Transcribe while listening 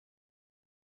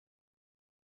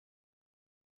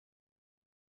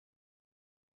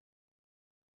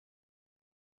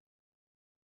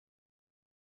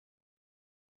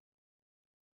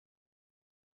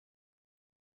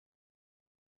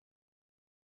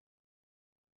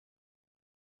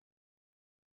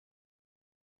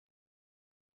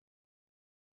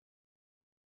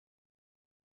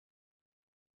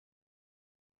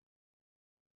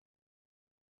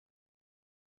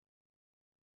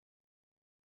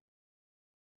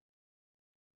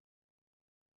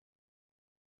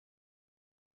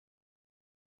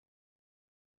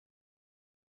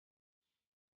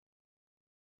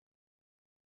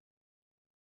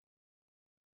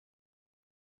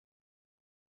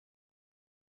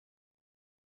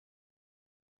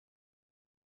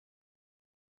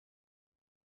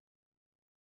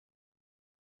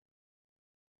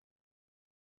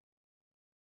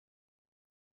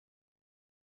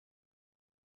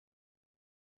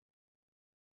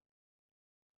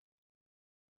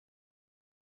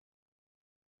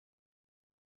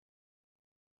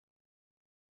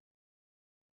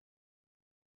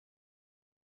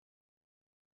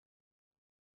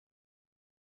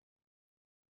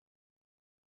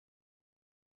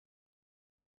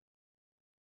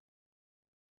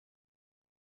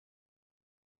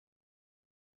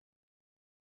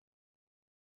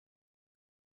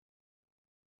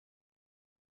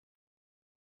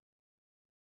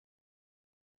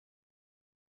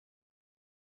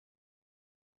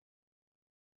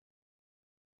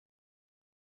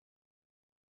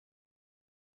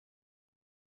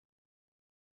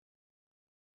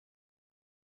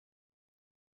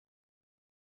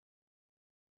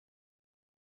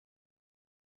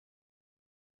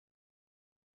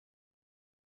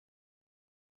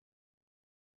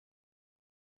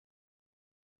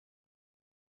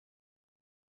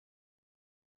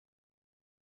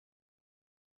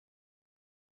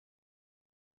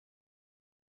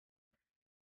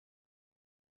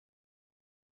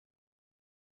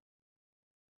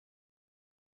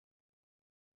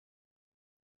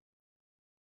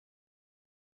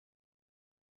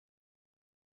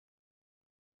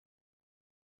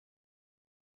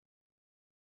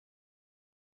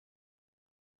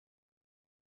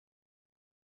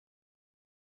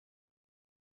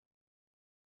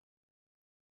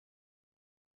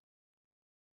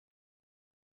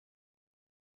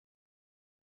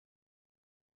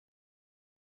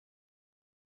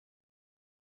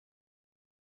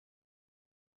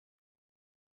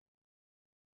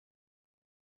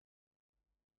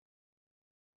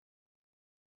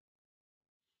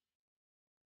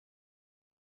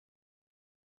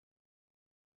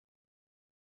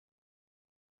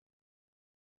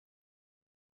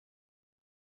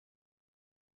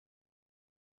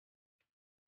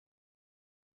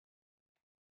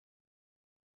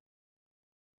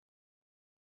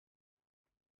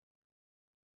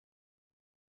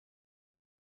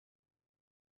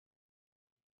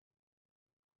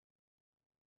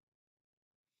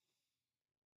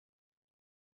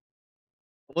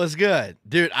What's good?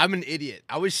 Dude, I'm an idiot.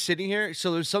 I was sitting here.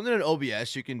 So there's something in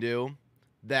OBS you can do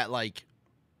that, like,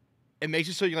 it makes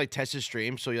it so you can, like, test the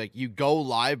stream. So, like, you go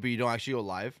live, but you don't actually go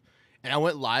live. And I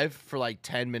went live for, like,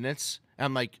 10 minutes. And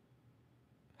I'm like,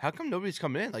 how come nobody's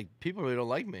coming in? Like, people really don't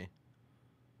like me.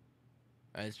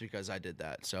 And it's because I did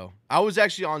that. So I was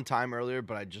actually on time earlier,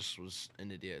 but I just was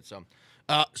an idiot. So,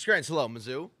 Scrants, hello,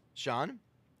 Mizzou, Sean.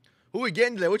 Who we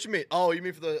getting today? What you mean? Oh, you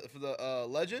mean for the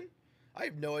legend? I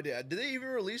have no idea. Did they even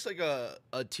release like a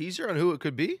teaser on who it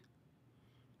could be?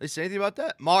 They say anything about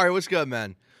that? Mario, what's good,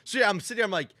 man? So yeah, I'm sitting here,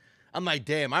 I'm like,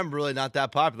 damn, I'm really not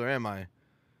that popular, am I?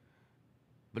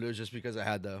 But it was just because I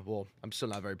had the, well, I'm still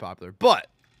not very popular. But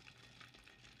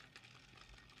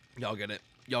y'all get it.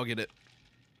 Y'all get it.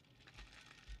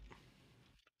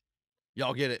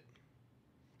 Y'all get it.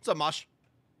 What's up, Mosh?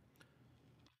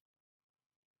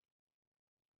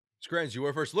 Scrans, you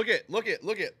were first. Look it.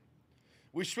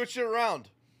 We switched it around.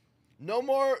 No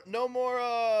more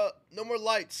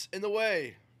lights in the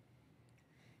way.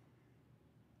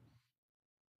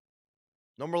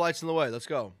 No more lights in the way. Let's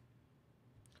go.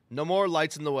 No more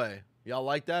lights in the way. Y'all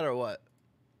like that or what?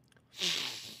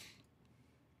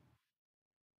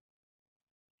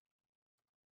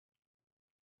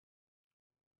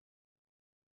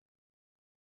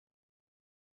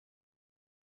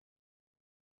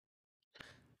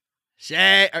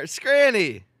 Shay or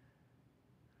Scranny.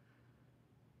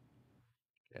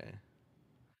 Okay.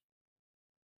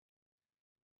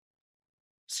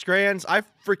 Scrans, I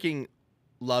freaking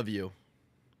love you.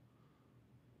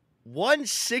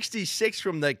 166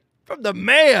 from the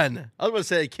man. I was gonna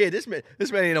say a kid. This man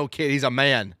ain't no kid. He's a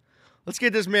man. Let's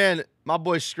get this man, my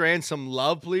boy Scran, some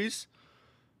love, please.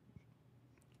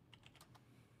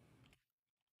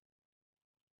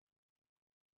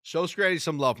 Show Scranny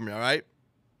some love for me, all right?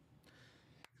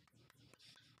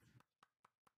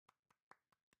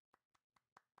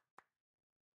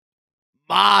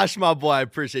 Mosh, my boy, I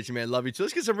appreciate you, man. Love you too.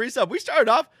 Let's get some resub. We started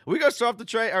off. We gonna start off the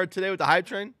train or today with the hype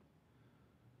train.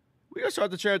 We gonna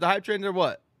start the train with the hype train or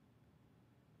what?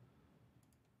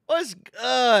 What's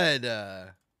good?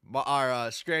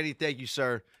 Our Scranny, thank you,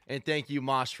 sir, and thank you,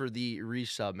 Mosh, for the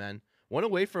resub, man. One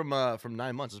away from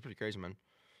 9 months. That's pretty crazy, man.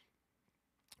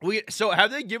 So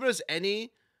have they given us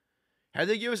any? Have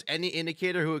they given us any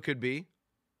indicator who it could be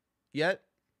yet?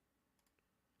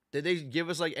 Did they give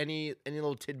us like any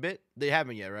little tidbit? They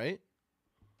haven't yet, right?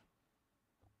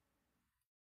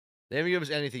 They haven't given us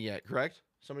anything yet, correct?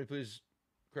 Somebody please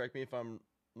correct me if I'm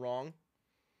wrong.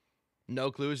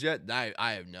 No clues yet?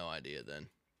 I have no idea then.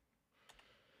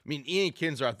 I mean, Ian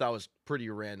Kinzer I thought was pretty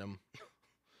random.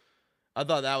 I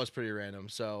thought that was pretty random,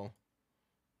 so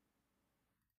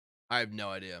I have no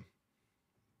idea.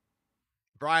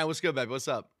 Brian, what's good, baby? What's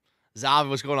up? Zav,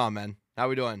 what's going on, man? How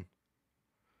we doing?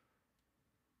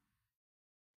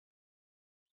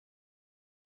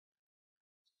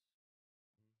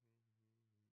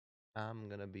 I'm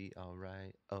gonna be all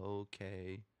right.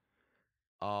 Okay.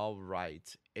 All right.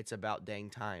 It's about dang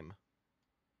time.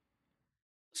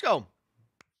 Let's go.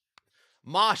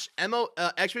 Mosh,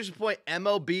 exclamation point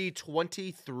MLB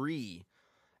 23.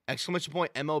 Exclamation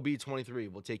point MLB 23.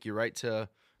 We'll take you right to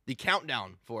the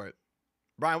countdown for it.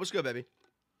 Brian, what's good, baby?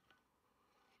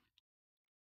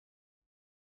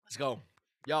 Let's go.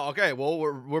 Yo, okay. Well,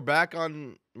 we're back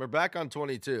on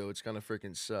 22. It's kind of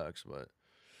freaking sucks, but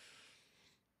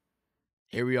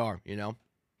here we are, you know.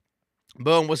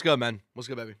 Boom, what's good, man? What's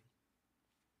good, baby?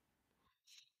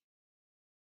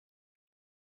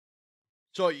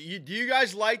 So, do you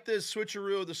guys like this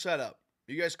switcheroo of the setup?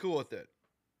 You guys cool with it?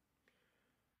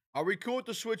 Are we cool with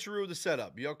the switcheroo of the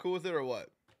setup? Y'all cool with it or what?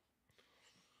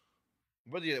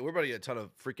 We're about to get a ton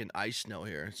of freaking ice snow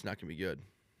here. It's not gonna be good.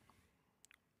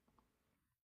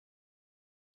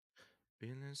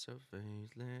 Feeling so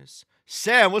faithless.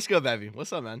 Sam, what's good, baby?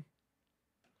 What's up, man?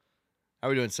 How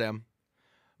we doing, Sam?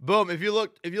 Boom. If you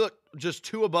look just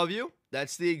two above you,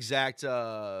 that's the exact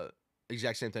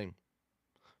same thing.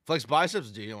 Flex biceps?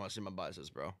 Dude, you don't want to see my biceps,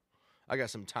 bro. I got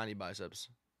some tiny biceps.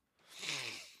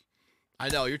 I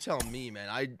know, you're telling me,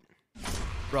 man.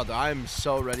 Brother, I'm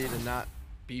so ready to not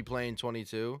be playing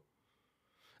 22.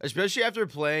 Especially after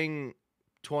playing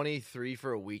 23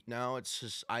 for a week now. It's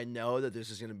just, I know that this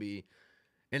is going to be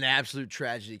an absolute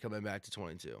tragedy coming back to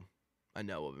 22. I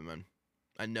know it will be, man.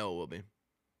 I know it will be.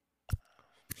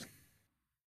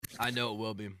 I know it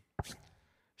will be.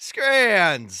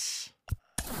 Scrans!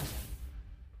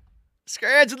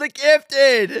 Scrans of the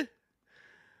gifted!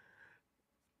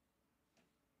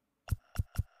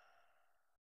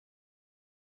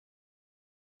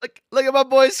 Look at my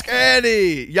boy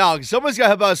Scranny. Yo, someone's got to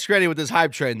help out Scranny with this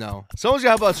hype train, though. Someone's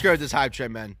got to help out Scranny with this hype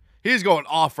train, man. He's going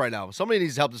off right now. Somebody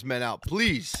needs to help this man out,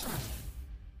 please.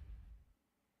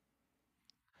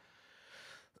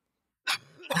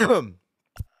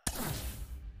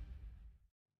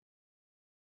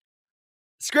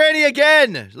 Scranny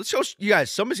again. Let's show you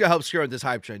guys. Somebody's got to help Scranny with this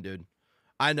hype train, dude.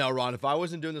 I know, Ron. If I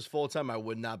wasn't doing this full time, I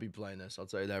would not be playing this. I'll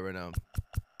tell you that right now.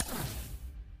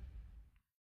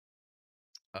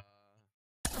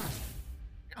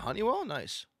 Honeywell,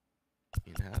 nice.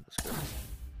 That's good.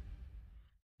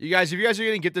 You guys, if you guys are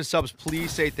gonna get the subs, please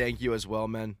say thank you as well,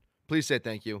 man. Please say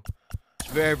thank you.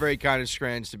 It's very, very kind of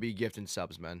Scrans to be gifting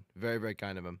subs, man. Very, very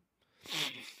kind of him.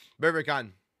 Very, very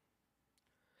kind.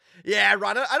 Yeah,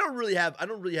 Ron. I don't really have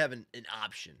an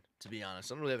option, to be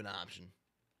honest. I don't really have an option.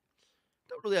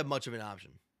 Don't really have much of an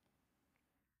option.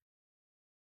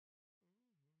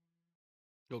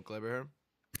 Go Kleber here.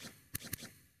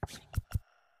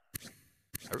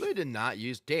 I really did not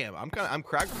use. Damn, I'm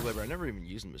cracked with Kleber. I never even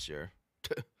used him this year.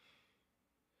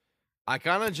 I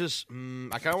kind of just.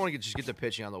 I kind of want to just get the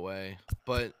pitching out of the way,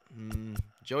 but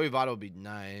Joey Votto would be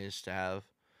nice to have.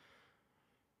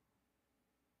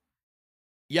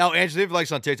 Yo, Angela, leave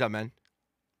likes on TikTok, man.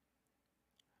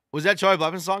 Was that Charlie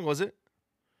Blevins song? Was it?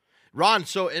 Ron,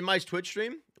 so in my Twitch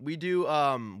stream, we do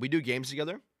games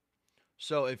together.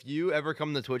 So if you ever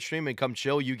come to the Twitch stream and come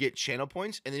chill, you get channel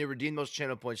points, and then you redeem those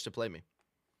channel points to play me.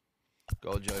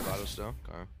 Go Joey Votto still.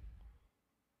 Okay.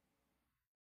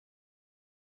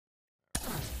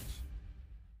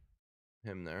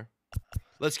 Him there.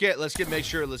 Let's get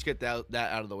that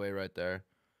out of the way right there.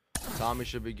 Tommy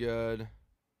should be good.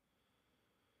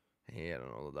 Hey, I don't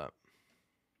know all that.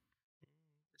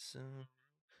 So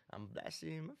I'm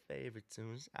blasting my favorite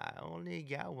tunes. I only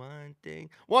got one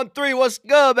thing. 1-3, what's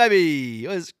good, baby?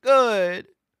 What's good?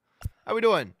 How we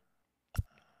doing?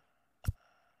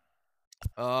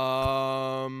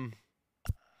 I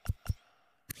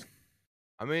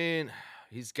mean,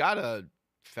 he's got a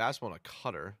fastball and a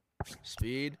cutter.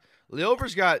 Speed.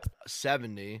 Leover's got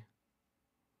 70.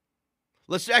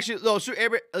 Let's do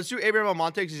Abraham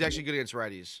Almonte because he's actually good against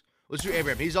righties. Let's do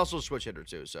Abraham. He's also a switch hitter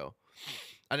too, so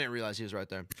I didn't realize he was right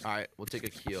there. All right, we'll take a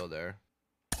Keel there.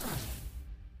 All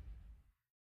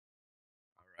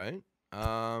right.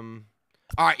 All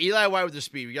right, Eli White with the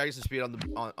speed. We gotta get some speed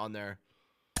on there.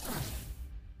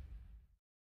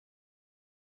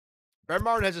 Brett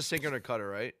Martin has a sinker and a cutter,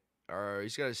 right? Or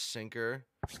he's got a sinker.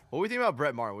 What do we think about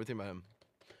Brett Martin? What do we think about him?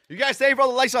 You guys, thank you for all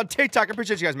the likes on TikTok. I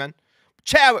appreciate you guys, man.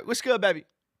 Chadwick, what's good, baby?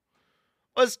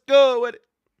 What's good with it?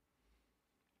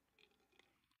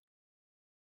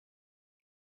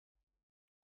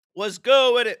 What's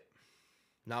good with it?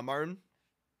 Not Martin.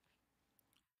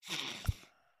 I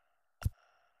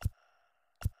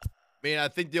mean, I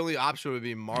think the only option would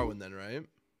be Marwin then, right?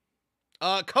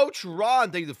 Coach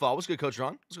Ron, thank you for the follow. What's good, Coach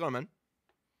Ron? What's going on, man?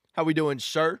 How we doing,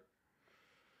 sir?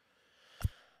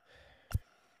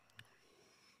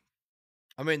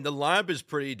 I mean, the lineup is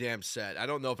pretty damn set. I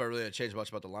don't know if I really had changed much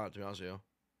about the lineup, to be honest with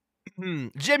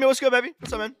you. Jimmy, what's good, baby?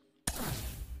 What's up, man?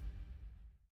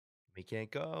 We can't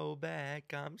go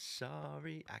back. I'm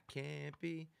sorry. I can't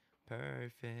be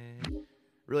perfect.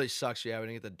 Really sucks, yeah, we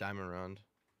didn't get the diamond round.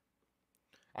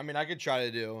 I mean, I could try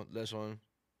to do this one.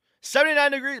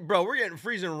 79 degrees. Bro, we're getting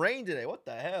freezing rain today. What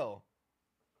the hell?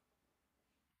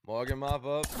 Morgan mop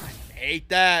up. I hate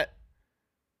that.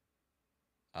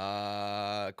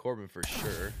 Corbin for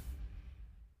sure.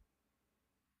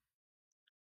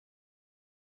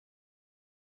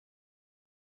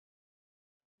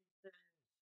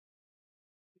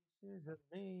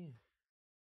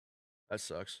 That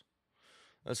sucks.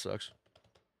 That sucks.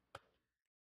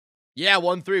 Yeah,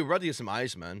 1-3. We're about to get some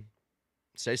ice, man.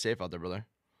 Stay safe out there, brother.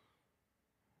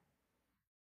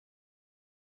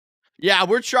 Yeah,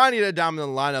 we're trying to get a diamond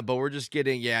in the lineup, but we're just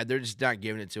getting, they're just not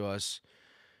giving it to us.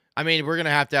 I mean, we're going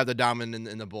to have the diamond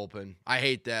in the bullpen. I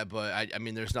hate that, but I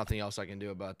mean, there's nothing else I can do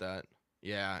about that.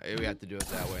 Yeah, we have to do it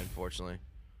that way, unfortunately.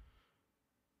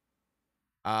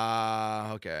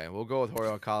 Okay. We'll go with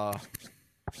Jorge Alcala.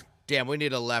 Damn, we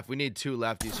need a left. We need 2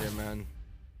 lefties here, man.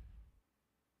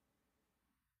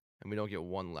 And we don't get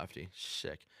 1 lefty.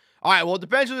 Sick. All right, well, it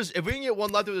depends on this. If we can get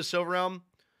 1 lefty with a silver realm,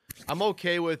 I'm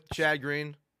okay with Chad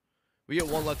Green. We get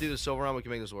 1 lefty with a silver realm, we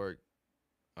can make this work.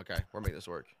 Okay, we're making this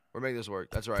work. We're making this work.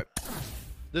 That's right.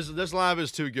 This lineup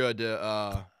is too good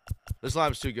to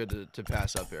to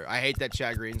pass up here. I hate that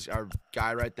Chad Green's our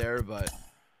guy right there, but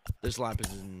this lineup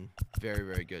is in very,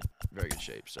 very good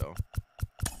shape. So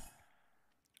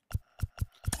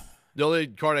the only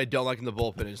card I don't like in the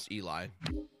bullpen is Eli.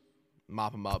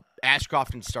 Mop him up.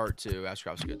 Ashcroft can start too.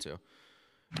 Ashcroft's good too.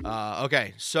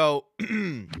 Okay, so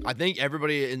I think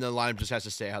everybody in the lineup just has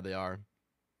to stay how they are.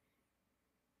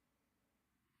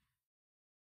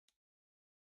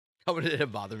 How it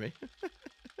didn't bother me.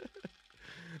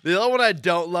 The other one I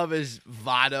don't love is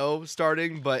Votto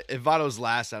starting, but if Votto's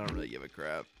last, I don't really give a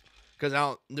crap.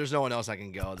 Because there's no one else I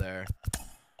can go there.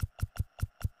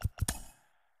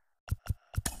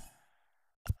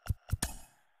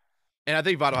 And I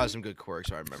think Votto has some good quirks,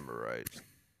 if I remember right.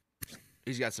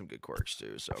 He's got some good quirks,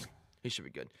 too, so he should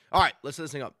be good. All right, let's set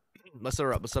this thing up. Let's set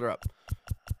her up. Let's set her up.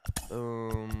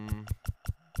 Boom.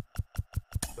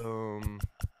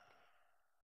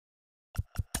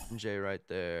 J right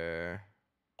there.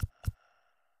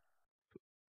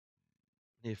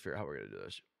 Need to figure out how we're gonna do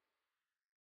this.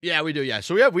 Yeah, we do. Yeah,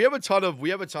 so we have a ton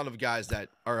of guys that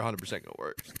are 100% gonna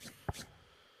work.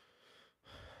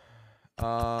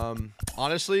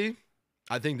 Honestly,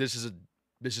 I think this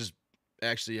is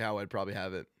actually how I'd probably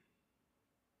have it.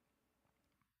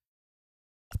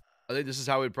 I think this is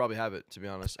how we'd probably have it, to be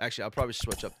honest. Actually, I'll probably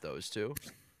switch up those two.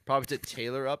 Probably put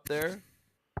Taylor up there.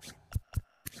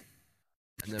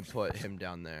 And then put him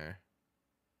down there.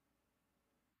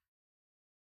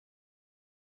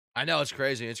 I know, it's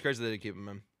crazy. It's crazy that they keep him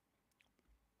in.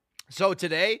 So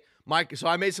today, so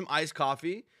I made some iced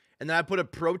coffee, and then I put a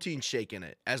protein shake in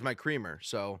it as my creamer.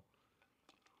 So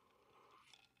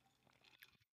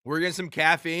we're getting some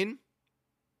caffeine,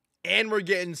 and we're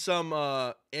getting some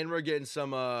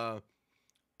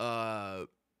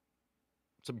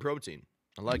protein.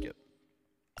 I like it.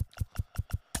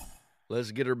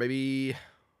 Let's get her, baby.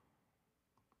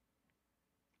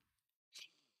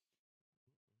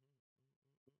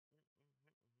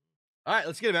 All right,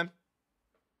 let's get it, man.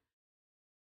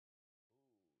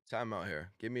 Timeout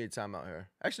here. Give me a timeout here.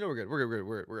 Actually, no, we're good. We're good.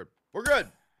 We're good. We're good.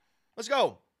 Let's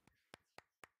go.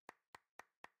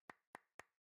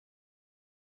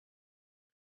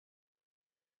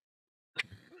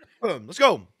 Let's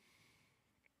go.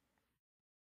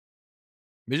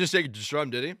 He just take destroy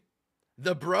him, did he?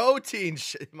 The protein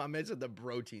shake. My man said the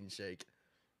protein shake.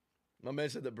 My man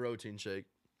said the protein shake.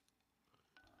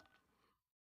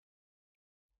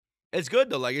 It's good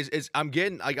though. Like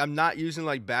I'm not using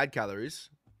like bad calories.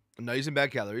 I'm not using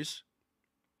bad calories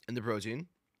in the protein.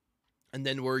 And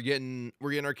then we're getting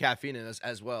our caffeine in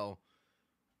as well.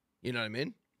 You know what I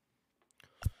mean?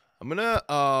 I'm gonna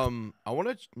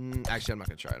actually I'm not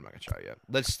gonna try it yet.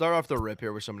 Let's start off the rip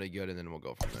here with somebody good and then we'll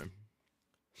go from there.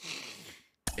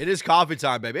 It is coffee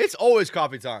time, baby. It's always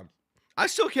coffee time. I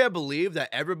still can't believe that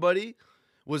everybody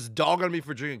was dogging on me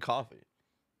for drinking coffee.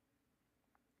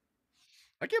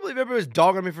 I can't believe everybody was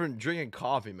dogging on me for drinking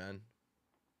coffee, man.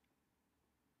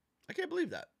 I can't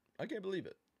believe that. I can't believe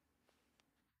it.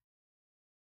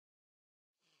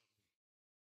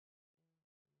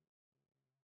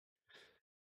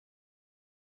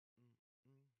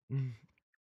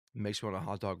 Makes me want a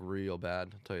hot dog real bad,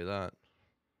 I'll tell you that.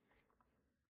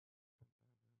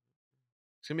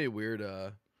 It's gonna be weird,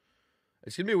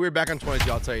 it's gonna be weird back on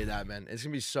 22, I'll tell you that, man. It's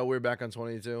gonna be so weird back on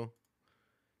 22.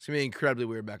 It's gonna be incredibly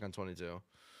weird back on 22.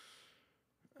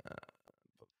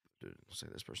 Dude, looks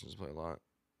like this person doesn't play a lot.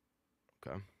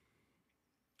 Okay.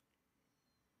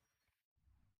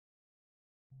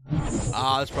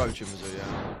 That's probably true, Mizzou,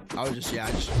 yeah.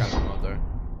 I just kind of put him out there.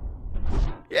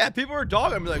 Yeah, people are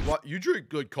dogging. I'm like, what? You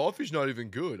drink, like, coffee's not even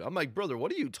good. I'm like, brother,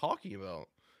 what are you talking about?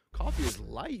 Coffee is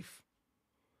life.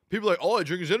 People are like, all I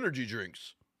drink is energy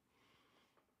drinks.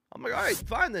 I'm like, all right,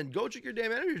 fine then. Go drink your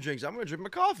damn energy drinks. I'm going to drink my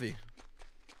coffee.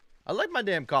 I like my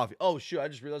damn coffee. Oh, shoot. I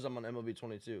just realized I'm on MLB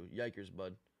 22. Yikers,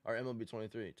 bud. Or MLB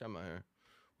 23. Time out here.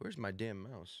 Where's my damn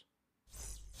mouse?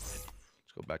 Let's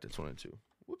go back to 22.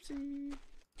 Whoopsie.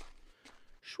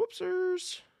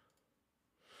 Schwupsers.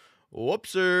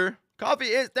 Whoopser. Coffee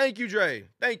is. Thank you, Dre.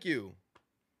 Thank you.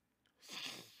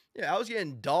 Yeah, I was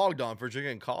getting dogged on for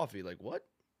drinking coffee. Like, what?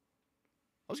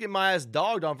 I was getting my ass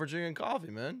dogged on for drinking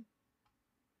coffee, man.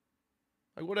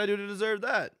 Like, what did I do to deserve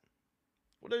that?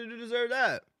 What did I do to deserve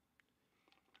that?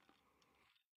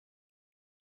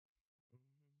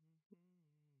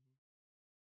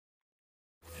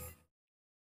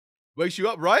 Wakes you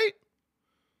up, right?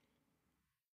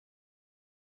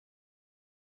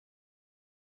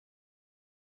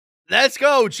 Let's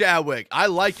go, Chadwick. I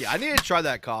like it. I need to try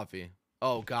that coffee.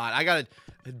 Oh, God.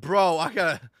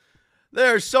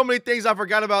 There's so many things I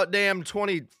forgot about damn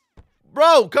 20.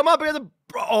 Bro, come up here.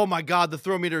 Oh, my God. The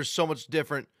throw meter is so much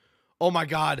different. Oh, my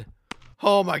God.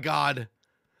 Oh, my God.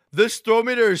 This throw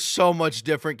meter is so much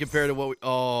different compared to what we...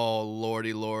 Oh,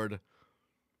 lordy lord.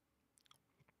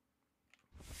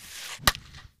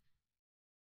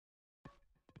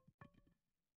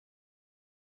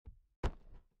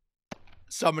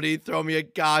 Somebody throw me a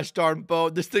gosh darn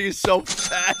boat. This thing is so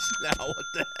fast now. What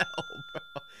the hell, bro?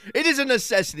 It is a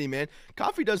necessity, man.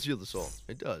 Coffee does heal the soul.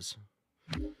 It does.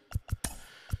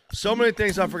 So many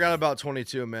things I forgot about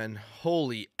 22, man.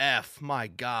 Holy F, my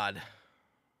God.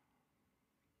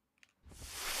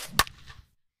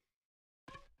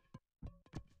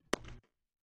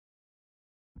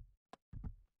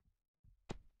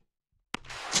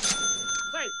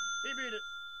 He beat it.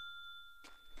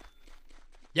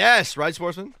 Yes, right,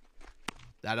 sportsman?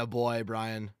 That a boy,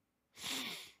 Brian.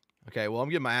 Okay, well, I'm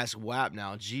getting my ass whapped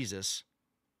now. Jesus.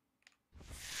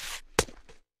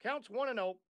 Counts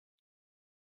 1-0.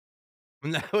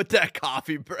 With that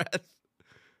coffee breath.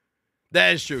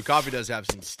 That is true. Coffee does have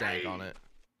some stank on it.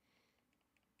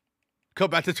 Go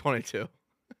back to 22.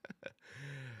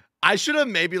 I should have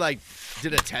maybe, like,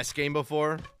 did a test game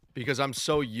before because I'm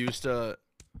so used to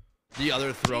the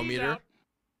other throw meter.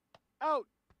 Out.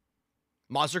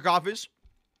 Monster coffees.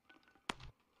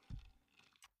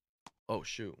 Oh,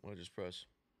 shoot. What did I just press?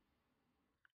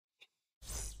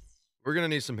 We're going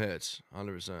to need some hits.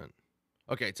 100%.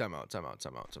 Okay, timeout.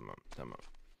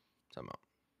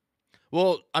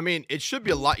 Well, I mean, it should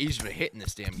be a lot easier to hit in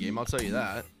this damn game. I'll tell you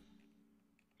that.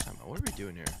 Timeout. What are we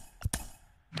doing here?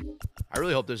 I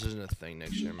really hope this isn't a thing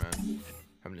next year, man.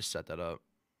 Having to set that up.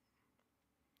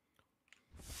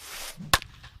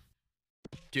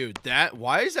 Dude,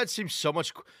 why does that seem so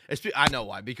much? I know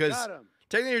why. Because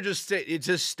technically it's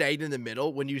just stayed in the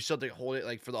middle when you still have to hold it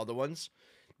like for the other ones.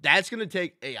 That's going to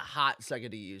take a hot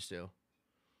second to get used to.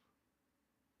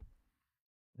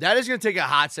 That is going to take a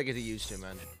hot second to get used to,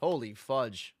 man. Holy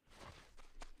fudge.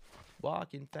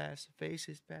 Walking fast,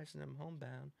 faces passing them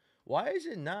homebound. Why is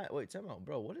it not? Wait, tell me,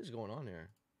 bro, what is going on here?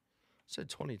 It said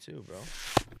 22, bro.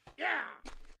 Yeah.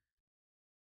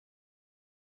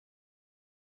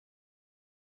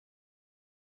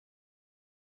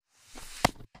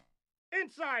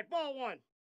 Inside, ball one.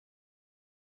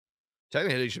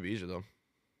 Technically, hitting should be easier, though.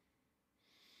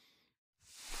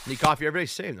 Need coffee.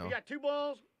 Everybody's same, though. You got 2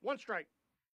 balls, 1 strike.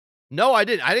 No, I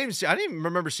didn't. I didn't even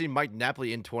remember seeing Mike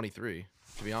Napoli in 23,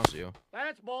 to be honest with you.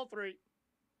 That's ball 3.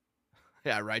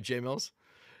 Yeah, right, J Mills?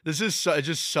 This is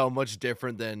just so much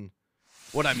different than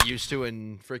what I'm used to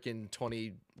in freaking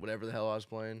 20, whatever the hell I was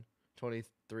playing.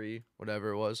 23,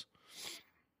 whatever it was.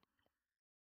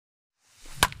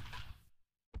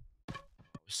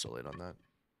 So late on that.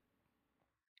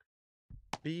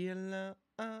 Be alone.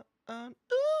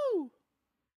 Ooh.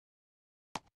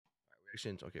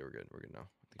 Okay, we're good. We're good now.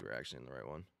 I think we're actually in the right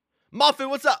one. Muffin,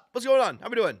 what's up? What's going on? How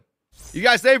we doing? You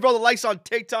guys, thank you for all the likes on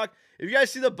TikTok. If you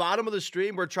guys see the bottom of the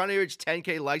stream, we're trying to reach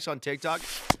 10K likes on TikTok.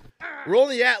 We're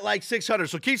only at like 600,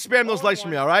 so keep spamming those likes for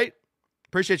me, all right?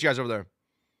 Appreciate you guys over there.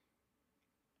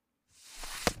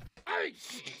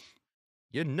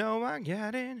 You know I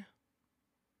got it.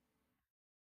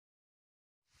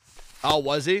 Oh,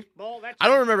 was he? I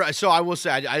don't remember. So I will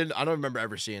say, I don't remember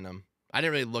ever seeing him. I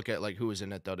didn't really look at like who was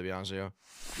in it, though, to be honest with you.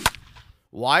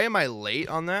 Why am I late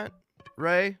on that,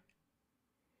 Ray?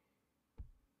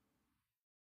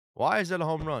 Why is that a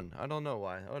home run? I don't know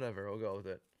why. Whatever, we'll go with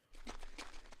it.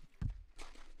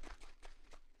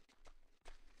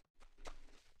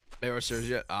 They were serious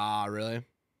yet? Ah, really?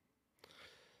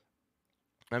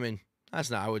 I mean,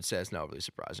 I would say it's not overly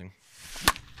surprising.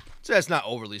 So that's not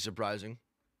overly surprising,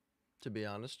 to be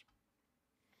honest.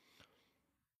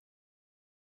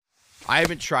 I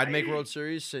haven't tried to make World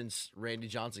Series since Randy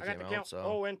Johnson came out. So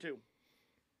 0-2.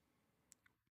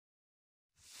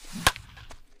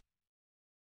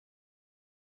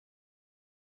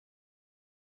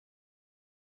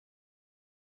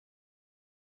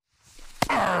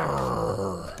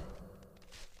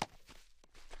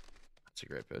 That's a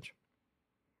great pitch.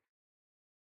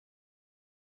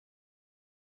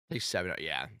 Take 7.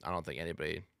 Yeah, I don't think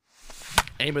anybody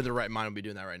in the right mind would be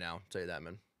doing that right now. I'll tell you that,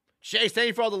 man. Chase, thank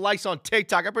you for all the likes on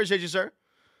TikTok. I appreciate you, sir.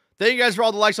 Thank you guys for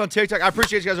all the likes on TikTok. I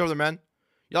appreciate you guys over there, man.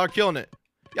 Y'all are killing it.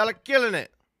 Y'all are killing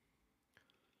it.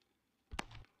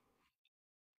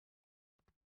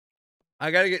 I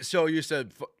got to get so used to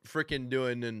freaking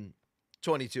doing in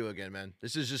 22 again, man.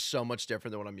 This is just so much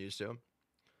different than what I'm used to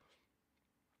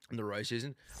in the Roy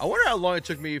season. I wonder how long it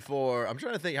took me for... I'm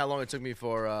trying to think how long it took me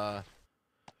for...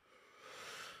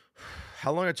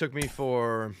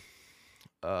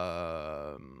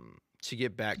 to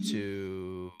get back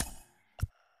to...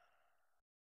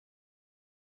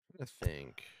 I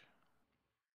think.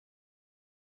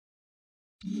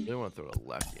 I really want to throw a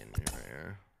lefty in here right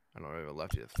here. I don't really have a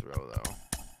lefty to throw, though.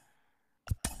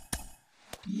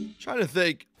 Trying to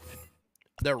think.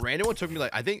 That Randy one took me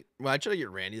like, I think, when I tried to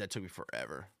get Randy, that took me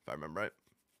forever, if I remember right.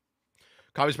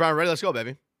 Coffee's brown ready. Let's go,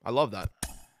 baby. I love that.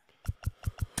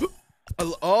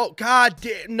 Oh, God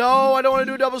damn. No, I don't want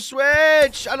to do a double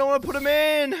switch. I don't want to put him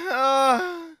in.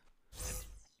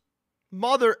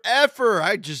 Mother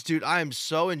effer. Dude, I am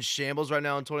so in shambles right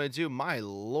now in 22. My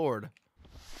lord.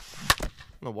 I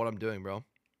don't know what I'm doing, bro.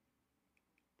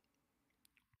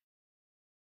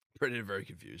 Pretty very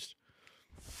confused.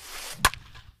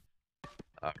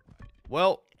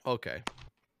 Well, okay.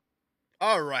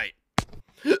 All right.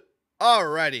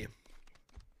 Alrighty.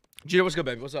 Gino, what's good,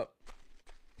 baby? What's up?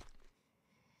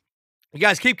 You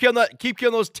guys keep killing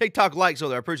those TikTok likes over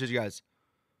there. I appreciate you guys.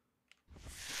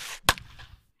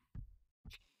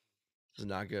 This is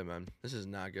not good, man. This is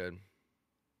not good.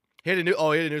 He had a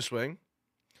new swing.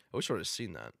 I wish I would have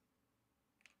seen that.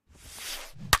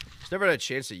 Just never had a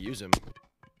chance to use him.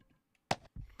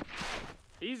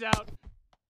 He's out.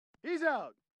 He's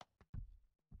out.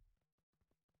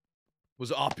 Was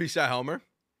it off piece at Homer?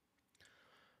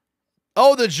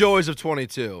 Oh, the joys of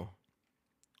 22.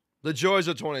 The joys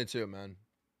of 22, man.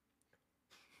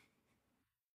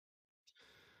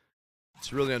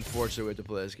 It's really unfortunate we have to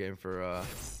play this game for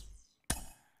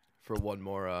one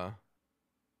more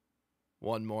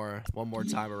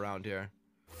time around here.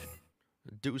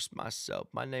 Deuce myself.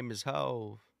 My name is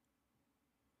Ho.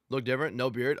 Look different? No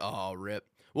beard? Oh, rip.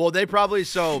 Well, they probably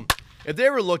if they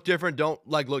ever look different, don't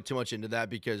look too much into that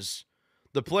because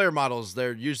the player models,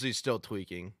 they're usually still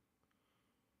tweaking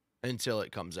until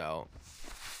it comes out.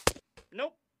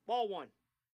 Nope. Ball 1.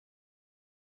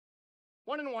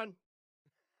 1-1.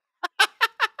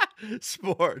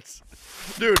 Sports.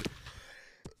 Dude.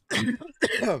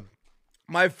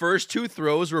 My first 2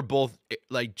 throws were both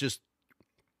just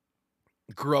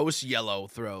gross yellow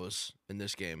throws in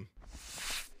this game.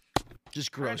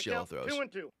 Just gross yellow throws.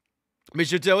 2-2.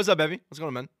 Mr. Till, what's up, baby? What's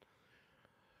going on,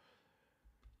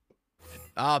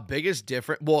 man? Biggest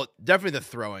difference. Well, definitely the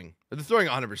throwing. The throwing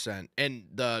 100%. And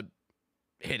the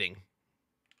hitting.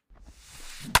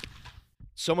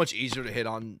 So much easier to hit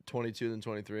on 22 than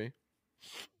 23.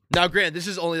 Now, granted, this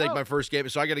is only my first game,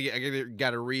 so I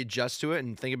gotta readjust to it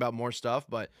and think about more stuff.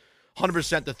 But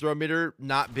 100% the throw meter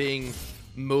not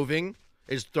moving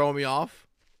is throwing me off.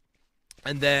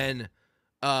 And then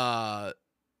the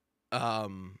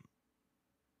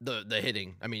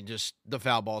hitting. I mean, just the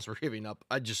foul balls we're giving up.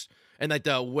 And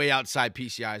the way outside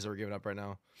PCIs that we're giving up right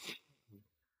now.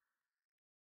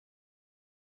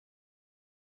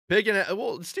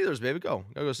 Steelers, baby, go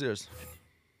Steelers.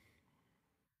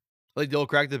 They'll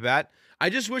crack the bat. I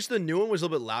just wish the new one was a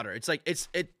little bit louder.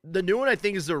 The new one I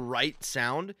think is the right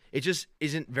sound. It just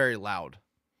isn't very loud,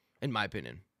 in my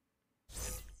opinion.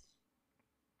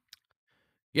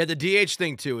 Yeah, the DH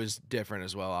thing too is different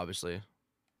as well, obviously.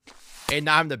 And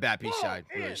not having the bat PCI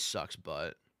really sucks, but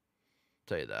I'll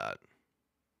tell you that.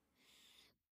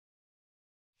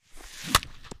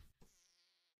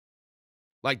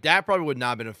 That probably would not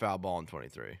have been a foul ball in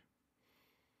 23.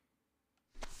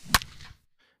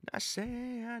 I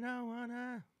say I don't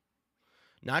wanna.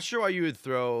 Not sure why you would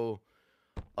throw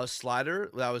a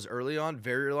slider that was very early on,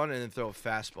 and then throw a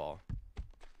fastball.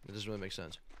 It doesn't really make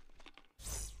sense.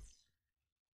 That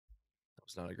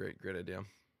was not a great idea.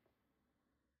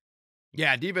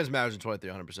 Yeah, defense matters in 23,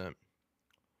 100%.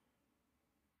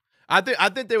 I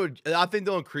think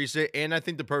they'll increase it, and I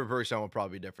think the perfect sound will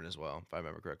probably be different as well, if I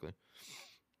remember correctly.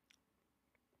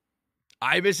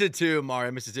 I miss it too, Mario.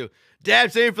 I miss it too. Dab,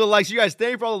 thank you for the likes. You guys,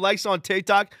 thank you for all the likes on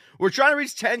TikTok. We're trying to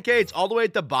reach 10K. It's all the way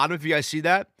at the bottom if you guys see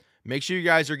that. Make sure you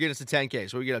guys are getting us to 10K. So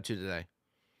what do we get up to today?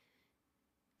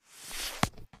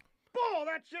 Ball,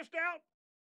 that's just out.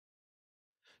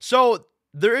 So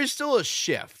there is still a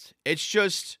shift. It's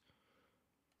just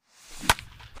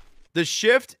the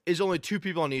shift is only 2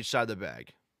 people on each side of the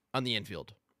bag on the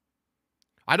infield.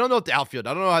 I don't know what the outfield.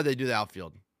 I don't know how they do the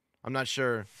outfield. I'm not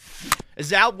sure.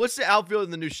 What's the outfield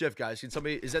in the new shift, guys? Can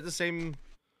somebody, is that the same?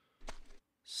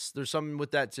 There's something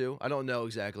with that too. I don't know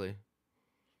exactly.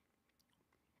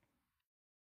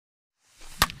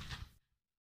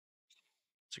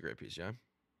 It's a great piece, yeah.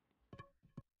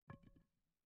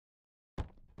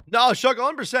 No, Chuck,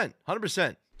 100%.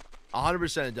 100%.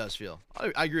 100% it does feel.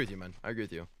 I agree with you, man. I agree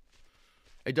with you.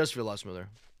 It does feel a lot smoother.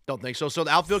 Don't think so. So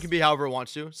the outfield can be however it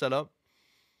wants to set up.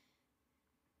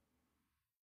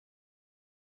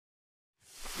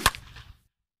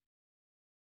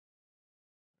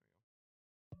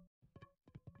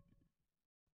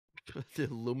 The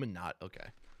Illuminati. Okay.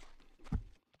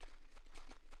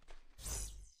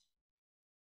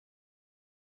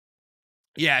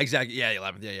 Yeah, exactly. Yeah,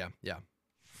 11th.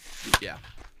 Yeah.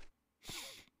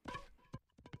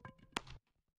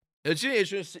 It's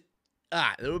interesting.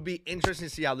 It would be interesting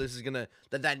to see how this is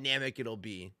the dynamic it'll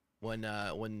be when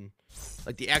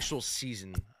the actual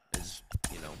season is,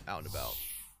 out and about.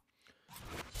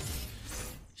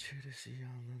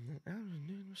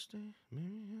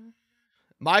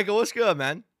 Michael, what's good,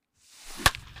 man?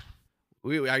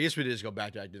 I guess we did just go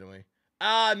back, didn't we?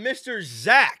 Mr.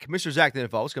 Zach. Mr. Zach didn't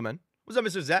fall. What's good, man? What's up,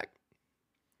 Mr. Zach?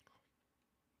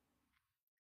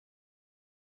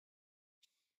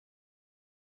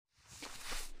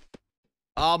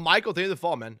 Michael, thank you for the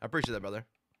fall, man. I appreciate that, brother.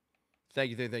 Thank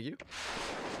you, thank you.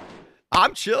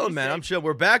 I'm chilling, man. I'm chilling.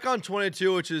 We're back on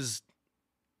 22, which is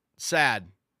sad.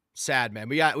 Sad, man.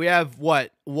 We have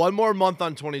what? One more month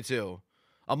on 22.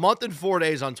 A month and 4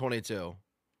 days on 22.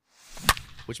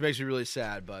 Which makes me really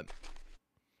sad, but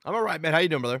I'm all right, man. How you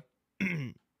doing, brother?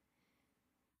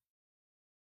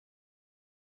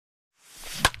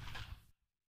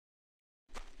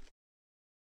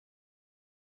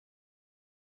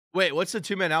 Wait, what's the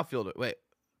two-man outfielder? Wait.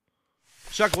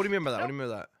 Chuck, what do you mean by that? What do you mean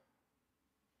by that?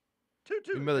 2-2. What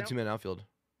do you mean by the two-man outfield?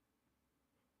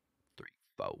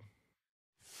 3-4.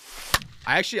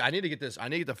 I need to get this. I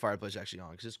need to get the fireplace actually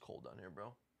on because it's cold down here,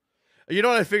 bro. You know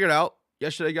what I figured out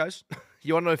yesterday, guys?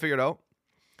 You want to know what I figured out?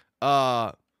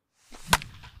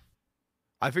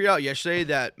 I figured out yesterday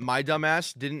that my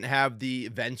dumbass didn't have the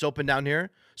vents open down here.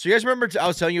 So you guys remember I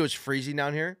was telling you it was freezing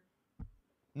down here?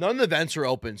 None of the vents were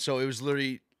open, so it was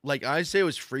literally like I say it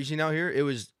was freezing out here. It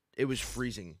was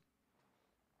freezing.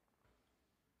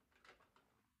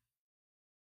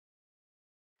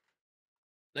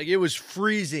 Like it was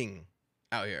freezing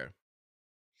out here.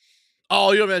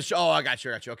 Oh, you don't have to oh, I got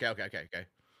you. Okay.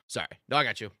 Sorry. No, I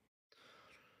got you.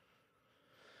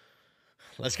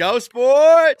 Let's go,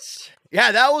 sports.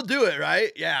 Yeah, that will do it,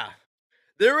 right? Yeah.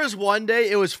 There was one day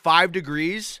it was 5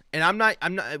 degrees, and I'm not,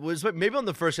 it was maybe on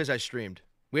the first days I streamed.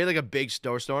 We had like a big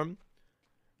snowstorm.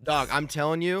 Dog, I'm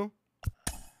telling you,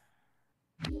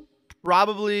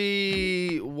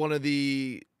 probably one of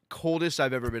the coldest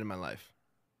I've ever been in my life.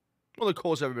 One of the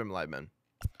coldest I've ever been in my life, man.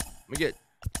 I'm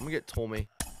gonna get Tommy.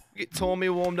 Get Tommy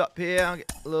warmed up here. I'll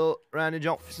get a little Randy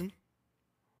Johnson.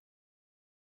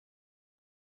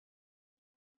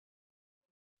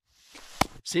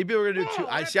 See, people are gonna do two.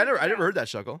 I never heard that,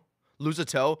 Shuckle. Lose a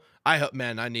toe.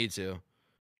 Man, I need to.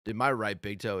 Dude, my right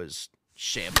big toe is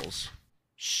shambles.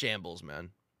 Shambles, man.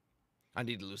 I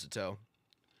need to lose a toe.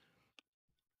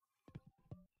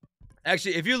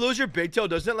 Actually, if you lose your big toe,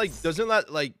 doesn't that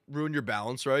like ruin your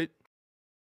balance, right?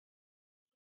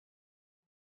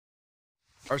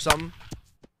 Or something?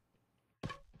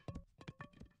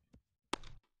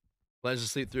 Plans to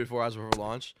sleep 3 or 4 hours before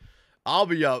launch. I'll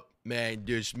be up, man,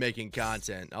 dude, just making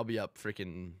content. I'll be up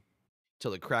freaking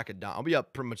till the crack of dawn. I'll be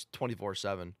up pretty much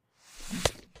 24/7.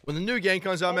 When the new game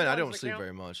comes out, man, I don't sleep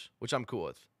very much, which I'm cool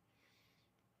with.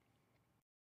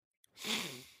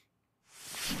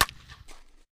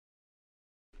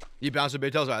 You bounce a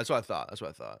big toe? That's what I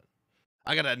thought.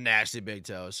 I got a nasty big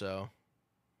toe, so.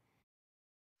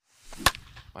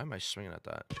 Why am I swinging at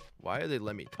that? Why did they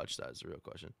let me touch that is the real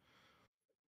question.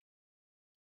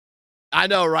 I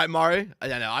know, right, Mari? I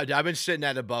know. I've been sitting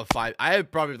at above 5. I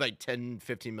have probably like 10,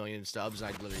 15 million subs, and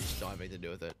I literally just don't have anything to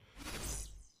do with it.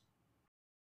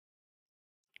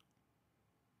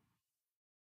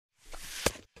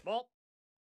 Ball.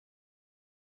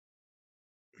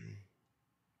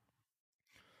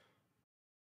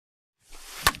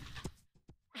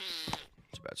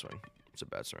 It's a bad swing. It's a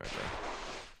bad swing right there.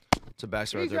 It's a bad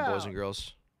swing right there, boys and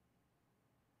girls.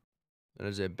 That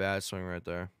is a bad swing right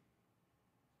there.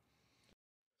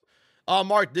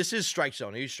 Mark, this is strike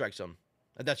zone. He's strike zone.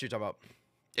 That's what you're talking about.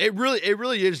 It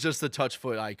really is just the touch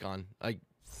foot icon. Like,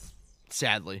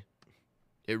 sadly,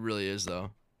 it really is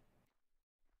though.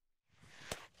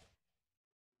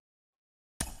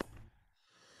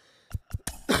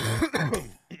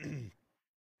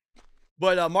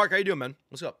 But Mark, how you doing, man?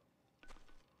 What's up?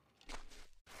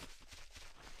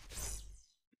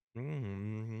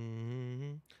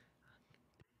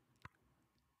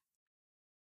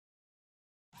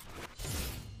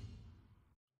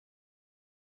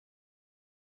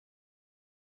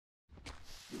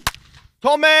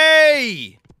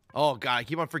 Tommy! Oh, God, I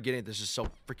keep on forgetting this is so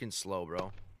freaking slow,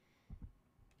 bro.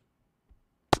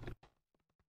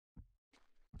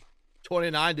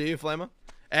 29, do you, Flama?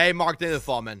 Hey, Mark, day of the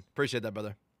fall, man. Appreciate that,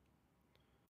 brother.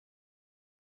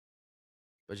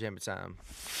 Pajama time.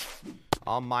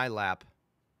 On my lap.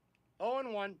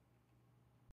 0-1.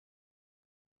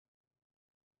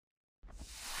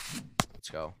 Let's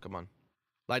go. Come on.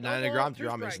 Light 9 and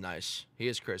Grom is nice. He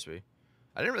is crispy.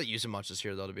 I didn't really use him much this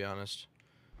year, though, to be honest.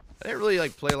 I didn't really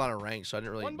like play a lot of ranks, so I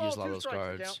didn't really use a lot of those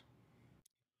cards.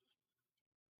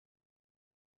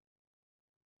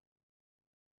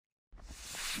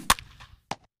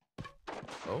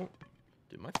 Oh,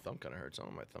 dude, my thumb kind of hurts. I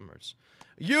don't know, my thumb hurts.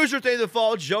 User, thank you for the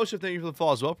fall. Joseph, thank you for the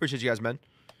fall as well. Appreciate you guys, man.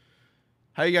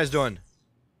 How you guys doing?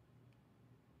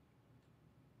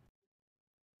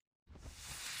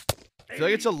 I feel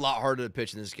like it's a lot harder to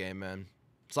pitch in this game, man.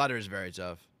 Slider is very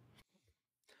tough.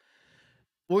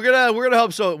 We're gonna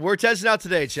hope so. We're testing out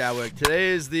today, Chadwick.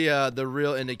 Today is the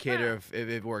real indicator if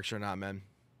it works or not, man.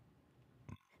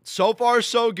 So far,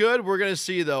 so good. We're gonna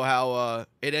see though how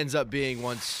it ends up being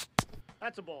once.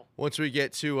 That's a ball. Once we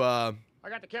get to I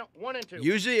got the count 1 and 2.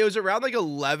 Usually it was around like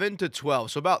 11 to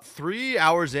 12. So about 3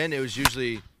 hours in, it was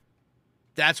usually.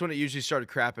 That's when it usually started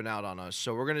crapping out on us.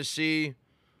 So we're gonna see.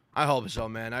 I hope so,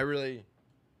 man. I'm really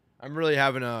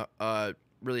having a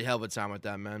really hell of a time with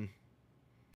that, man.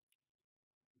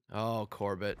 Oh,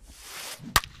 Corbett.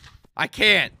 I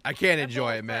can't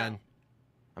enjoy it, man.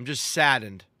 I'm just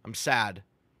saddened. I'm sad.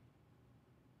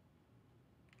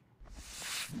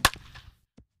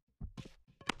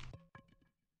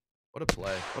 What a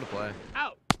play. What a play.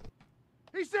 Out.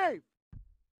 He's safe.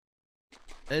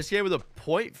 And this game with a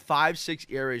 .56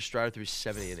 ERA Strider through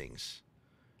 7 innings.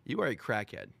 You are a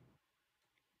crackhead.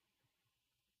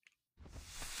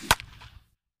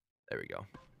 There we go.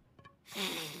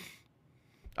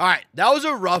 All right. That was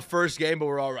a rough first game, but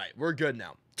we're all right. We're good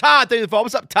now. Todd, thank you for the phone.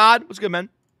 What's up, Todd? What's good, man?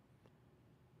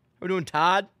 How we doing,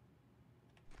 Todd?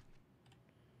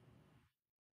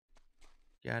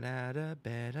 Got out of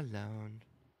bed alone.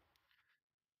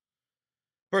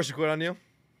 Person quit on you.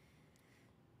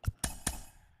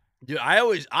 Dude, I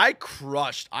always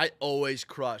crushed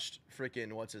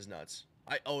freaking what's his nuts.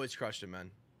 I always crushed him,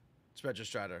 man. Spencer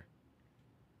Strider.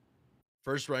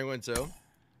 First rank win too.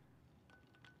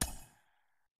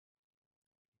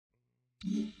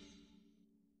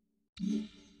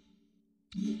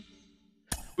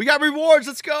 We got rewards.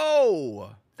 Let's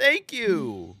go. Thank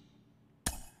you.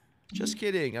 Just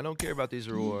kidding. I don't care about these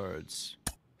rewards.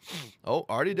 Oh,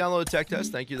 already downloaded tech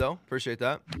test. Thank you, though. Appreciate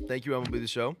that. Thank you, MLB The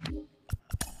Show.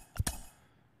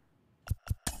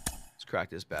 Let's crack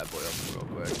this bad boy open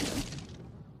real quick.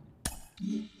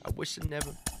 I wish it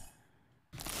never...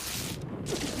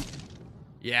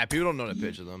 Yeah, people don't know to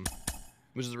pitch with them.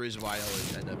 Which is the reason why I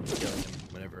always end up killing him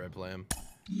whenever I play him.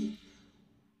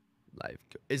 Life.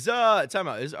 Is, time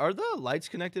out. Are the lights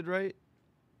connected right?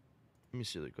 Let me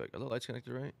see really quick. Are the lights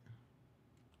connected right?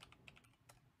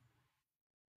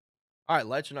 All right,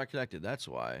 lights are not connected. That's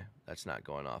why that's not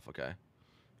going off. Okay.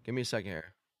 Give me a second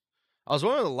here. I was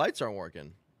wondering the lights aren't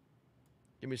working.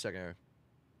 Give me a second here.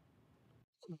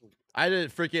 I had to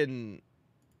freaking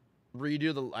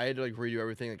redo I had to like redo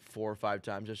everything like 4 or 5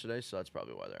 times yesterday, so that's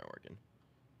probably why they aren't working.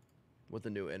 With the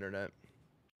new internet.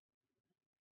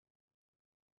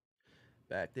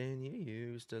 Back then you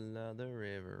used to love the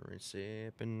river and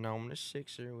sipping on the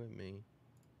sixer with me.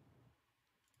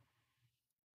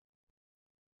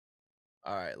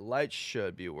 All right, lights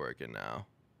should be working now.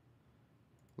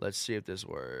 Let's see if this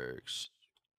works.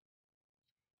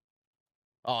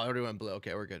 Oh, I already went blue.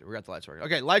 Okay, we're good. We got the lights working.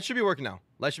 Okay, lights should be working now.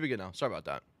 Lights should be good now. Sorry about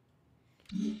that.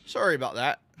 Sorry about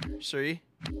that. Sorry.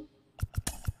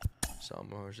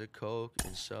 Summer's a Coke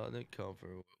and Southern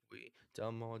Comfort. We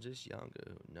dumb all just younger.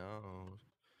 Who knows?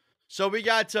 So we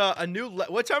got a new.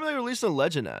 What time are they releasing the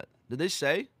Legend at? Did they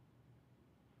say?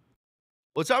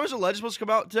 What time is the Legend supposed to come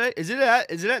out today? Is it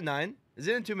at 9? Is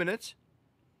it in 2 minutes?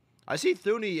 I see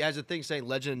Thune has a thing saying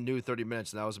Legend new 30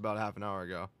 minutes, and that was about half an hour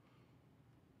ago.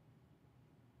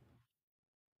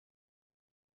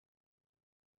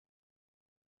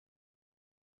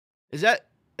 Is that?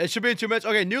 It should be in 2 minutes.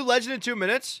 Okay, new Legend in 2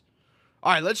 minutes.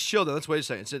 All right, let's chill then. Let's wait a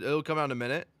second. It'll come out in a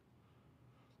minute.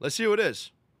 Let's see who it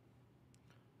is.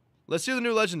 Let's see who the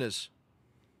new Legend is.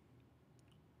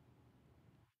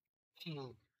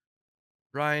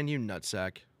 Ryan, you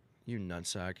nutsack. You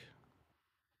nutsack.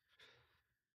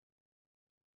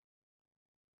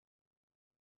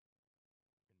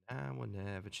 I will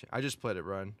never change. I just played it,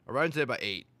 Ryan. I ran today by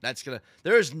 8. That's gonna.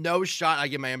 There is no shot I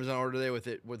get my Amazon order today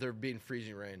with there being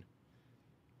freezing rain.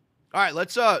 All right,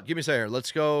 let's give me a second here.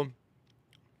 Let's go.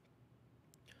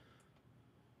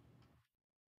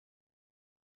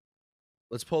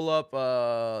 Let's pull up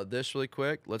this really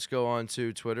quick. Let's go on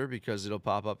to Twitter because it'll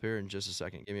pop up here in just a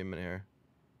second. Give me a minute here.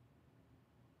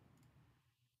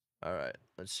 All right,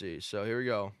 let's see. So here we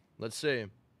go. Let's see.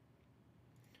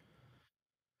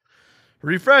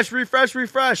 Refresh, refresh,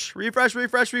 refresh, refresh,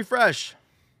 refresh, refresh.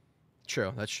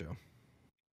 True, that's true.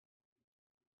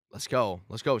 Let's go.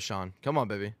 Let's go, Sean. Come on,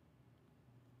 baby.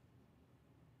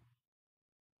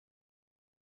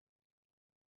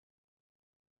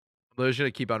 I'm just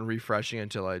going to keep on refreshing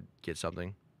until I get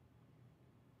something.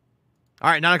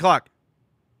 All right, 9 o'clock.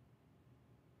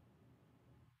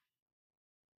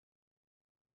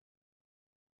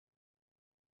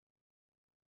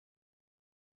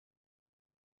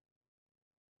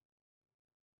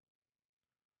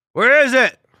 Where is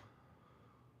it?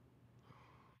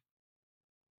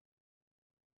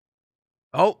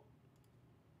 Oh.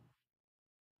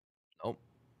 Nope.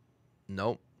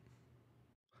 Nope.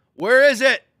 Where is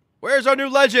it? Where's our new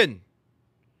legend?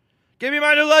 Give me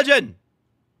my new legend.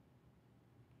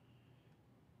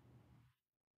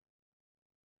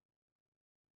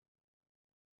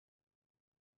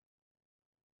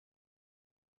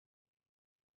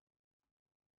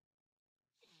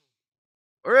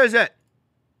 Where is it?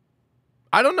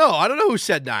 I don't know. I don't know who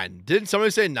said 9. Didn't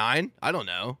somebody say 9? I don't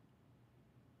know.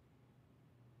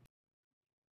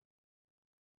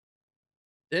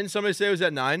 Didn't somebody say it was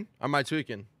at 9? Or am I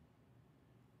tweaking?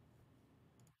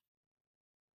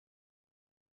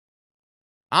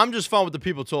 I'm just following what the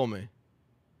people told me.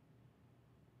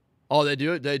 Oh, they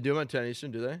do it? They do it at 10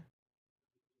 Eastern, do they?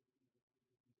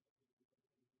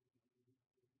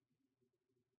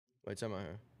 Wait, tell me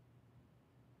here.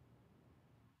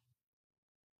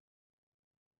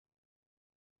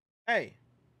 Hey.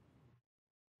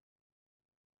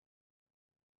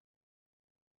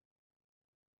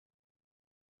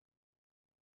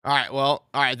 All right, well,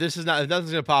 all right, this is not, if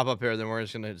nothing's going to pop up here, then we're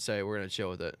just going to say we're going to chill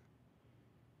with it.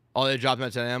 Oh, they dropped them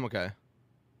at 10 a.m.? Okay.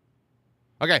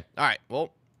 Okay, all right,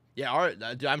 well, yeah, all right.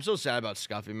 Dude, I'm so sad about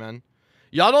Scuffy, man.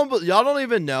 Y'all don't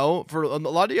even know, for a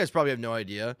lot of you guys probably have no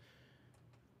idea.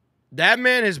 That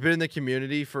man has been in the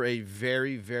community for a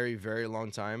very, very, very long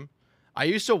time. I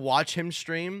used to watch him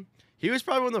stream. He was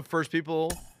probably one of the first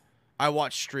people I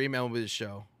watched stream MLB's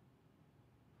show.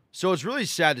 So it's really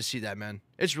sad to see that, man.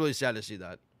 It's really sad to see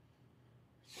that.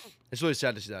 It's really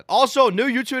sad to see that. Also, new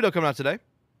YouTube video coming out today.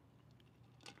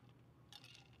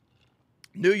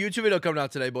 New YouTube video coming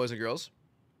out today, boys and girls.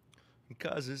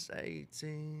 Because it's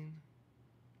 18.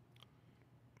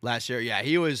 Last year, yeah,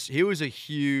 he was a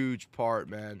huge part,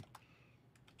 man.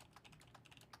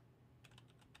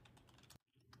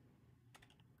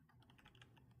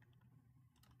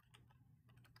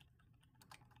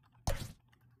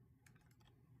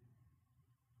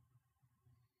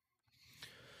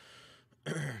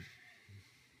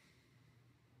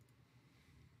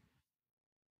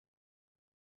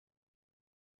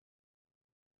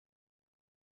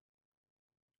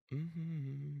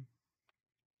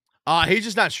 He's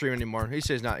just not streaming anymore. He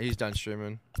says not. He's done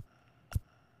streaming.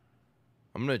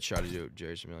 I'm gonna try to do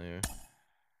Jerry Familiar.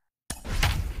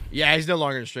 Yeah, he's no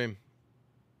longer in stream.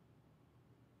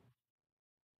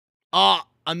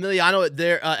 Emiliano,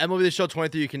 there, MLB The Show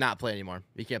 23, you cannot play anymore.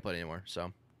 You can't play it anymore,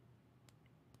 so.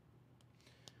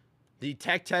 The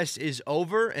tech test is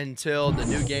over until the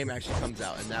new game actually comes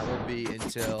out, and that will be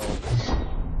until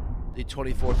the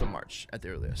 24th of March at the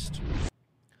earliest.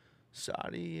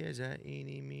 Sorry is a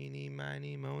eeny, meeny,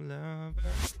 miny, mo lover.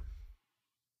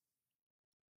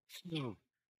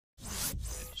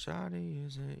 Sorry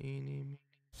is a eeny,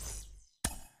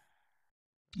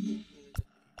 meeny.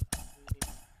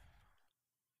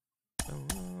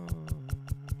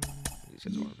 These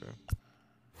guys are on there.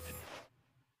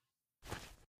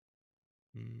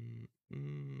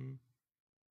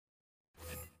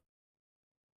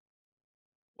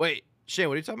 Wait, Shane,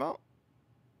 what are you talking about?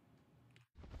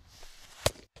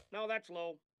 No, that's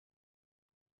low.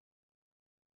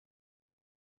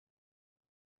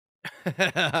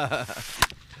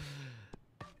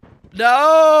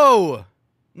 No!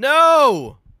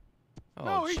 No! Oh,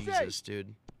 No, he's Jesus, safe.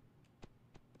 dude.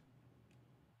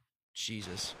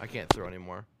 Jesus, I can't throw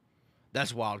anymore.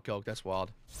 That's wild, Coke. That's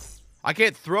wild. I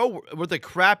can't throw with the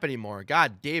crap anymore.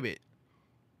 God damn it.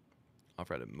 I'll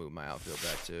try to move my outfield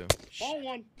back, too. Ball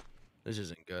one. This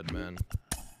isn't good, man.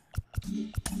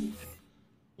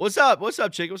 What's up? What's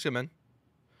up, chicken? What's good, man?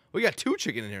 We got 2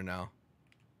 chicken in here now.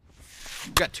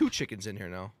 We got 2 chickens in here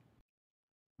now.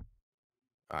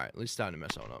 All right, at least time to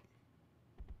mess one up.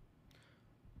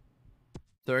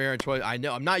 320. I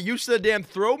know. I'm not used to the damn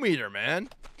throw meter, man.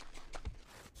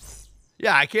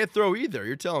 Yeah, I can't throw either.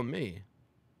 You're telling me.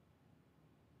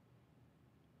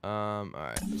 All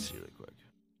right. Let's see really quick.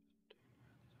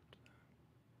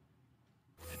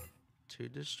 To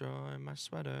destroy my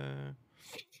sweater.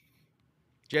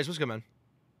 Jazz, what's good, man?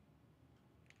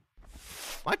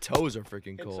 My toes are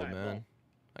freaking cold, Inside man. ball.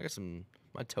 I got some.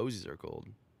 My toesies are cold.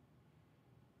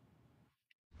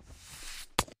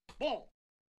 Ball.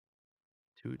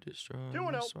 To destroy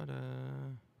 2-0. my sweater.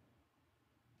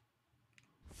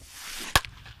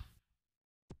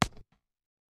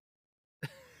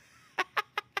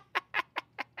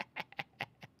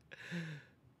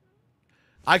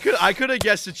 I could have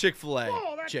guessed the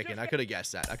Chick-fil-A chicken. I could have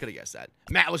guessed that. I could have guessed that.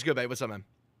 Matt, what's good, babe? What's up, man?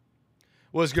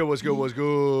 What's good? What's good? What's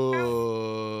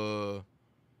good?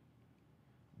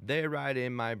 They're right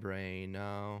in my brain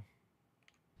now.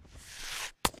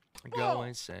 Go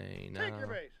insane now. Take your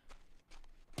base.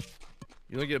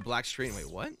 You want to get a black screen? Wait,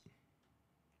 what?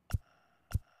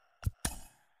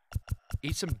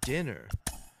 Eat some dinner.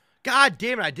 God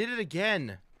damn it, I did it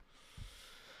again.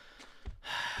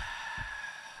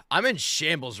 I'm in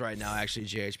shambles right now, actually,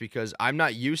 JH, because I'm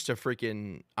not used to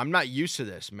freaking... I'm not used to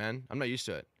this, man. I'm not used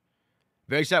to it.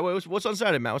 Very excited. Wait, what's on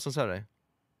Saturday, Matt? What's on Saturday?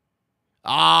 Oh,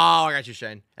 I got you,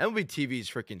 Shane. MLB TV is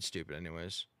freaking stupid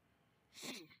anyways.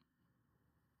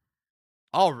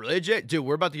 Oh, really, Jay? Dude,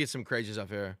 we're about to get some crazy stuff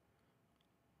here.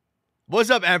 What's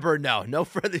up, Emperor? No. No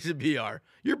friendlies in BR.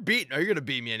 You're beating... You're going to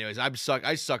beat me anyways. I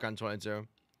suck on 22.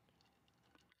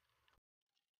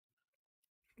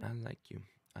 I like you.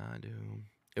 I do.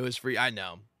 It was free. I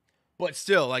know. But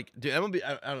still, like, dude, MLB...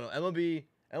 I don't know. MLB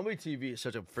TV is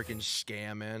such a freaking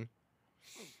scam, man.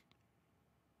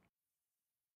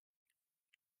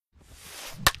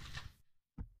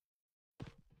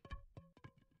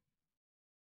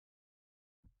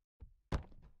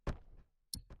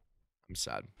 I'm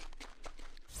sad.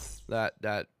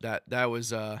 That was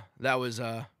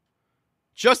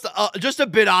just a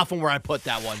bit off from where I put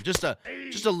that one. Just a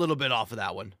little bit off of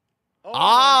that one.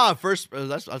 Oh, first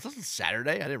that's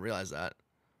Saturday. I didn't realize that.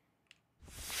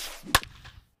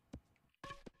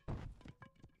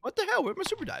 What the hell? Where's my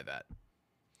super dive at?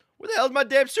 Where the hell is my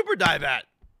damn super dive at?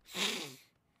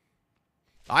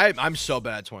 I'm so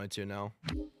bad at 22 now.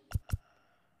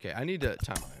 Okay, I need to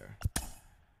time out here.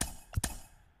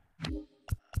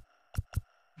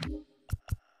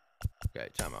 Okay,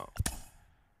 time out.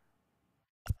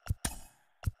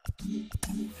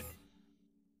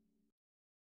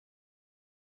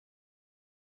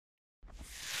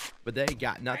 But they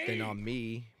got nothing on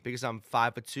me because I'm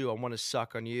 5'2". I want to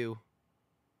suck on you.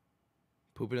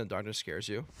 Pooping in the darkness scares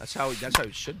you. That's how it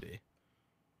should be.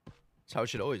 That's how it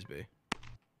should always be.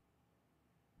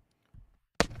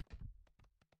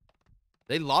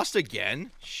 They lost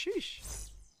again? Sheesh.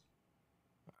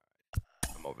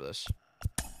 I'm over this.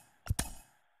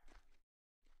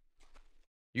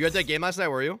 You at that game last night,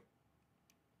 were you?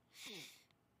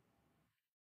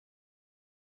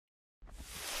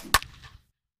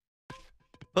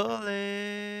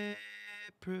 Bulletproof.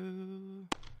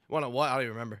 Wanna what? I don't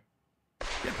even remember.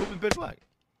 Yeah, pooping pitch black.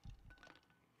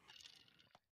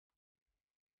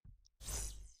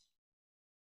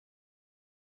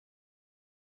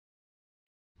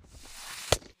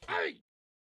 Hey!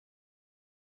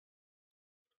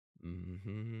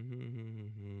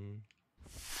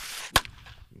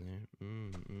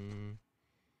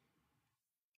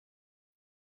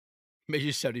 Made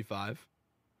you 75.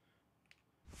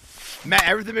 Matt,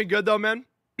 everything been good though, man?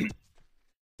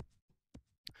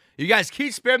 You guys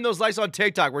keep spamming those likes on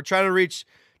TikTok. We're trying to reach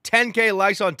 10K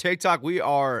likes on TikTok. We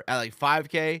are at like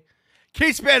 5K.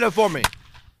 Keep spamming it for me.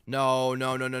 No.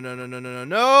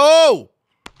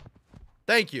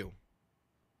 Thank you.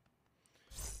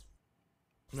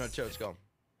 No, chill, let's go.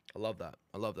 I love that.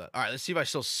 All right, let's see if I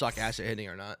still suck ass at hitting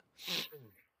or not.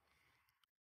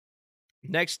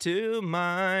 Next to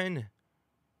mine.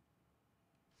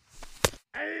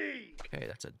 Hey! Okay,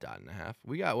 that's a dot and a half.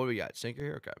 What do we got? Sinker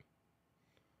here? Okay.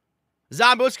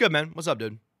 Zombie, what's good, man? What's up,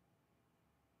 dude?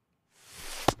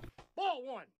 Ball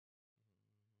one.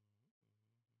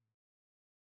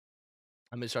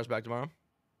 How many starts back tomorrow?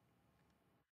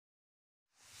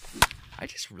 I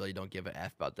just really don't give a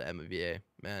F about the MLB,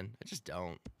 man. I just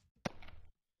don't.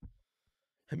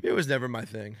 NBA was never my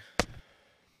thing.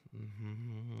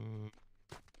 No.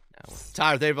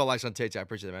 Tyler, thank you for the likes on TikTok. I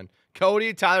appreciate it, man.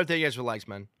 Cody, Tyler, thank you guys for the likes,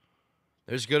 man.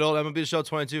 There's good old MLB Show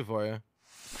 22 for you.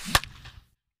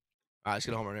 All right, let's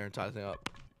get a home run here and tie the thing up.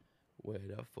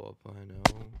 Wait up 4.0.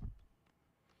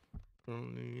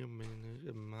 Only a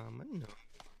minute, mama, no.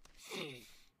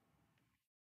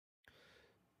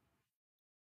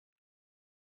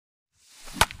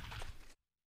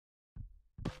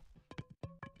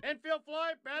 Infield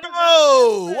fly.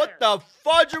 Oh, what the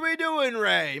fudge are we doing,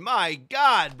 Ray? My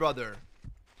God, brother.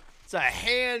 It's a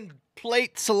hand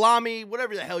plate salami,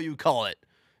 whatever the hell you call it.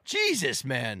 Jesus,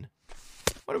 man.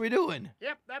 What are we doing?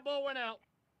 Yep, that ball went out.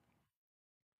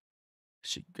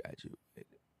 She graduated.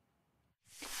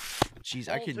 Jeez,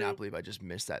 I could not believe I just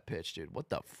missed that pitch, dude. What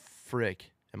the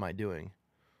frick am I doing?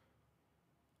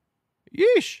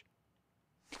 Yeesh.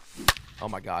 Oh,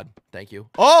 my God. Thank you.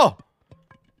 Oh!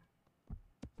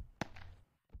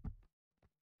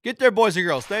 Get there, boys and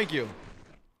girls. Thank you.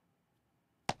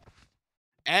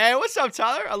 Hey, what's up,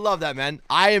 Tyler? I love that, man.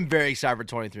 I am very excited for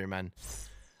 23, man.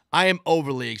 I am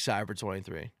overly excited for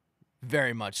 23.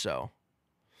 Very much so.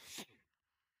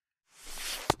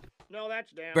 No,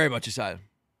 that's down. Very much excited.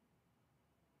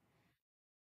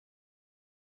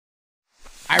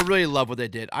 I really love what they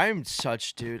did. I am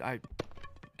such, dude. I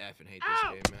effing hate this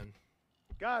game, man.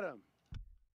 Got him.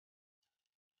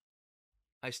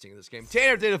 I stink at this game.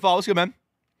 Tanner, day to fall. What's good, man?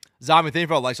 Zombie, thank you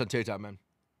for all the likes on TikTok, man.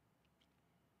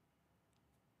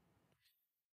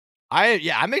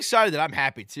 I'm excited that I'm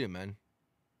happy too, man.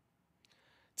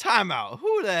 Timeout.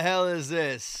 Who the hell is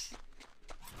this?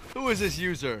 Who is this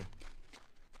user?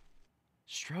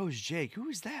 Stroh's Jake. Who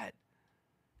is that?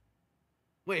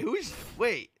 Wait,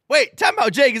 wait,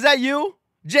 timeout, Jake. Is that you?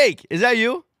 Jake, is that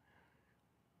you?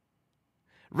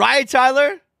 Ryan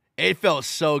Tyler? It felt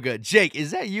so good. Jake,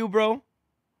 is that you, bro?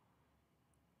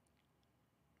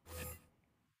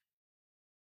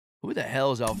 Who the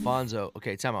hell is Alfonso?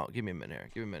 Okay, timeout. Give me a minute here.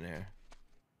 Give me a minute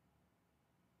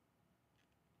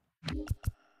here.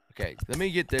 Okay, let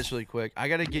me get this really quick. I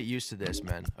gotta get used to this,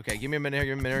 man. Okay, give me a minute here.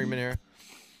 Give me a minute here. Give me a minute here.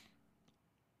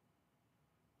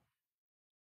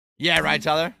 Yeah, right,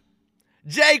 Tyler.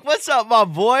 Jake, what's up, my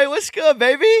boy? What's good,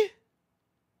 baby?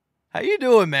 How you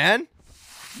doing, man?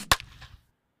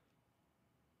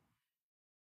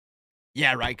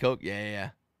 Yeah, right, Coke. Yeah.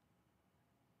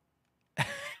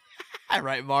 All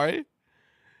right, Mari.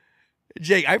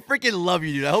 Jake, I freaking love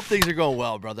you, dude. I hope things are going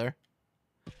well, brother.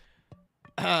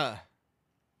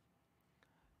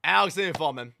 Alex, didn't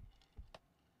fall, man.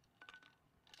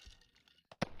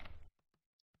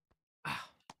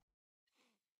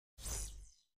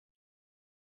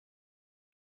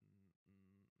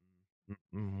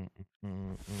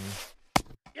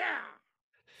 Yeah.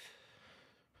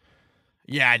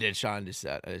 Yeah, I did, Sean. I did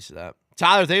that.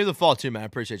 Tyler, thank you for the fall, too, man. I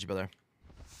appreciate you, brother.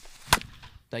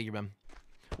 Thank you, man.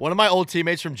 One of my old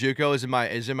teammates from JUCO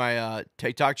is in my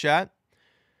TikTok chat,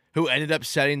 who ended up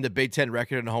setting the Big Ten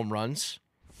record in home runs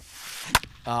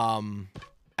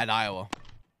at Iowa.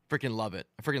 Freaking love it.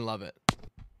 I freaking love it.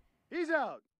 He's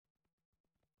out.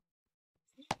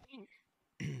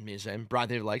 Me the same. Brian,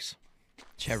 thank you for the likes.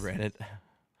 Chev ran it.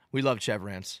 We love Chev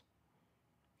rants.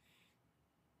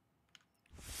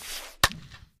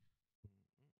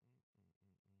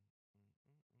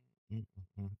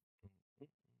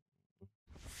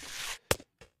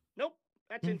 Nope.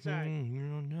 That's inside. You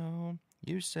don't know.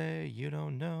 You say you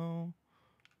don't know.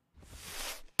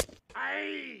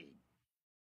 Aye.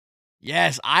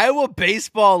 Yes, Iowa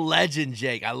baseball legend,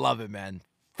 Jake. I love it, man.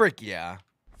 Frick yeah.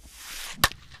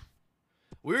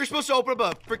 We were supposed to open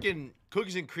up a freaking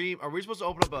cookies and cream. Are we supposed to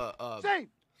open up a Safe.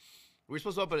 we're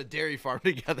supposed to open a dairy farm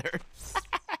together.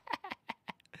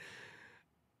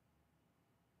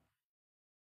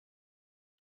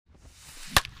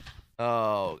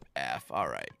 Oh, F. All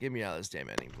right. Get me out of this damn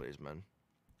ending, please, man.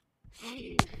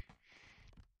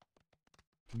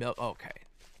 Milk. Okay.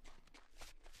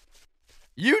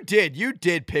 You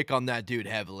did pick on that dude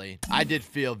heavily. I did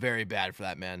feel very bad for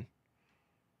that man.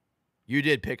 You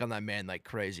did pick on that man like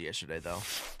crazy yesterday, though.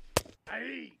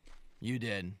 Aye. You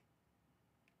did.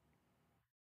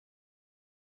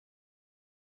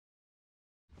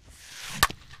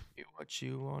 What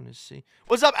you want to see?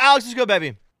 What's up, Alex? Let's go,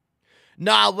 baby.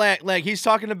 Nah, like he's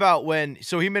talking about when.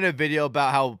 So he made a video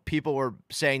about how people were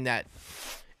saying that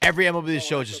every MLB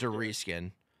show is just a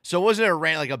reskin. So it wasn't a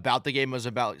rant like about the game. It was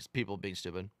about people being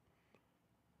stupid.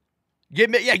 Get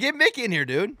Mick in here,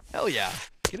 dude. Hell yeah,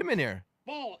 get him in here.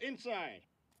 Ball inside.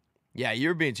 Yeah,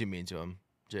 you're being too mean to him,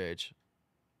 JH.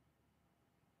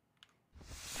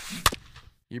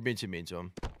 You're being too mean to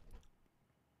him.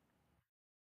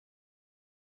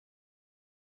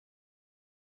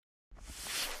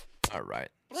 All right,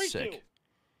 3-2. sick.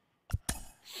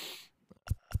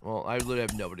 Well, I literally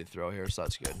have nobody to throw here, so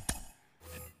that's good.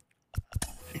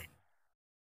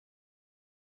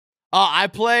 I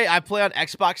play on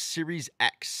Xbox Series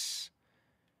X.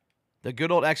 The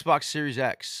good old Xbox Series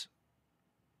X.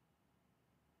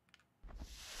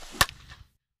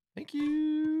 Thank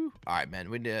you. All right, man.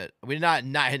 We're not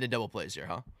hitting the double plays here,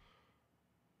 huh?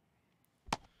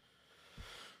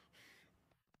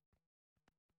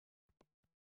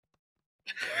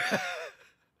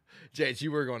 James,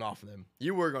 you were going off on him.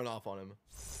 You were going off on him.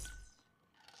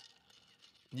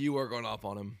 You were going off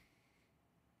on him.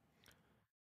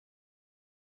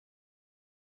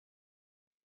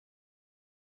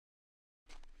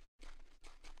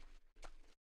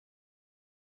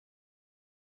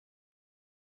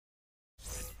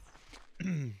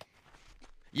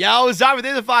 Yo, Zion,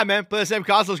 within the 5, man. Play the same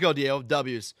console. Let's go, Dio.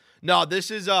 W's. No,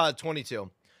 this is 22.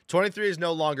 23 is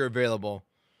no longer available.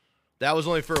 That was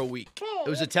only for a week. Oh, it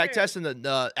was a tech test, and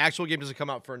the actual game doesn't come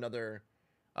out for another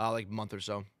like month or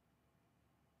so.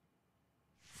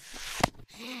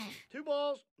 2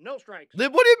 balls, no strikes.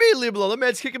 What do you mean, Liblo? The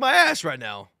man's kicking my ass right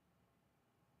now.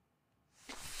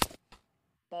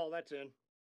 Ball, that's in.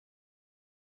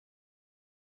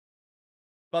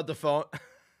 About the phone.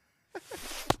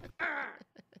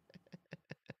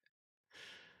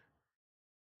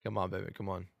 Come on, baby. Come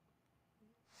on.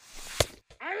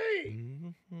 Aye.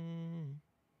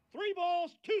 3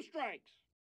 balls, 2 strikes.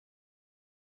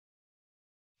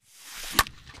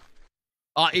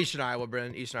 Eastern Iowa,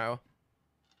 Brennan. Eastern Iowa.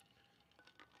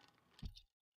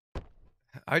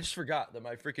 I just forgot that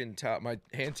my freaking my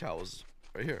hand towel was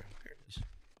right here. Here it is.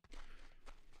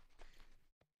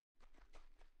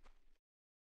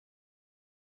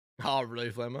 Oh, really,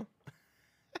 Flamma?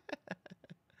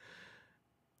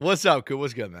 What's up, cool?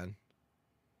 What's good, man?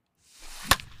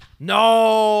 No!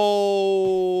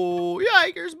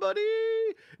 Yikers, buddy!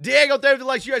 Diego, thank you for the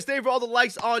likes. You guys, thank you for all the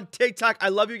likes on TikTok. I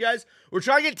love you guys. We're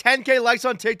trying to get 10K likes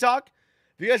on TikTok.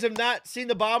 If you guys have not seen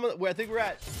the bottom, where I think we're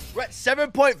at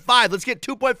 7.5. Let's get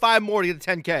 2.5 more to get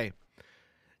to 10K.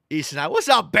 Easton, what's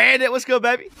up, Bandit? What's good,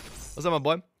 baby? What's up, my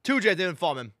boy? 2J didn't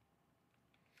fall, man.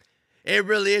 It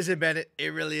really isn't, Bandit.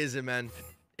 It really isn't, man.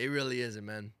 It really isn't,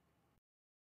 man.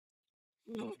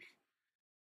 I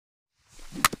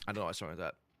don't know why I started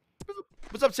like that.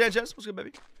 What's up, Sanchez? What's good,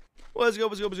 baby? What's good?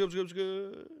 What's good? What's good? What's good? What's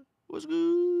good? What's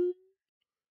good?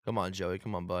 Come on, Joey.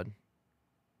 Come on, bud.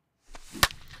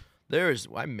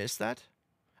 I missed that.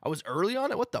 I was early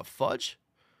on it. What the fudge?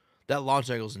 That launch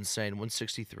angle is insane.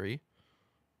 163.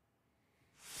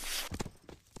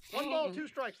 1 ball, 2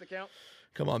 strikes the count.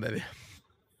 Come on, baby.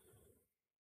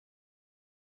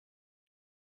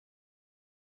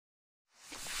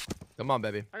 Come on,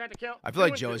 baby. I got the count. I feel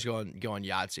like Joey's going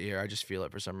Yahtzee here. I just feel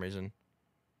it for some reason.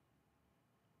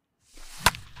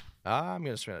 I'm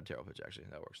going to swing a tarot pitch, actually.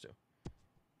 That works, too.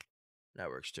 That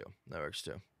works, too. That works,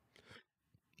 too.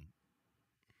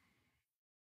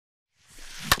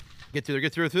 Get through there.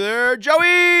 Get through there.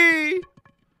 Joey!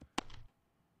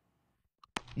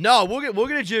 No, we'll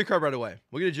get a G card right away.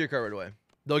 We'll get a G card right away.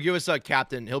 They'll give us a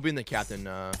captain. He'll be in the captain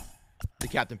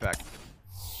pack.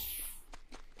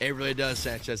 It really does,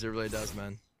 Sanchez. It really does,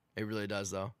 man. It really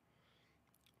does, though.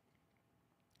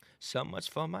 So much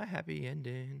for my happy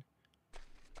ending.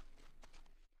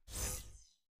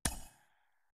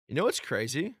 You know what's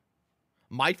crazy?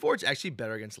 Mike Ford's actually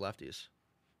better against lefties.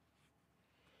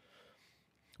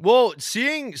 Well,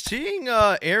 seeing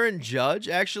Aaron Judge,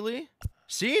 actually,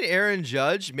 seeing Aaron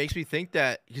Judge makes me think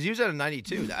that, because he was at a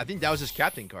 92. I think that was his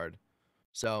captain card.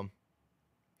 So,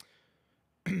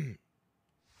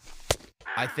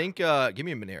 I think, give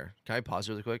me a minute here. Can I pause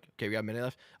really quick? Okay, we got a minute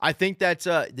left. I think that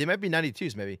they might be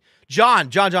 92s, maybe. John,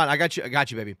 I got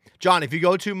you, baby. John, if you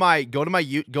go to my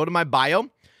bio,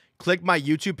 click my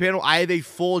YouTube panel. I have a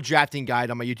full drafting guide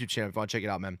on my YouTube channel. If you want to check it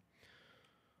out, man.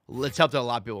 Let's help out a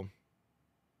lot of people.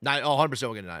 100%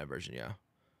 we'll get a 9 version, yeah.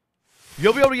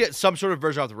 You'll be able to get some sort of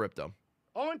version off the rip, though.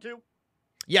 0-2.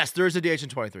 Yes, there is a DH in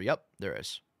 23. Yep, there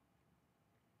is.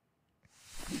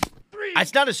 3.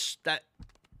 It's not that.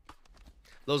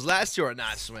 Those last 2 are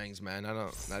not swings, man.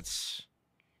 I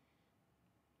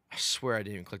swear I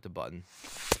didn't even click the button.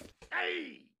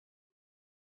 Hey.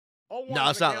 0-1 No,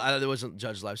 it's not. There wasn't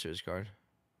Judge Live Series card.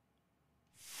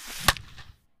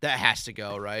 That has to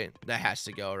go, right? That has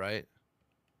to go, right?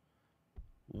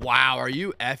 Wow, are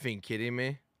you effing kidding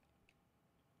me?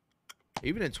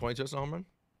 Even in 22, it's a home run.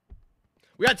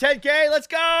 We got 10K. Let's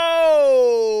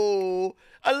go.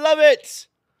 I love it.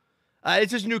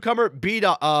 It's just newcomer beat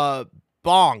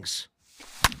Bongs.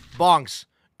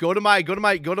 Go to my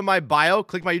bio.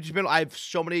 Click my YouTube channel. I have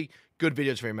so many good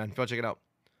videos for you, man. Go check it out.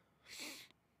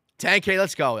 10K.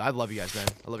 Let's go. I love you guys, man.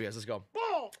 I love you guys. Let's go.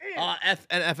 Ball in.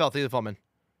 NFL. Thank you, the phone, man.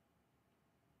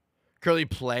 Currently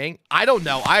playing? I don't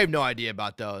know. I have no idea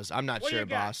about those. I'm not sure,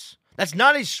 boss. That's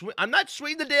not a swing. I'm not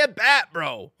swinging the damn bat,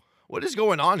 bro. What is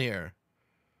going on here?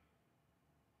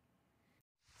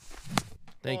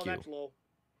 Thank you. That's low.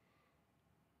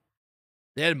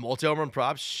 They had multi-home run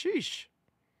props. Sheesh.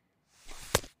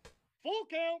 Full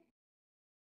count.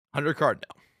 100 card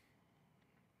now.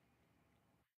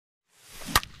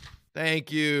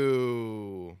 Thank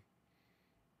you.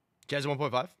 Guys,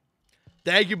 1.5.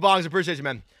 Thank you, Bongs. Appreciate you,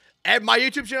 man. And my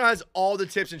YouTube channel has all the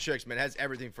tips and tricks, man. It has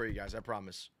everything for you guys. I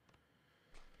promise.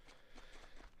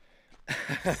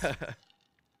 That's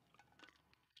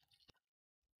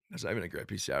not even a great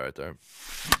PCI right there.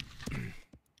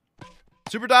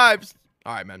 Super dives.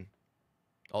 All right, man.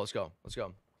 Oh, let's go. Let's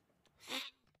go.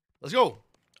 Let's go. All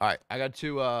right. I got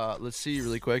to, let's see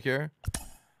really quick here.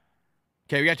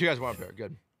 Okay, we got 2 guys warm up here.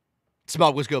 Good.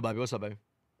 Smoke, what's good, baby? What's up, baby?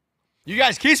 You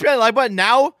guys keep spamming the like button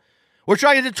now. We're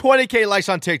trying to get to 20K likes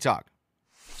on TikTok.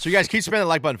 So you guys keep spamming the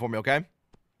like button for me, okay?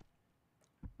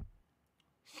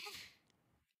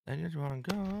 And you just want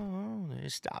to go.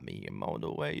 Stop me. I'm on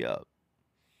the way up.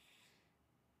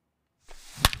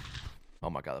 Oh,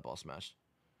 my God. That ball smashed.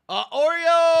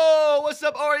 Oreo! What's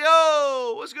up,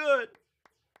 Oreo? What's good?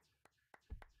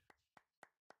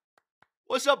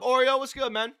 What's up, Oreo? What's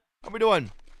good, man? How we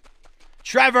doing?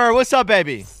 Trevor, what's up,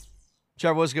 baby?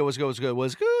 Trevor, what's good? What's good? What's good?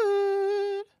 What's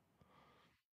good?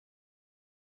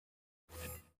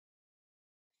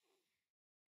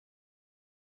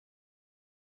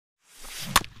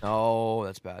 Oh,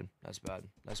 that's bad. That's bad.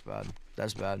 That's bad.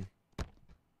 That's bad.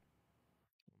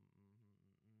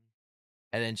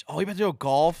 And then, oh, you about to go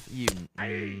golf?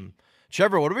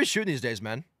 Trevor, what are we shooting these days,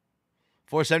 man?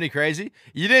 470 crazy?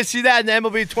 You didn't see that in the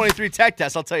MLB 23 tech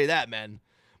test, I'll tell you that, man.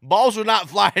 Balls were not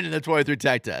flying in the 23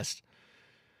 tech test.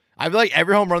 I feel like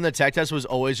every home run in the tech test was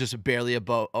always just barely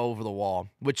above over the wall,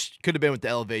 which could have been with the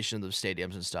elevation of the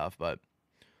stadiums and stuff, but.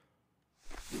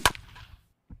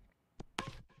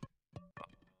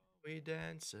 We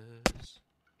dancers.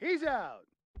 He's out.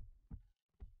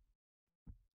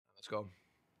 Let's go.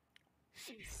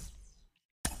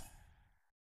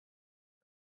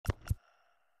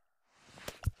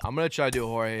 I'm gonna try to do a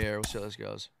Jorge here. We'll see how this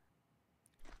goes.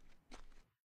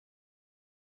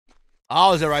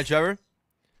 Oh, is that right, Trevor?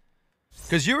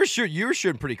 Because you were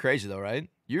shooting pretty crazy though, right?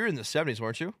 You were in the 70s,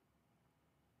 weren't you?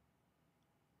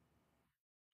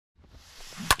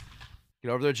 Get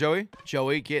over there, Joey.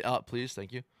 Joey, get up, please.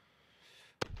 Thank you.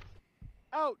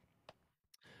 Out.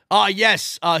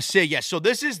 Yes. Sig, yes. So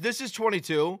this is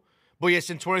 22, but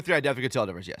yes, in 23, I definitely could tell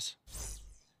the difference. Yes.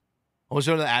 I was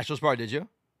doing the Astros part, did you?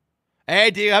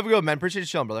 Hey, do you have a good man? Appreciate you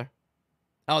chilling, brother.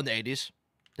 Oh, in the 80s.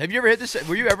 Have you ever hit this?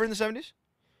 Were you ever in the 70s?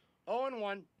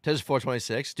 0-1. Tez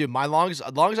 426. Dude, my longest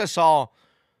I saw,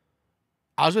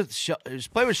 I was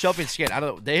playing with Shelby and Skate. I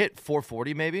don't know. They hit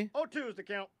 440 maybe. 0-2 is the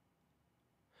count.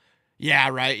 Yeah,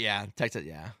 right. Yeah. Texas,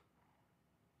 yeah.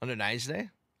 Under 90s day?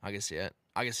 I can see it.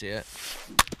 I can see it.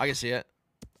 I can see it.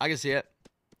 I can see it.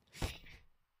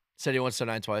 Said he wants to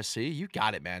 9 twice. See? You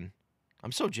got it, man.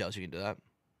 I'm so jealous you can do that.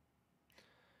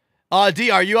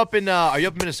 D, are you up in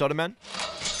Minnesota, man?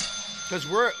 Because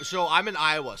I'm in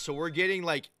Iowa, so we're getting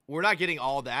we're not getting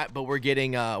all that, but we're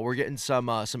getting some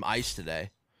ice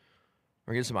today.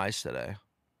 We're getting some ice today.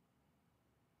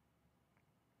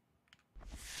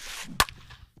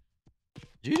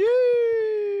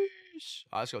 GG's.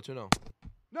 Let's go 2-0.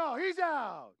 No, he's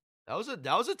out. That was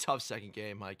a tough second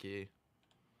game, Mikey.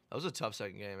 That was a tough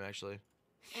second game, actually.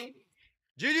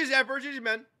 GG's, Emperor. GG's,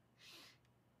 man.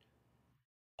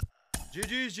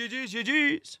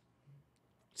 GG's.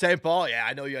 St. Paul, yeah,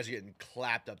 I know you guys are getting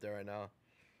clapped up there right now.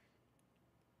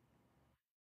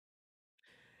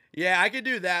 Yeah, I could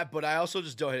do that, but I also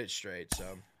just don't hit it straight,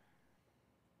 so.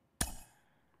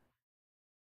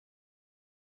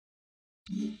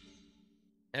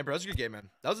 Emperor, that's a good game, man.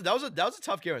 That was a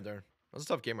tough game right there. That was a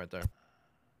tough game right there.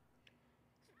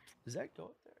 Does that go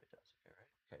up there? It does.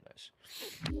 Okay, nice.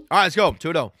 All right, let's go.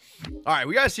 2-0. All right,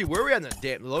 we got to see where we at in the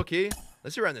damn low key.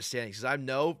 Let's see around the standings, because I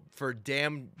know for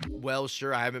damn well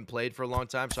sure I haven't played for a long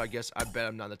time, so I bet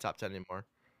I'm not in the top 10 anymore.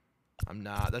 I'm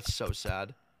not. That's so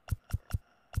sad.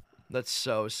 That's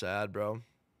so sad, bro.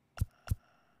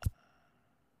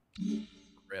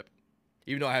 Rip.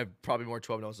 Even though I have probably more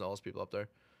 12-0s than all those people up there.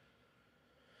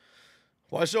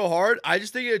 Why so hard? I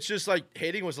just think it's just like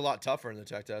hitting was a lot tougher in the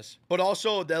tech test. But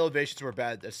also the elevations were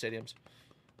bad at stadiums.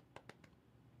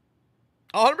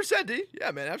 100%, D. Yeah,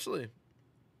 man, absolutely.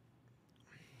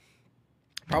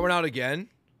 Probably not again.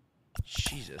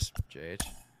 Jesus, JH.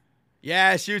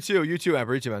 Yes, you too. You too,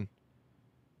 Amber. You too, man.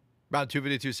 About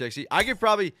 250, 260. I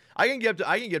can get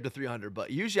up to 300, but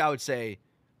usually I would say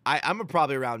I'm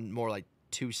probably around more like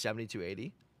 270,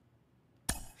 280.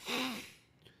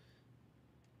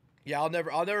 Yeah, I'll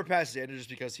never pass Xander just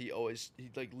because he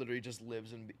like literally just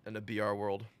lives in a BR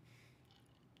world.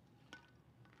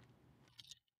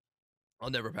 I'll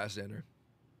never pass Xander.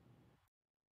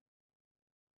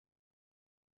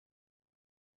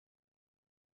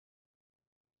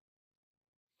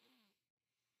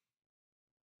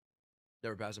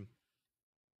 Never pass him.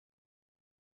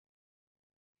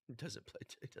 He doesn't play.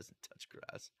 He doesn't touch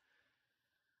grass.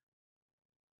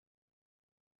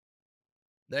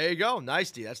 There you go. Nice,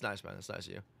 D. That's nice, man. That's nice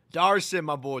of you. Darson,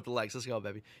 my boy with the likes. Let's go,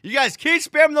 baby. You guys keep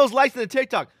spamming those likes in the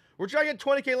TikTok. We're trying to get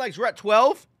 20K likes. We're at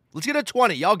 12. Let's get to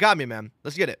 20. Y'all got me, man.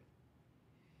 Let's get it.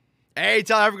 Hey,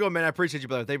 tell everyone, go, man. I appreciate you,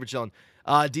 brother. Thank you for chilling.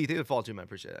 D, thank you for the follow, too, man. I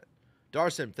appreciate it.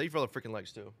 Darson, thank you for all the freaking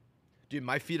likes, too. Dude,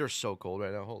 my feet are so cold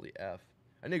right now. Holy F.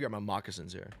 I need to grab my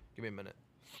moccasins here. Give me a minute.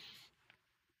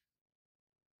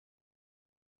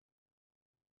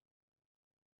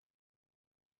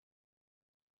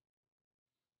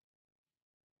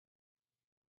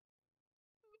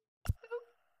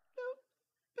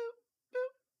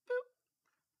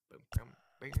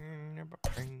 I'm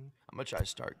gonna try to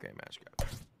start Grandmaster Grab.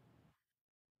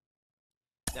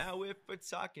 Now if we're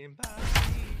talking about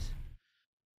these.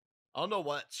 I don't know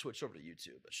what switched over to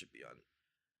YouTube. That should be on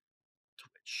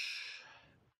Twitch.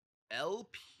 L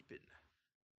Peepin.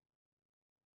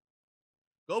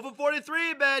 Go for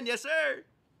 43, man. Yes, sir.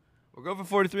 We're going for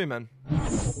 43, man.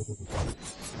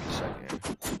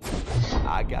 Second.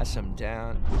 I got some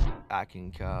down I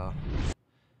can call.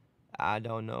 I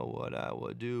don't know what I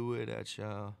would do without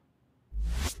y'all.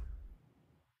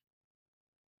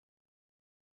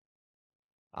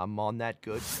 I'm on that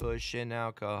good cushion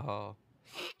alcohol.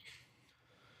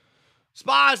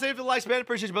 Spy, save for the likes, man.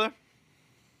 Appreciate you, brother.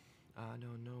 I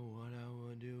don't know what I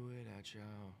would do without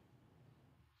y'all.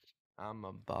 I'm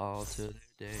a ball to the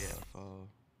day I fall.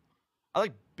 I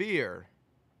like beer.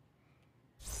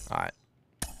 All right.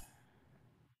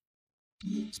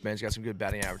 This man's got some good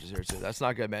batting averages here, too. That's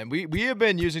not good, man. We have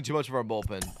been using too much of our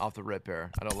bullpen off the rip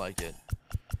here. I don't like it.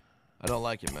 I don't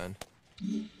like it, man.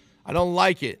 I don't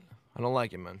like it. I don't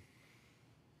like it, man.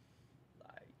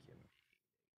 Like him.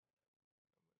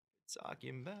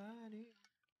 Talking about it.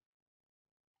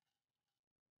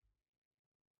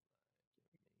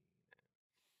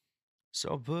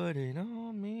 So put it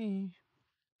on me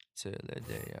till the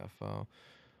day I fall.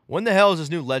 When the hell is this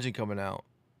new legend coming out?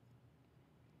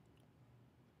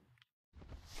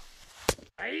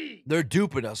 Hey. They're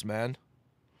duping us, man.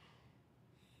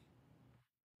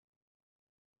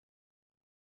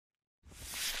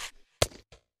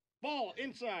 Ball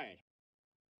inside.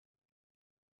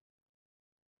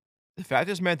 The fact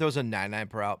this man throws a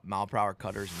 99 mile per hour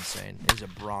cutter is insane. He's a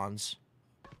bronze.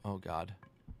 Oh, God.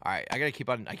 All right, I got to keep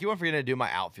on. I keep on forgetting to do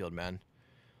my outfield, man.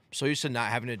 I'm so used to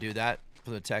not having to do that for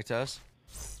the tech test.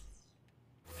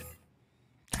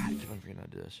 God, I keep on forgetting how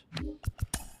to do this.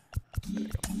 There you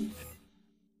go.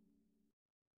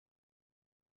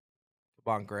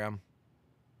 Come on, Graham.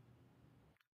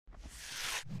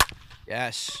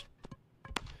 Yes.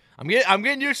 I'm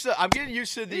getting used to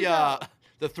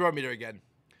the throw meter again.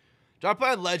 Do I play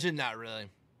on Legend? Not really.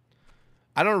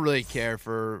 I don't really care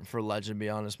for Legend, to be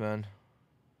honest, man.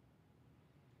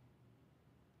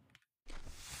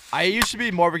 I used to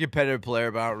be more of a competitive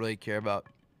player, but I don't really care about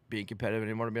being competitive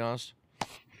anymore, to be honest.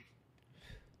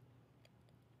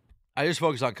 I just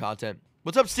focus on content.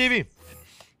 What's up, Stevie?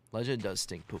 Legend does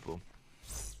stink poo-poo.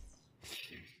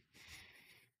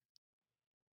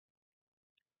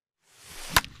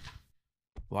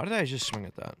 Why did I just swing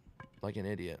at that? Like an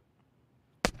idiot.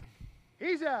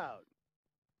 He's out.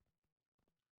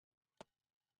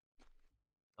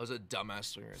 That was a dumbass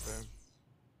swing right there.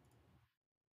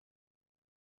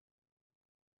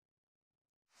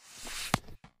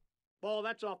 Ball,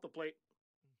 that's off the plate.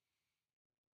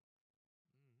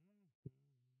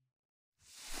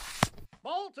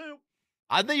 Ball 2.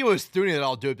 I think it was Thuney that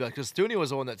I'll do it because Thuney was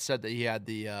the one that said that he had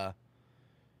the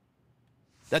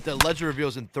that the legend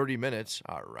reveals in 30 minutes.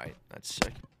 All right, that's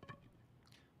sick.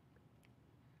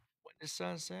 When the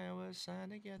sunset was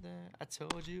signed together, I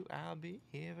told you I'll be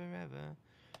here forever.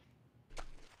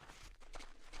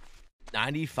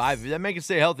 95. If that man can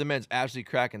stay healthy, man's absolutely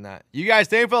cracking that. You guys,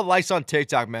 thank you for the likes on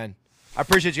TikTok, man. I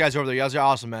appreciate you guys over there. You guys are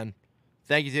awesome, man.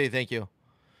 Thank you, thank you.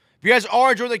 If you guys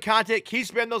are enjoying the content, keep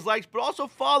spamming those likes, but also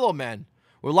follow, man.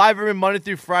 We're live every Monday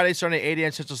through Friday, starting at 8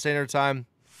 a.m. Central Standard Time.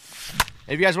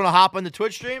 And if you guys want to hop on the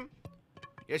Twitch stream,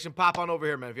 you guys can pop on over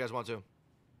here, man, if you guys want to.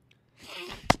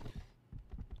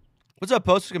 What's up,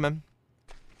 Post? Good, man.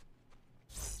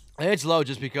 I think it's low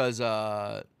just because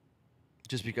of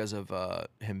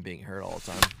him being hurt all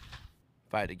the time,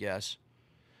 if I had to guess.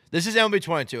 This is MLB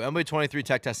 22. MLB 23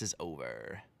 tech test is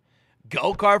over.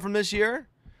 Go card from this year?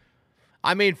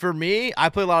 I mean, for me, I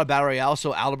play a lot of Battle Royale,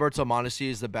 so Alberto Mondesi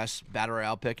is the best Battle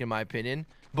Royale pick in my opinion.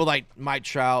 But, like, Mike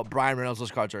Trout, Brian Reynolds,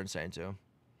 those cards are insane, too.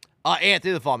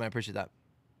 Anthony the Fall, man. Appreciate that.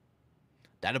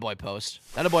 That a boy Post.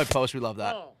 That a boy Post. We love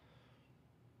that. Ball.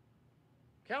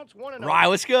 Counts 1-0. Ryan,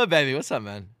 what's good, baby? What's up,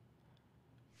 man?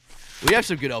 We have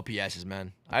some good OPSs,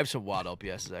 man. I have some wild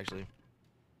OPSs, actually.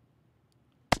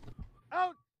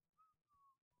 Out.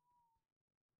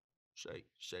 Shake,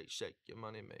 shake, shake your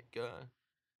money maker.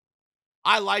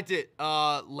 I liked it.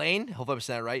 Lane, hope I'm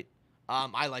saying that right.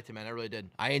 I liked it, man. I really did.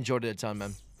 I enjoyed it a ton,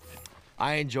 man.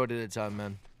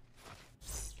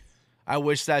 I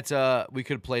wish that we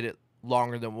could have played it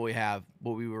longer than what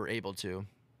we were able to.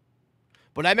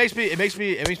 But that makes me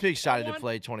excited to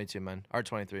play 22, man. Or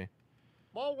 23.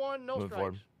 Ball 1, no Moving strikes.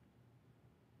 forward.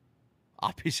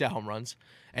 I'll piece out home runs.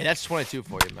 Hey, that's 22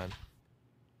 for you, man.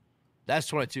 That's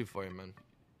 22 for you, man.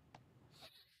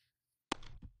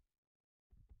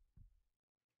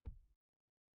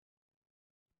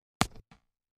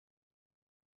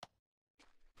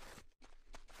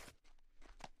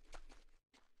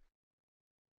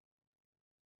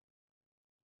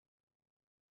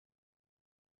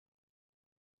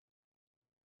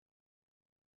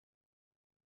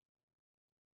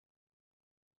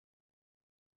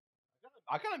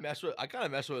 I kind of mess with I kind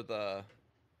of mess with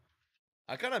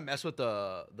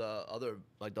the other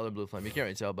like the other blue flame. You can't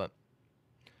really tell, but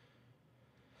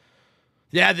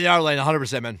yeah, they are lane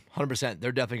 100%, man. 100%.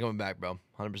 They're definitely coming back, bro.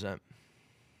 100%.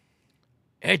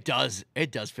 It does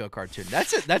feel cartoon.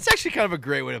 That's it. That's actually kind of a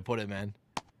great way to put it, man.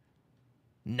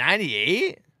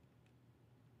 98?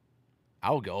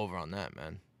 I will go over on that,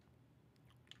 man.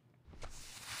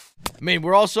 I mean,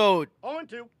 we're also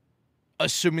 0-2.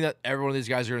 assuming that every one of these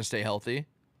guys are going to stay healthy.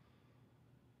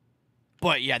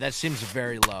 But, yeah, that seems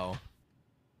very low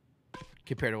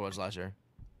compared to what was last year.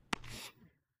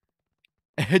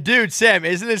 Dude, Sam,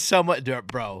 isn't it somewhat...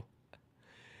 Bro.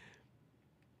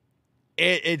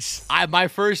 My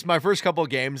first couple of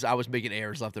games, I was making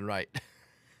errors left and right.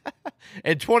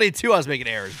 In 22, I was making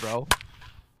errors, bro.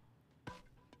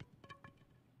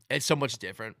 It's so much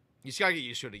different. You just got to get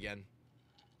used to it again.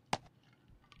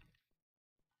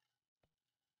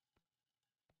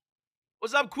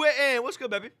 What's up, Quentin? What's good,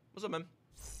 baby? What's up, man?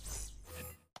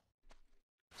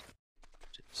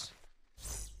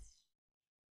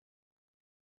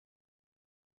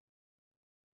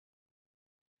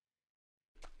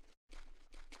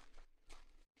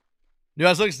 New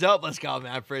House looks dope. Let's go,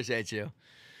 man. I appreciate you.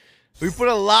 We put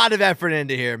a lot of effort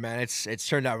into here, man. It's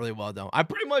turned out really well, though. I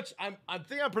think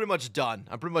I'm pretty much done.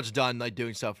 I'm pretty much done, like,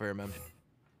 doing stuff here, man.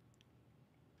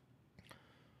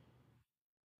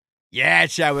 Yeah,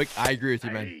 Chadwick. I agree with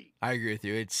you, man. I agree with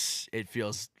you. It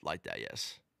feels like that,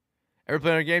 yes. Ever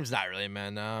play other games? Not really,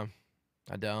 man. No,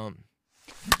 I don't.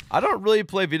 I don't really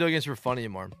play video games for fun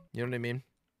anymore. You know what I mean?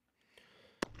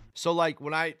 So, like,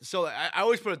 I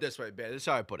always put it this way, man. This is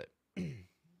how I put it.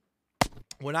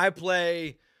 When I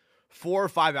play 4 or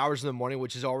 5 hours in the morning,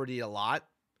 which is already a lot,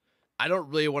 I don't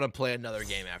really want to play another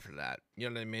game after that. You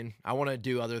know what I mean? I want to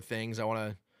do other things. I want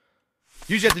to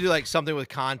usually have to do like something with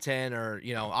content or,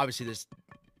 you know, obviously this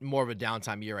more of a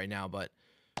downtime year right now, but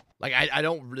like I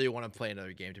don't really want to play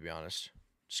another game, to be honest.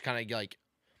 Just kind of like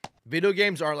video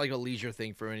games aren't like a leisure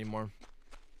thing for me anymore.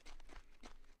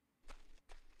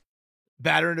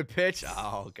 Batter in the pitch?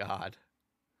 Oh God.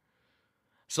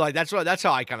 So like that's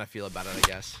how I kind of feel about it, I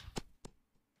guess.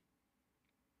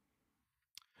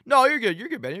 No, you're good. You're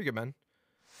good, man. You're good, man.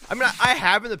 I mean, I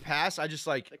have in the past. I just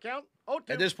like The count 0-2.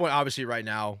 at this point, obviously, right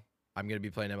now, I'm gonna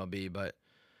be playing MLB, but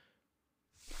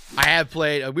I have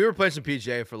played. We were playing some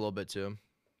PGA for a little bit too.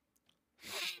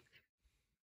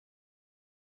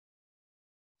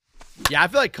 Yeah, I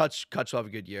feel like Kutch will have a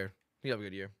good year. He'll have a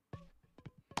good year.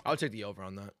 I would take the over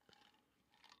on that.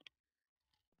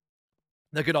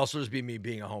 That could also just be me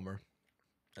being a homer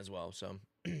as well. So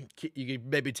you can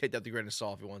maybe take that with a grain of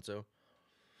salt if you want to.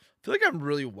 I feel like I'm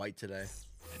really white today.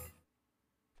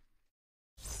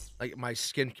 Like my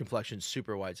skin complexion's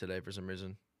super white today for some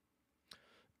reason.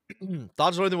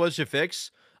 Thoughts on anything was to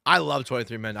fix? I love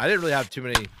 23 men. I didn't really have too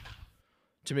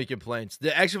many complaints.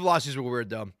 The exit velocities were weird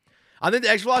though. I think the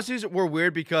exit velocities were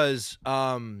weird because we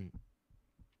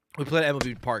played at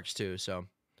MLB Parks too, so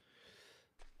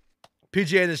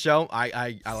PGA in the show,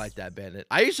 I like that, Bandit.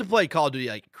 I used to play Call of Duty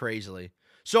like crazily.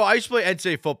 So I used to play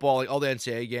NCAA football, like all the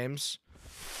NCAA games.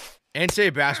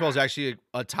 NCAA basketball is actually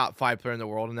a top 5 player in the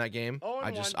world in that game.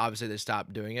 Obviously they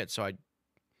stopped doing it, so I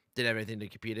didn't have anything to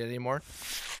compete in anymore.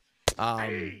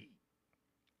 But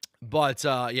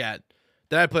yeah,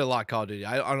 then I played a lot of Call of Duty.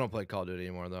 I don't play Call of Duty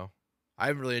anymore though. I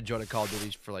haven't really enjoyed a Call of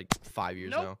Duty for like 5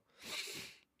 years now.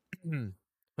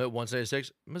 But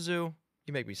 176, Mizzou,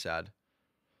 you make me sad.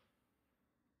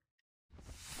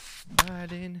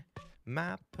 Riding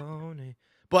my pony.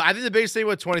 But I think the biggest thing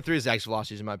with 23 is exit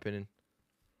velocities, in my opinion.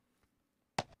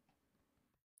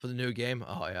 For the new game,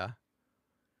 oh yeah.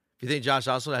 If you think Josh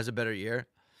Oswald has a better year,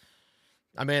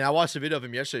 I mean, I watched a video of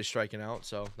him yesterday striking out,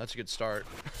 so that's a good start.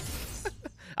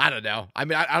 I don't know. I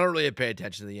mean, I don't really pay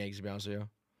attention to the Yankees, to be honest with you.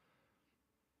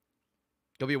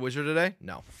 Go be a Wizard today?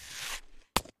 No.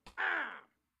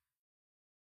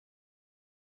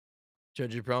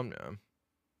 Judge Pro? No.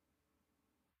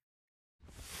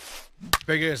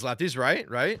 Very good against lefties, right?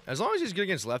 Right? As long as he's good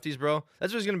against lefties, bro,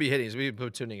 that's what he's going to be hitting. He's going to be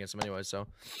platooning against him anyway, so.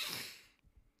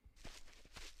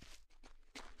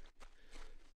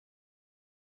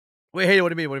 Wait, hey, what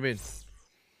do you mean? What do you mean?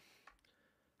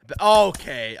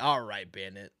 Okay, all right,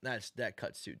 Bandit. That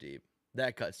cuts too deep.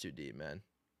 That cuts too deep, man.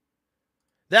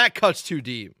 That cuts too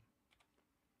deep.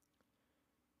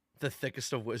 The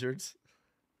thickest of wizards.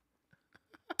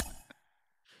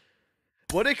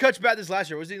 What did Kutch bat this last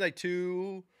year? Was he like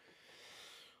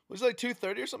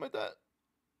 230 or something like that?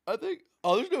 I think.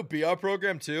 Oh, there's no BR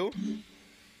program too.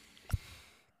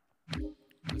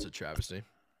 That's a travesty.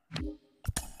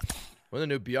 When the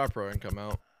new BR program come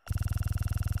out?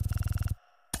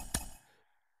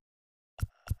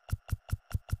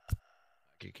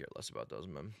 care less about those,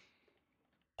 man.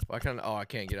 Why can't? Oh, I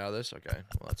can't get out of this. Okay,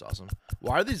 well that's awesome.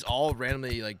 Why are these all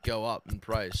randomly like go up in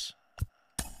price?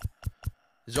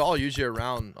 These are all usually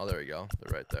around. Oh, there we go.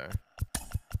 They're right there.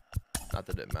 Not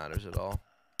that it matters at all.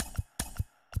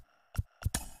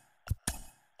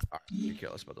 Alright, be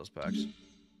careless about those packs.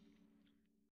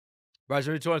 Rise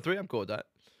 223, I'm cool with that.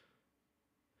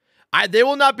 They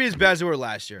will not be as bad as they were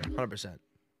last year, 100%.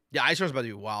 Yeah, Ice Storm's about to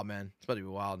be wild, man. It's about to be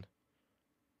wild.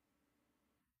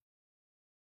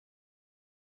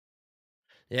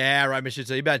 Yeah, right, Mission.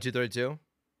 So you bet 232.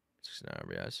 69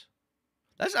 RBS.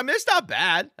 I mean, it's not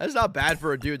bad. That's not bad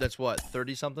for a dude that's what,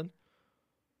 30 something?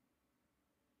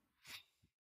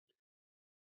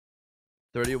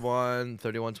 31,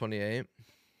 31, 28.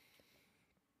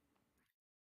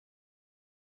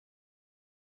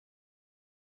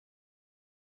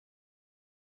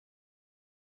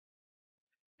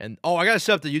 And oh, I gotta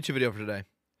set up the YouTube video for today.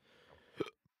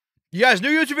 You guys, new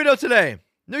YouTube video today.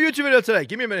 New YouTube video today.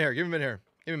 Give me a minute here. Give me a minute here.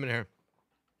 Give me a minute here.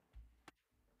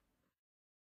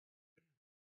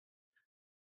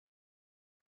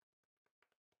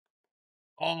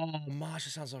 Oh, Masha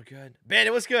sounds so good. Man,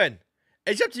 it was good.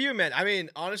 It's up to you, man. I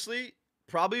mean, honestly,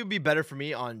 probably would be better for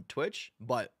me on Twitch,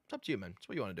 but it's up to you, man. It's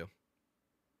what you want to do.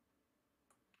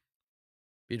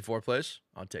 Beat 4 plays?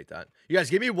 I'll take that. You guys,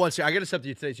 give me 1 second. I gotta set up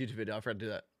today's YouTube video. I forgot to do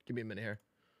that. Give me a minute here.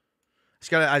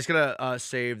 I just gotta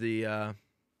save the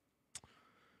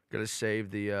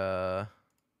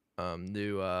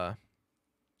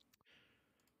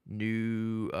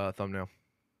new thumbnail.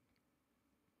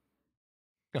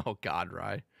 Oh God,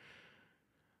 Rye.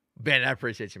 Ben, I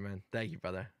appreciate you, man. Thank you,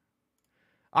 brother.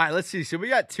 All right, let's see. So we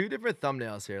got 2 different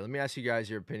thumbnails here. Let me ask you guys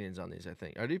your opinions on these, I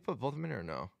think. Or do you put both of them in or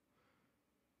no?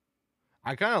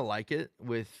 I kind of like it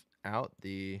without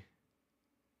the...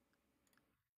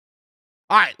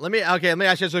 All right, let me ask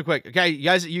you this real quick. Okay,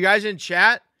 you guys in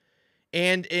chat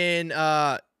and in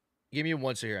give me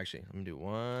 1 second here, actually. Let me do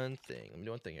one thing. Let me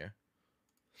do one thing here.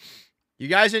 You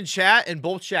guys in chat and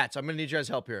both chats. I'm gonna need you guys'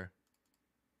 help here.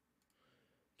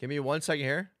 Give me 1 second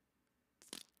here.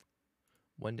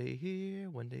 One day here,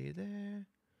 one day there.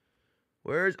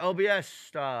 Where's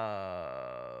OBS?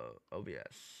 OBS.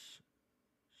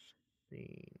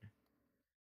 Scene.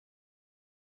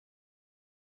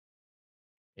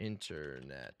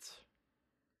 Internet.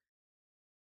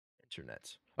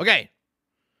 Okay.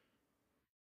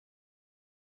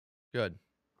 Good.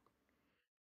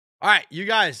 All right, you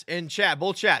guys in chat,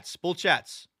 both chats.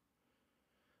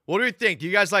 What do you think? Do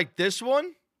you guys like this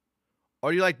one?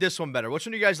 Or do you like this one better? Which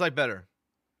one do you guys like better?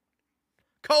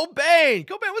 Cobain,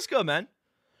 what's good, man?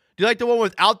 Do you like the one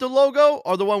without the logo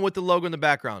or the one with the logo in the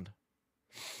background?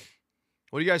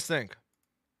 What do you guys think?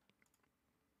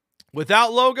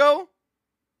 Without logo?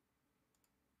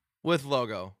 With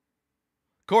logo.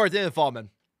 Corey, at the end of the fall, man.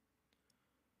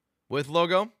 With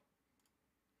logo?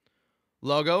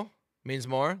 Logo means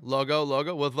more. Logo.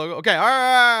 With logo. Okay, all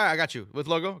right. I got you. With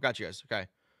logo? Got you guys. Okay.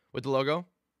 With the logo?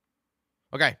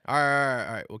 Okay. All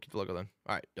right. We'll keep the logo then.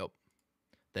 All right. Dope.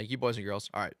 Thank you, boys and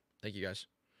girls. All right. Thank you, guys.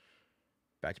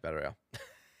 Back to Battle Royale.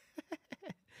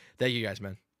 Thank you, guys,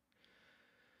 man.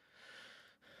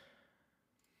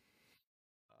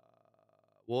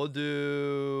 We'll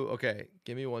do... Okay.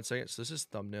 Give me 1 second. So this is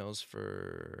thumbnails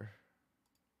for...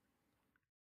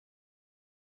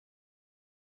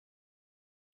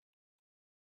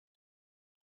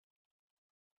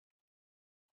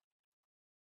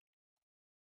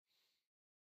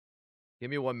 Give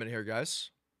me 1 minute here,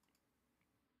 guys.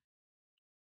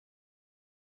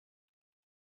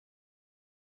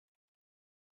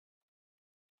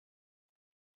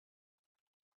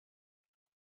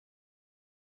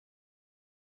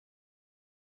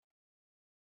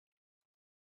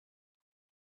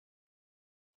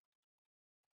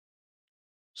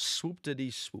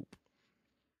 Swoop-diddy swoop.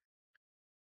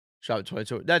 Shot at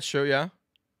 22. That's true, yeah.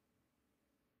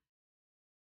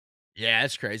 Yeah,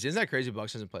 it's crazy. Isn't that crazy?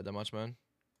 Bucks hasn't played that much, man.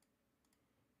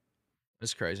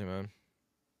 It's crazy, man.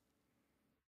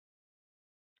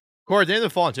 Corey, thank you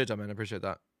for following TikTok, man. I appreciate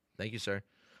that. Thank you, sir.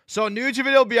 So, new YouTube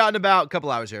video will be out in about a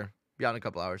couple hours here. Be out in a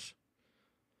couple hours.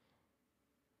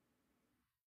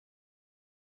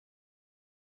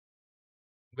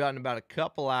 Be out in about a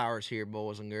couple hours here,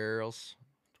 boys and girls.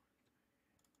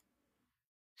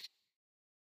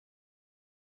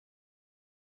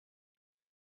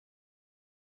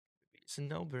 It's a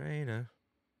no-brainer.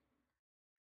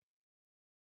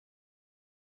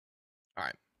 All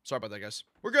right. Sorry about that, guys.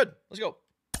 We're good. Let's go.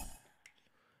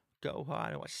 Go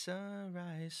hard and watch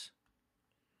sunrise.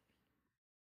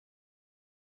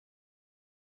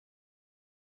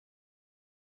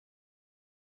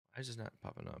 Why is this not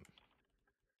popping up?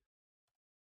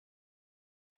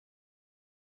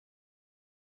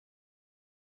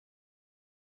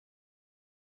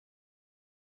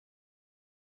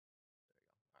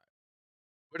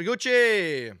 What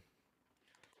Gucci?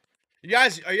 You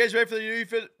guys, are you guys ready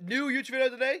for the new YouTube video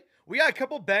today? We got a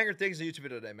couple banger things in the YouTube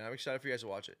video today, man. I'm excited for you guys to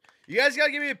watch it. You guys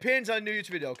gotta give me opinions on a new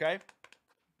YouTube video, okay?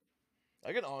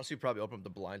 I can honestly probably open up the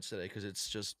blinds today because it's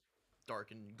just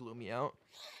dark and gloomy out.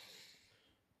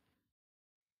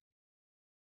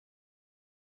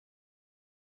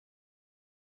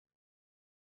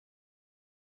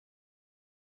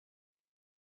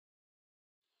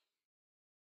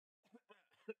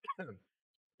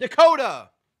 Dakota,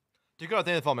 thank you for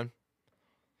the phone, man.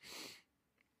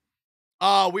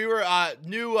 We were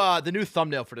the new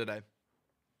thumbnail for today.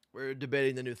 We're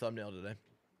debating the new thumbnail today.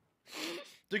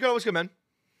 Dakota, what's good, man?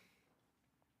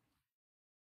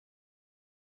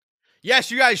 Yes,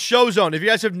 you guys, Showzone. If you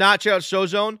guys have not checked out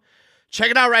Showzone,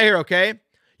 check it out right here, okay?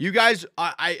 You guys,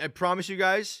 I promise you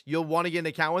guys, you'll want to get an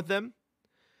account with them.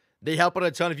 They help out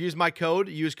a ton. If you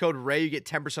use code RAY, you get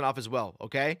 10% off as well,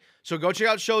 okay? So go check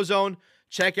out Showzone.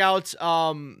 Check out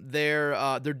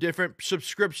their different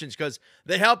subscriptions because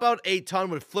they help out a ton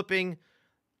with flipping.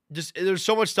 Just there's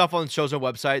so much stuff on the Showzone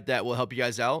website that will help you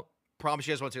guys out. Promise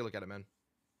you guys want to take a look at it, man.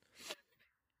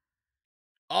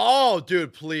 Oh,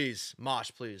 dude, please.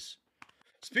 Mosh, please.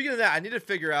 Speaking of that, I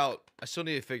still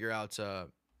need to figure out if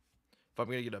I'm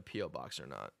going to get a P.O. box or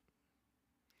not.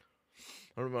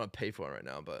 I don't want to pay for it right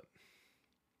now, but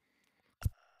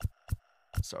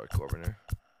start with Corbin here.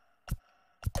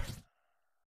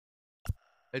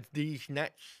 It's these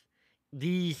nuts.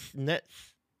 These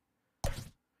nuts.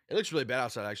 It looks really bad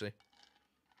outside, actually.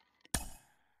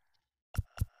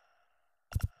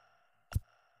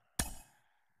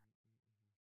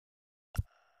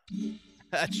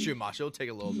 That's true, Mosh. It'll take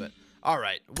a little bit. All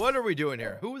right. What are we doing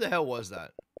here? Who the hell was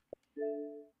that?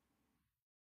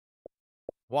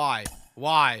 Why?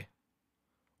 Why?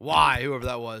 Why? Whoever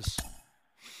that was.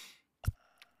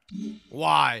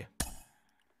 Why?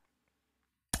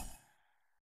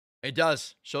 It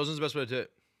does. Showzone's the best way to do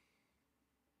it.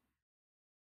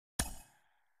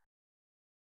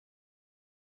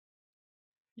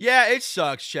 Yeah, it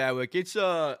sucks, Chadwick. It's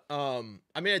I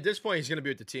mean, at this point, he's gonna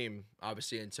be with the team,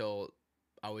 obviously, until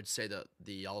I would say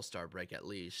the All-Star break at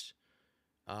least.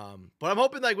 But I'm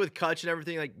hoping like with Kutch and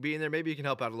everything, like being there, maybe he can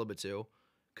help out a little bit too,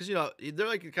 because they're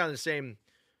like kind of the same.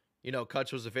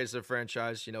 Kutch was the face of the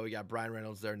franchise. We got Brian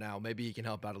Reynolds there now. Maybe he can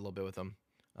help out a little bit with them.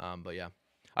 But yeah,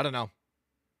 I don't know.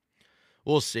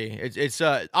 We'll see. It's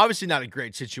obviously not a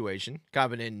great situation.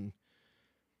 Kind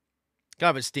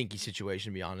of a stinky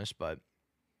situation, to be honest. But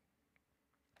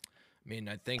I mean,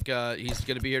 I think he's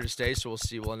gonna be here to stay. So we'll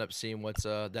see. We'll end up seeing what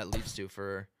that leads to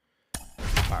for the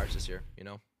Pirates this year.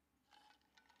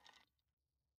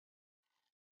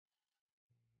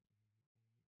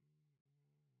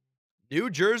 New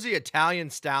Jersey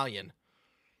Italian Stallion.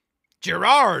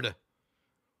 Gerard.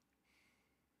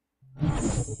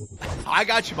 I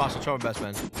got you, boss. I'll try my best,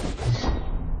 man.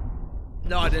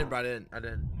 No, I didn't, bro.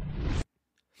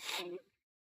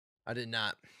 I did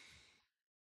not.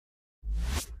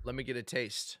 Let me get a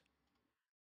taste.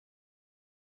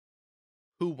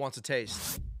 Who wants a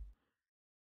taste?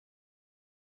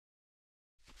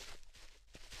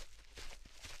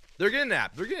 They're getting an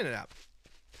app. They're getting an app.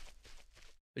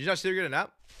 Did you not see they're getting an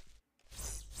app?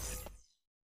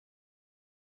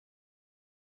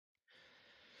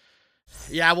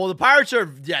 Yeah, well, the Pirates are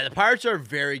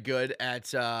very good at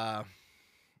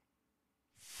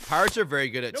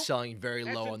selling very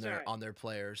low on their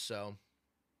players, so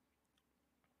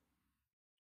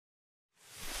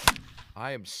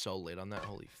I am so late on that.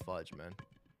 Holy fudge, man.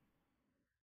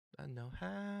 I know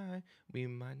how. We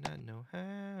might not know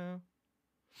how.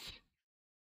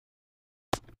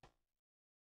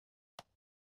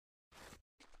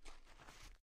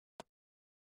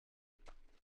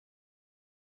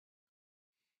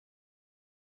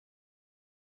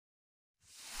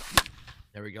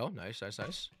 There we go. Nice, nice,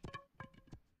 nice.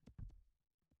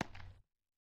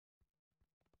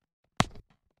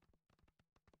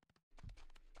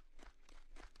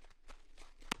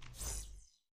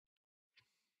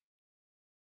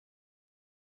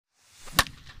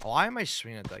 Why am I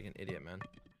swinging at that like an idiot, man?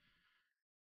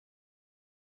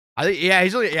 I think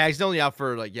he's only out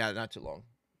for like not too long.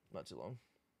 Not too long.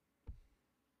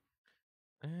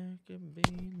 I can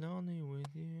be lonely with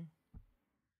you.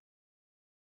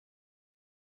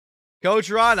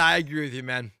 Coach Ron, I agree with you,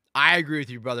 man. I agree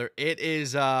with you, brother. It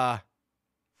is it's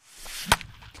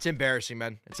embarrassing,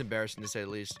 man. It's embarrassing to say the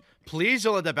least. Please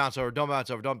don't let that bounce over. Don't bounce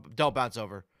over. Don't bounce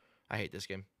over. I hate this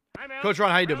game. Coach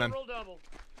Ron, how you doing, man?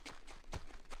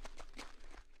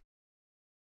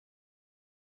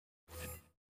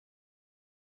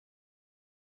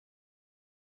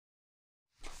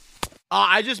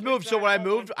 I just moved. So when I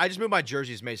moved, I just moved my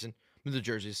jerseys, Mason. Moved the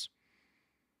jerseys.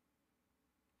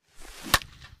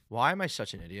 Why am I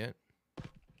such an idiot?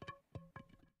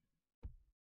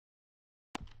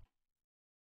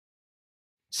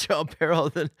 So apparel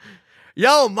then.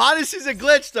 Yo, Monasty's a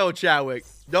glitch though, Chadwick.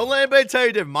 Don't let anybody tell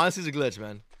you different. Monasty's a glitch,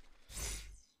 man.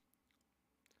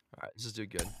 All right, this is doing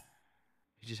good.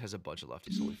 He just has a bunch of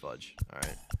lefties. Holy fudge. All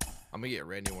right, I'm gonna get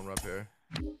Randy one up here.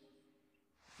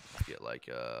 Get like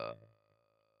I'll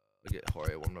get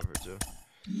Jorge one up here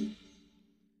too.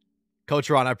 Coach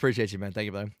Ron, I appreciate you, man. Thank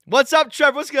you, brother. What's up,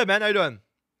 Trevor? What's good, man? How you doing?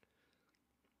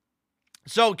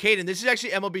 So, Caden, this is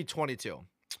actually MLB 22.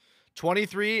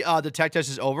 23, the tech test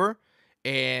is over,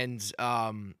 and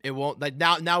it won't like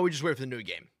now we just wait for the new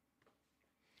game.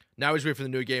 Now we just wait for the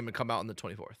new game to come out on the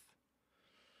 24th.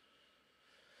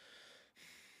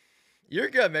 You're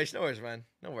good, Mason. No worries, man.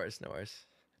 No worries, no worries.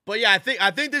 But yeah, I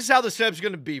think this is how the setup's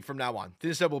gonna be from now on.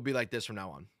 This setup will be like this from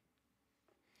now on.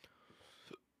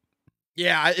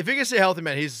 Yeah, if he can stay healthy,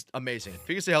 man, he's amazing. If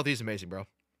he can stay healthy, he's amazing, bro.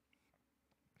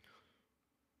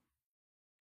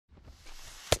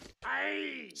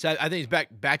 So I think he's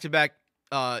back to back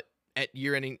at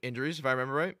year-ending injuries, if I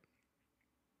remember right.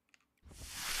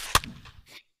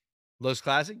 Looks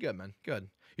classic, good, man, good.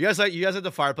 You guys like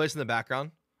the fireplace in the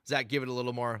background? Does that give it a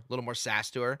little more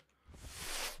sass to her?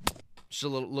 Just a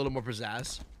little more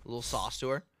pizzazz, a little sauce to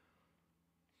her.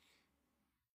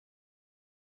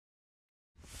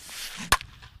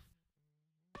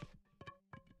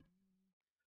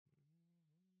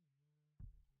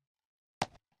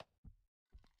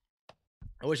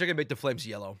 I wish I could make the flames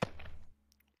yellow.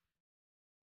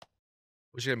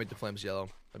 Wish I could make the flames yellow.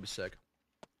 That'd be sick.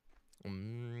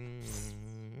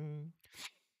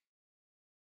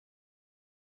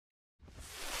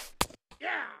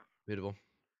 Yeah. Beautiful.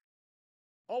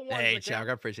 Oh, hey, Chad,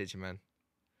 I appreciate you, man.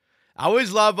 I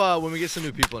always love when we get some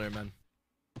new people in here, man.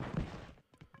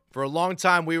 For a long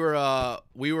time, we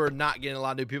were not getting a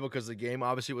lot of new people because the game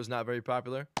obviously was not very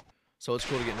popular. So it's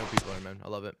cool to get new people in here, man. I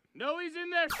love it. No, he's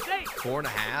in there safe.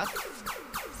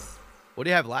 4.5. What do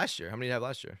you have last year? How many do you have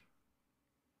last year?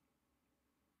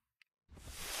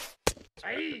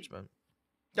 Hey. Man.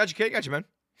 Got you, kid. Got you, man.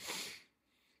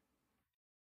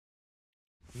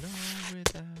 No,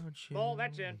 without you. Ball,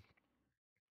 that's in.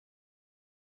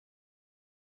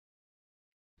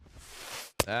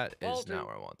 That Ball is not two.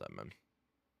 where I want that, man.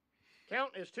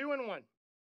 Count is 2-1.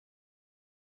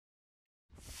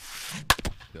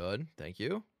 Good. Thank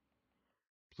you.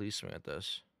 Please swing at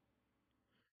this.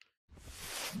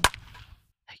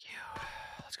 Thank you.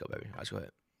 Let's go, baby. Let's go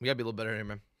ahead. We gotta be a little better here,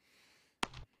 man.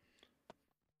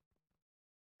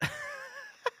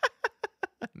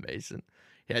 Mason.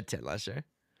 He had 10 last year.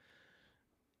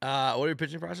 What are your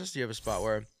pitching process? Do you have a spot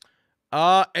where?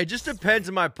 It just depends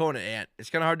on my opponent, Ant. It's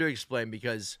kind of hard to explain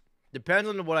because it depends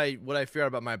on what I figure out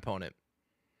about my opponent,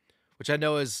 which I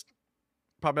know is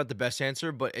probably not the best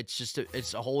answer, but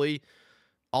it's wholly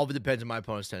all of it depends on my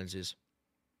opponent's tendencies.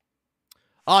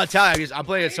 Talia, I'm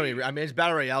playing against somebody. I mean, it's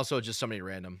Battle Royale, so it's just somebody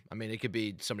random. I mean, it could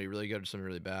be somebody really good or somebody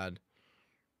really bad.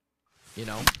 You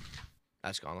know,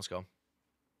 that's gone. Let's go.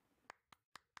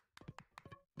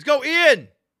 Let's go, Ian.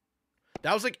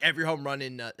 That was like every home run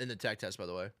in the tech test, by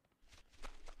the way.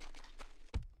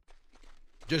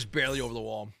 Just barely over the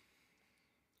wall.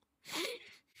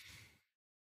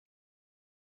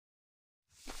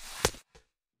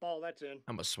 Ball, that's in.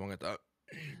 I'm gonna swing at that.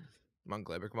 Come on,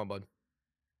 Glaber. Come on, bud.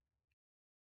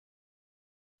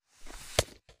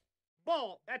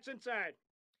 Ball, that's inside.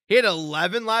 He had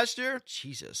 11 last year?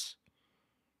 Jesus.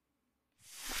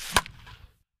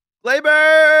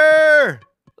 Glaber!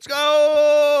 Let's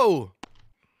go!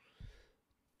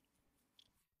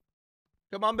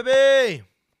 Come on, baby.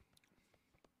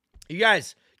 You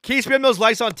guys, keep spamming those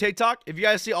likes on TikTok. If you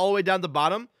guys see all the way down the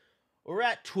bottom, we're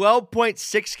at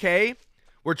 12.6K.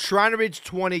 We're trying to reach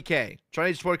 20K.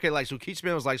 Trying to reach 20K likes. So keep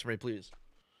spamming those likes for me, please.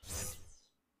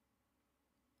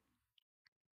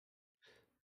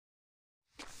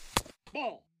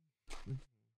 Ball.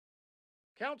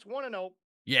 Counts 1-0.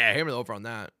 Yeah, hammer the over on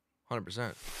that.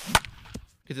 100%.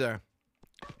 Get there.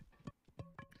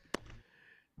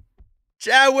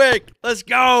 Chadwick, let's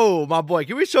go, my boy.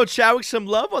 Can we show Chadwick some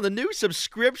love on the new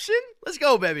subscription? Let's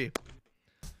go, baby.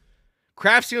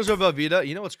 Kraft Singles or Velveeta.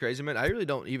 You know what's crazy, man? I really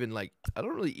don't even like, I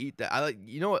don't really eat that. I like,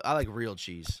 you know what? I like real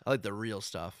cheese. I like the real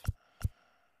stuff.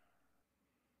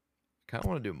 Kind of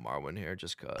want to do Marwin here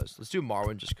just because. Let's do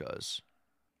Marwin just because.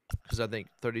 Because I think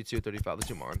 32, 35. Let's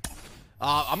do Marwin.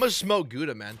 I'm going to smoke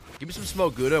Gouda, man. Give me some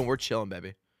smoked Gouda and we're chilling, baby.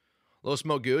 A little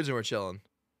smoked Goods and we're chilling.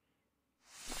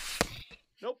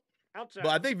 Nope. Outside.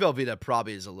 But I think Velveeta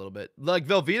probably is a little bit. Like,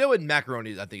 Velveeta with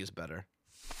macaroni, I think is better.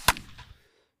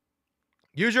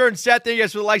 User and Seth, thank you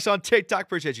guys for the likes on TikTok.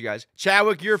 Appreciate you guys.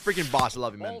 Chadwick, you're a freaking boss. I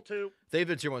love you, man. Ball 2. Thank you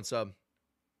for the tier 1 sub.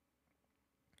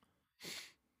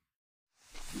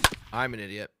 I'm an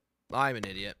idiot. I'm an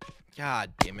idiot.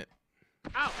 God damn it.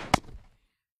 Out.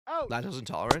 Out. Lactose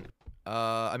intolerant.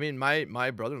 I mean,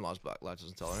 my brother-in-law's lactose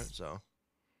intolerant, so.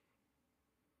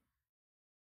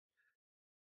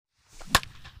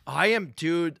 I am,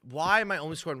 dude. Why am I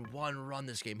only scoring 1 run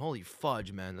this game? Holy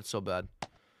fudge, man. That's so bad.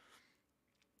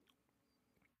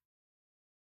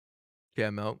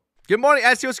 Yeah, Mel. Good morning,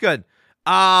 SC. What's good?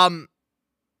 El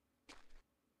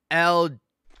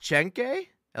Chenke?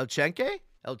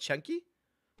 Thank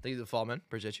you for the fall, man.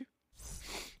 Appreciate you.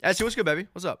 SC, what's good, baby?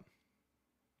 What's up?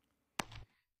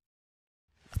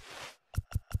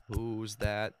 Who's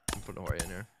that? I'm putting Ori in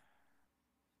here.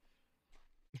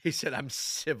 He said I'm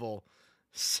civil.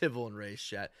 Civil and race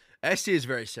chat. SC is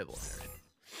very civil.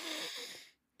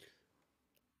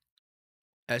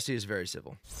 SC is very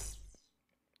civil.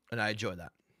 And I enjoy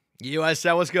that.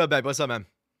 USL, what's good, babe? What's up, man?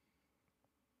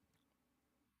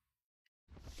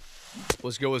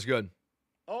 What's good? What's good?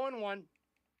 0-1.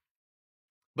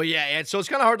 But yeah, and so it's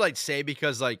kind of hard to like say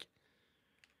because like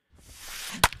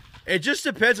it just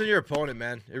depends on your opponent,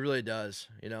 man. It really does,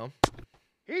 you know.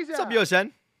 He's What's out. up,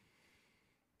 USN?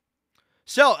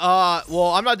 So,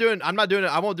 well, I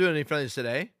won't do any friendlies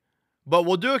today, but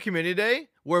we'll do a community day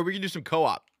where we can do some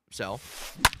co-op. So,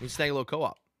 we can snag a little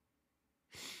co-op.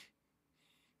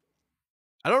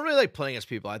 I don't really like playing as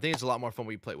people. I think it's a lot more fun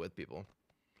when we play with people.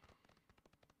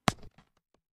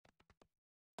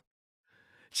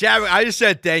 Chad, I just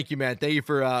said thank you, man. Thank you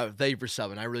for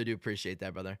subbing. I really do appreciate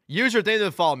that, brother. User, thank you for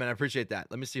the follow, man. I appreciate that.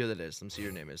 Let me see who that is. Let me see who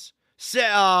your name is.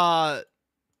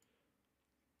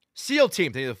 Seal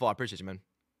Team, thank you for the follow. I appreciate you, man.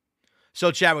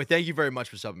 So, Chadwick, thank you very much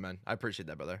for subbing, man. I appreciate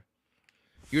that, brother.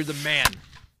 You're the man.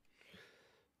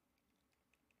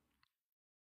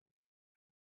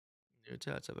 New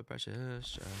touch of a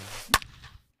precious.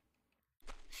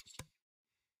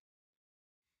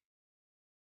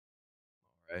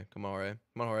 All right, come on, Jorge.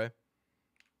 Come on, Jorge.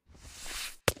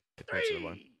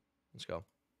 Let's go.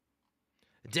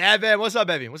 Devin, what's up,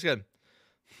 baby? What's good?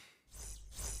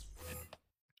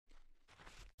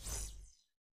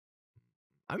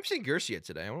 I haven't seen Gersi yet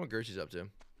today. I wonder what Gersi's up to.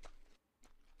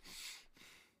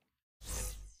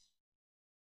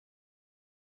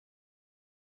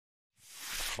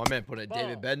 My man put in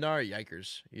David Bednar.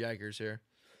 Yikers. Yikers here.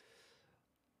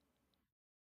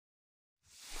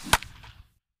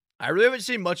 I really haven't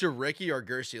seen much of Ricky or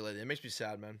Gersi lately. It makes me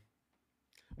sad, man.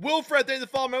 Wilfred, thank you for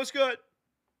the follow, man. What's good?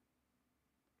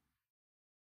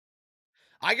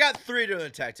 I got 3 during the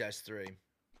tech test. 3.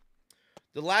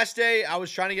 The last day, I was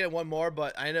trying to get 1 more,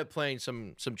 but I ended up playing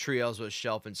some trios with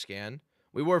Shelf and Scan.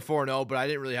 We were 4-0, but I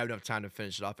didn't really have enough time to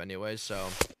finish it off anyway, so.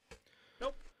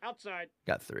 Nope. Outside.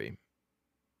 Got 3.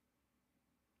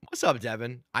 What's up,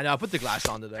 Devin? I know, I put the glass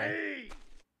on today. Hey.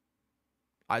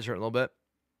 Eyes hurt a little bit.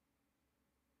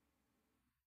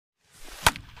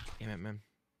 Damn it, man.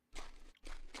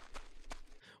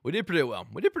 We did pretty well.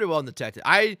 We did pretty well in the tech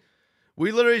test.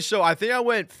 We literally, so I think I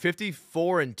went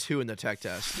 54-2 in the tech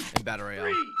test in Battle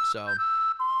Royale. So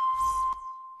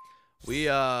we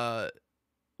were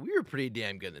pretty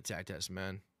damn good in the tech test,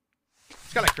 man.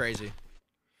 It's kind of crazy.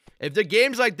 If the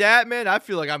game's like that, man, I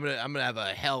feel like I'm gonna have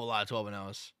a hell of a lot of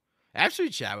 12-0s.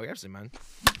 Absolutely, Chadwick. Absolutely, man.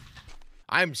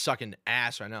 I'm sucking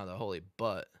ass right now, though. Holy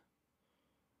butt.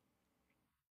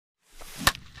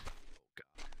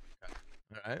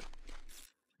 All right.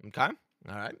 Okay.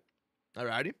 All right.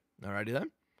 Alrighty. Alrighty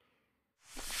then.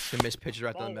 Some missed pitches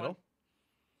right down the middle.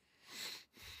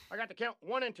 I got the count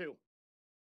 1 and 2.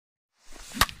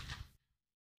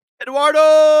 Eduardo!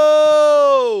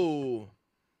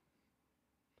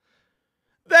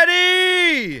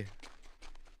 Vetty!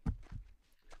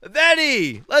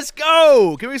 Vetty! Let's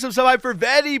go! Give me some sub for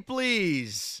Vetty,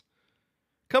 please.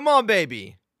 Come on,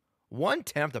 baby.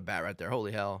 110 off the bat right there.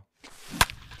 Holy hell.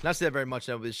 Not say that very much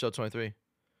now with this show 23.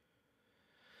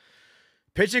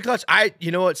 Pitching clutch.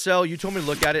 You know what, Sel? You told me to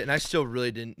look at it, and I still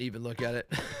really didn't even look at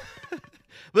it.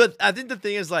 But I think the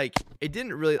thing is, like, it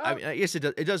didn't really. I mean, I guess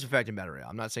it does affect in Battle Royale.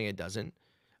 I'm not saying it doesn't.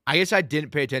 I guess I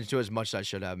didn't pay attention to it as much as I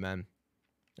should have, man.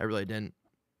 I really didn't.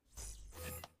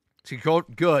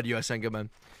 Good, USN, good, man.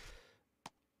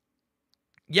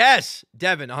 Yes,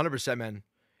 Devin, 100%, man.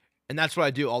 And that's what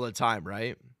I do all the time,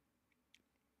 right?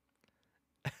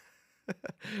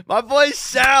 My boy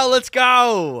Sal, let's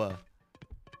go.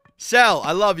 Sal,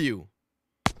 I love you.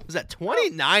 Was that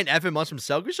 29 effing months from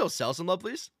Sal? Can we show Sal some love,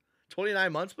 please?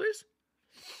 29 months, please?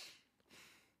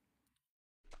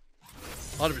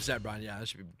 100%, Brian. Yeah, that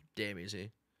should be damn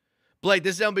easy. Blake,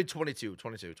 this is MLB 22.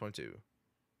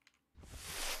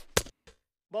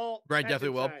 Ball. Brian That's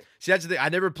definitely will. inside. See, that's the thing. I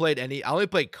never played any. I only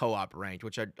played co-op ranked,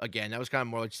 which again, that was kind of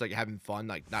more like just like having fun,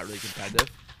 like not really competitive.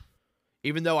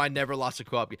 Even though I never lost a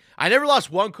co-op game. I never lost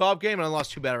one co-op game, and I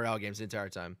lost 2 Battle Royale games the entire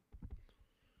time.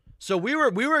 So we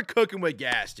were cooking with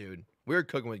gas, dude. We were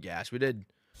cooking with gas. We did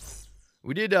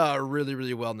really,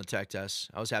 really well in the tech test.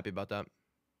 I was happy about that.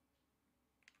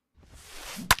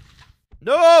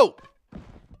 No!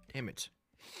 Damn it.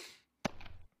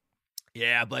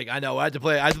 Yeah, Blake, I know. I have to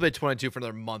play 22 for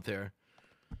another month here.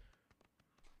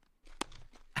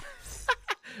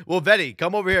 Well, Vetty,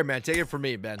 come over here, man. Take it from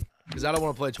me, Ben. Because I don't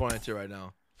want to play 22 right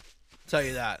now. I'll tell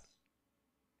you that.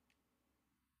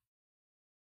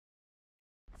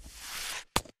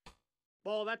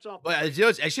 Ball. That's off. But you know,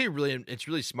 it's actually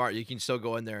really smart. You can still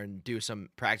go in there and do some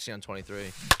practicing on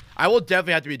 23. I will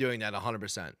definitely have to be doing that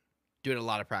 100%. Doing a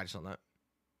lot of practice on that.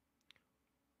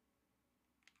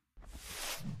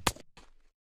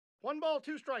 1 ball,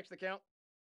 2 strikes. The count.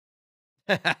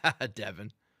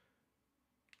 Devin.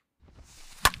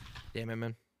 Damn it,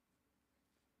 man.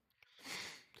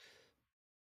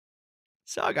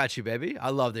 So I got you, baby.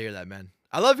 I love to hear that, man.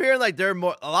 I love hearing like a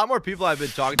lot more people I've been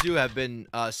talking to have been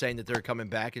saying that they're coming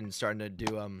back and starting to do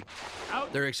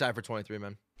they're excited for 23,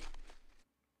 man.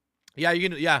 Yeah, you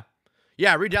can re-download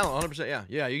 100%.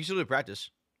 Yeah, you can still do practice.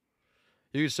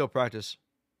 You can still practice.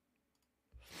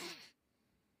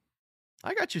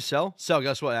 I got you, Cell. Cell,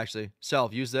 guess what, actually? Cell,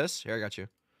 use this. Here, I got you.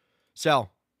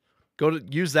 Cell, go to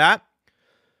use that.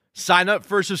 Sign up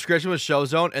for a subscription with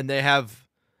ShowZone, and they have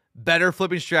better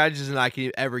flipping strategies than I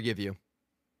can ever give you.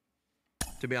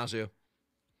 To be honest with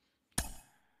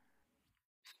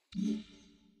you.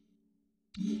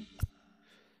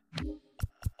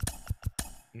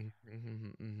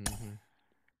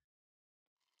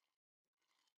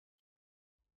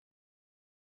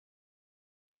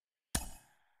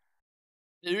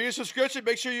 If you use subscription,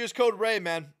 make sure you use code Ray,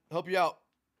 man. Help you out.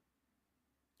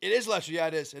 It is electric. Yeah,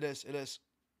 it is. It is.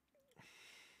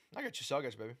 I got you, Cell,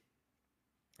 guys, baby.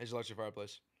 It's electric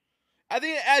fireplace. I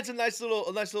think it adds a nice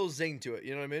little zing to it.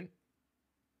 You know what I mean?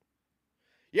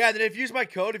 Yeah. And then if you use my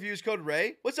code, if you use code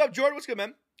Ray, what's up, Jordan? What's good,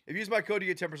 man? If you use my code,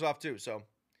 you get 10% off too. So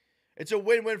it's a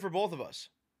win-win for both of us.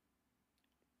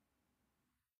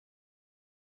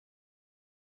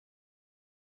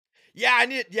 Yeah,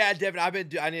 Devin, I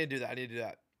need to do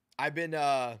that. I've been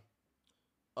there's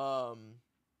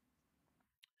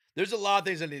a lot of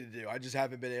things I need to do. I just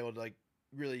haven't been able to like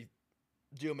really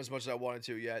do them as much as I wanted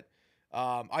to yet.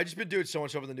 I just been doing so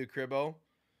much over the new Cribbo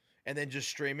and then just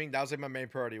streaming. That was like my main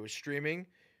priority was streaming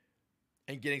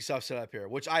and getting stuff set up here,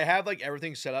 which I have like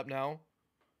everything set up now.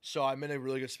 So I'm in a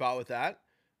really good spot with that.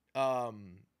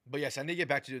 But yes, I need to get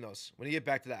back to doing those. When you get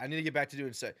back to that, I need to get back to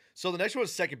doing set. So the next one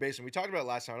is second baseman. We talked about it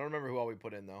last time. I don't remember who all we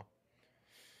put in though.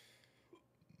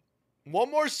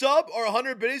 One more sub or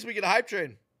 100 biddies, we get a hype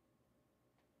train.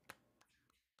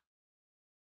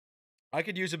 I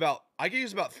could use about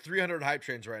 300 hype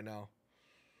trains right now.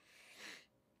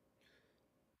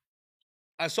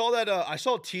 I saw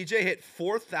TJ hit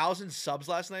 4,000 subs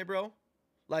last night, bro.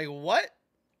 Like what?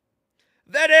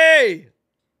 Vetty!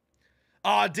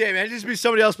 Oh, damn, it needs to be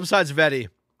somebody else besides Vetty.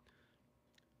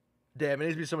 Damn, it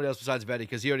needs to be somebody else besides Vetty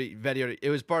because Vetty already, it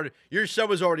was part of, your sub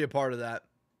was already a part of that.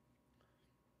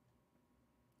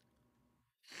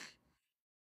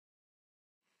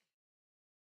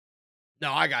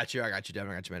 No, I got you, Devin. I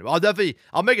got you, man. Well,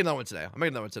 I'll make another one today. I'll make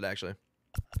another one today, actually.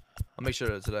 I'll make sure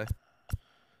to do it today.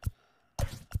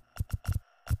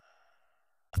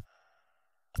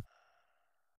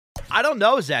 I don't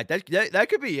know, Zach. That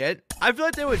could be it. I feel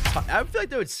like they would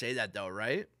say that though,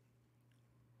 right?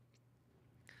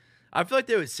 I feel like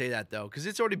they would say that though, because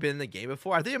it's already been in the game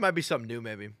before. I think it might be something new,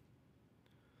 maybe.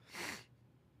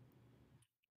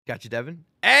 Got you, Devin.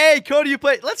 Hey, Cody, you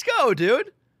play. Let's go,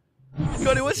 dude.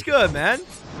 Cody, what's good, man?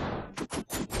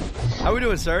 How we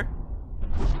doing, sir?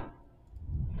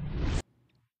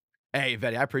 Hey,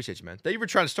 Vetty, I appreciate you, man. Thank you for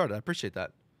trying to start it. I appreciate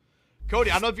that. Cody,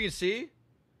 I don't know if you can see.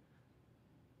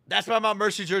 That's my Mount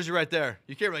Mercy jersey right there.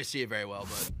 You can't really see it very well,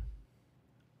 but.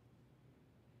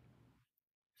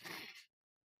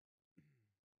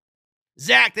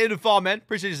 Zach, they didn't fall, man.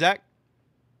 Appreciate you, Zach.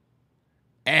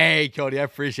 Hey, Cody, I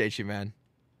appreciate you, man.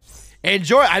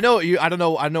 Enjoy. I know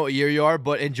what year you are,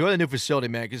 but enjoy the new facility,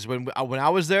 man. Because when I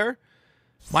was there,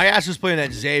 my ass was playing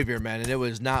at Xavier, man, and it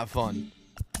was not fun.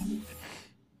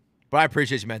 But I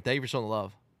appreciate you, man. Thank you for showing the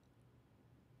love.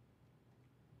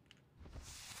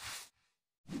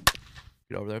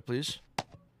 Get over there, please.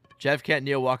 Jeff Kent,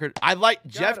 Neil Walker.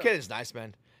 Jeff Kent is nice,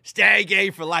 man. Stay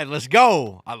gang for life. Let's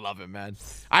go. I love it, man.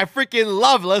 I freaking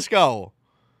love it. Let's go.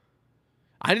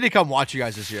 I need to come watch you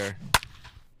guys this year.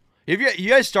 Have you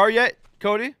guys start yet,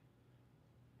 Cody?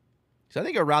 Because I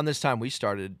think around this time we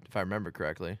started, if I remember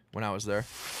correctly, when I was there.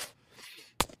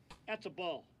 That's a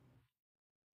ball.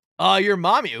 Your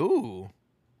mommy. Ooh.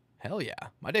 Hell yeah.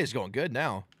 My day's going good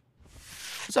now.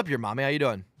 What's up, your mommy? How you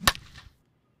doing?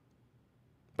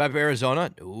 Back to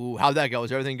Arizona. Ooh, how'd that go?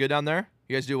 Is everything good down there?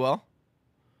 You guys do well?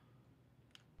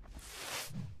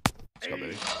 Let's go,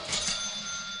 baby.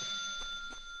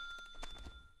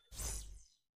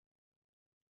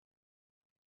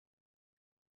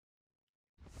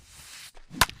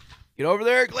 Get over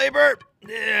there, Glaber.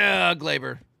 Yeah,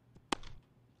 Glaber.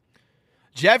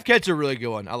 Jeff Kett's a really good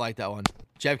one. I like that one.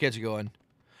 Jeff Kett's a good one.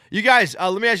 You guys,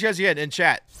 let me ask you guys again in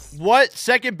chat. What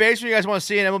second baseman you guys want to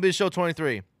see in MLB Show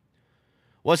 23?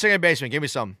 What second baseman? Give me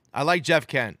some. I like Jeff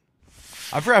Kent.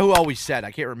 I forgot who all we said.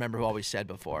 I can't remember who all we said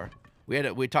before.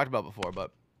 We talked about before,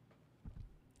 but.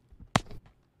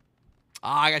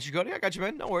 I got you, Cody. I got you,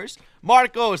 man. No worries.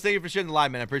 Marcos, thank you for sharing the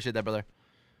live, man. I appreciate that, brother.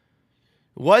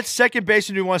 What second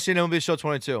baseman do you want to see in MLB Show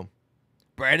 22?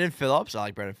 Brandon Phillips. I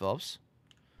like Brandon Phillips.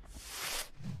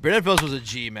 Brandon Phillips was a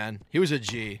G, man. He was a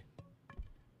G.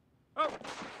 Oh.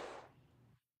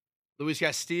 Luis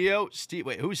Castillo.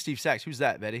 Wait, who's Steve Sachs? Who's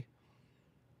that, Betty?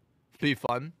 Be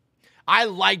fun. I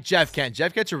like Jeff Kent.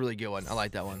 Jeff Kent's a really good one. I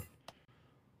like that one.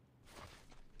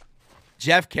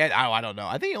 Jeff Kent. Oh, I don't know.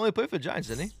 I think he only played for the Giants,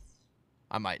 didn't he?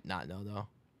 I might not know, though.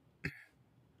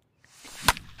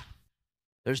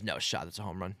 There's no shot that's a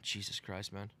home run. Jesus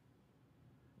Christ, man.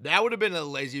 That would have been a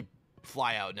lazy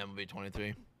fly out in MLB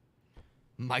 23.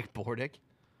 Mike Bordick.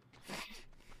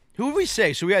 Who would we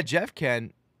say? So we had Jeff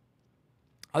Kent.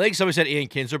 I think somebody said Ian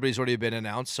Kinsler, but he's already been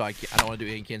announced, so I don't want to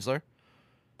do Ian Kinsler.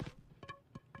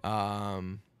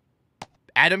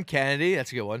 Adam Kennedy.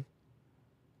 That's a good one.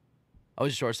 Oh,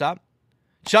 he's a shortstop.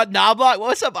 Chuck Knobloch.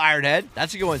 What's up, Ironhead?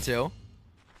 That's a good one, too.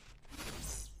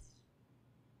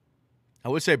 I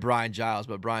would say Brian Giles,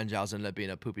 but Brian Giles ended up being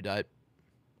a poopy diet.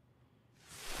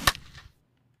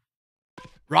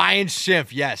 Ryan Schimpf,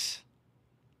 yes.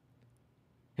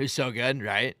 Who's so good,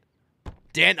 right?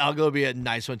 Dan Uggla would be a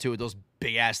nice one, too, with those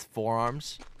big-ass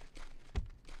forearms.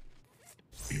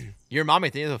 Your mommy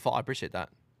at the end of the fall. I appreciate that.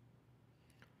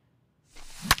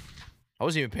 I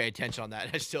wasn't even paying attention on that.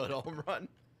 I still hit a home run.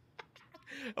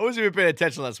 I wasn't even paying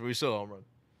attention on that, but we still hit a home run.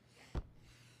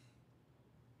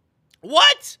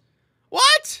 What?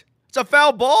 What? It's a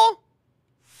foul ball?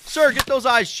 Sir, get those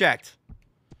eyes checked.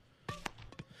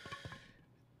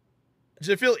 Does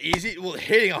it feel easy? Well,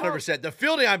 hitting 100%. The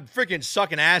fielding, I'm freaking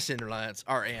sucking ass in, Lance.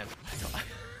 Or Ant.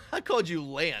 I called you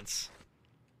Lance.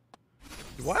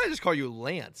 Why did I just call you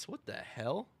Lance? What the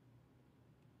hell?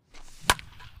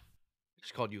 I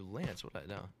just called you Lance. What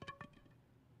did I know?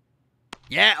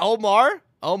 Yeah, Omar.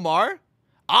 Omar.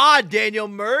 Ah, Daniel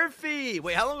Murphy.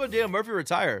 Wait, how long ago did Daniel Murphy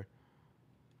retire?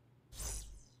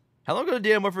 How long ago did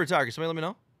Daniel Murphy retire? Can somebody let me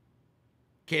know?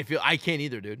 I can't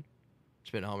either, dude.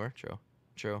 Spin homer. True.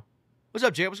 True. What's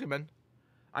up, Jay? What's good, man?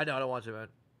 I know. I don't want to, man.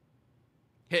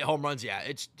 Hit home runs. Yeah,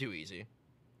 it's too easy.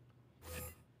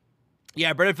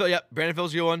 Yeah, Brandon Phillips. Yep, Brandon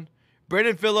Phillips, good one.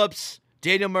 Brandon Phillips,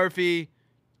 Daniel Murphy,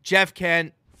 Jeff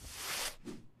Kent,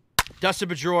 Dustin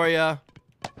Pedroia.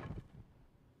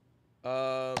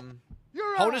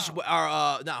 Honus,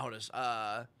 not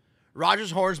Honus.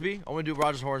 Rogers Hornsby. I want to do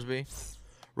Rogers Hornsby.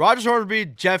 Rogers Hornsby,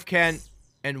 Jeff Kent,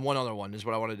 and one other one is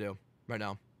what I want to do right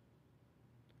now.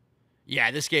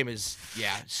 Yeah, this game is,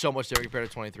 so much different compared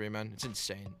to 23, man. It's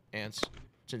insane, Ants.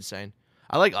 It's insane.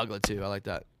 I like Uggla, too. I like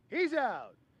that. He's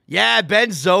out. Yeah, Ben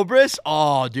Zobrist.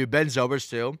 Oh, dude, Ben Zobrist,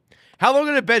 too. How long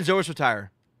did Ben Zobrist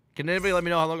retire? Can anybody let me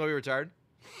know how long ago he retired?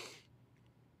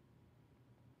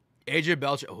 AJ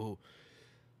Belcher. Oh.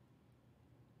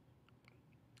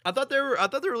 I thought they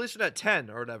were releasing at 10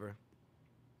 or whatever.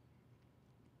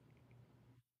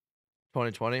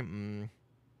 2020.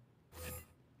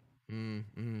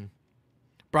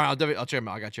 Brian, I'll check him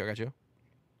out. I got you.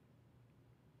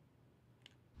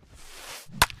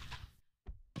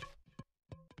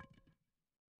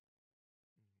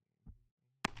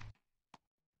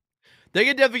 They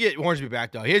can definitely get Hornsby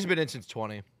back, though. He hasn't been in since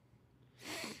 20.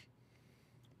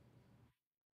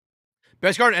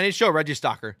 Best card in any show, Reggie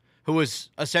Stalker, who was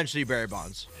essentially Barry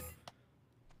Bonds.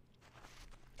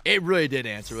 It really did,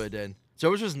 Ants. It really did.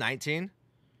 So which was 19.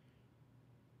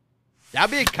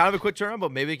 That'd be kind of a quick turnaround,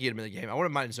 but maybe we can get him in the game. I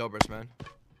wouldn't mind Zobrist, man.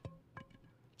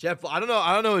 Jeff, I don't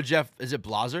know who Jeff, is it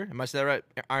Blazer? Am I saying that right?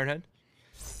 Ironhead?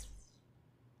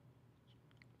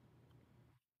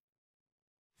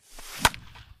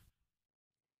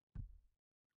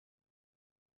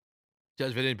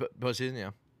 Does video postseason?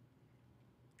 Yeah.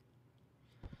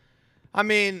 I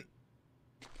mean,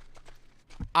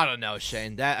 I don't know,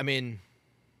 Shane. No,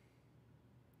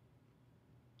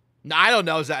 I don't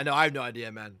know. Zach. No, I have no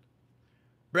idea, man.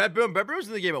 Brett Boone was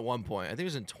in the game at one point. I think it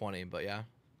was in 20, but yeah.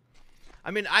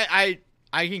 I mean, I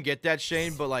can get that,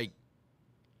 Shane, but like,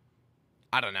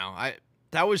 I don't know.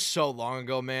 That was so long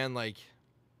ago, man. Like,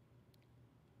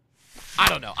 I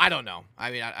don't know.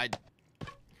 I mean, I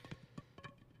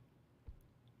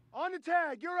On the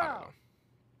tag, you're out.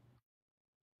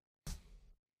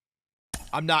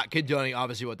 I'm not condoning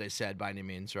obviously what they said by any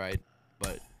means, right?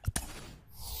 But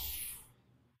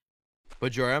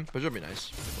Bajoria would be nice.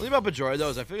 The thing about Bajoria though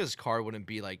is I feel like his card wouldn't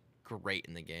be like great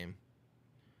in the game.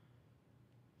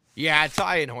 Yeah,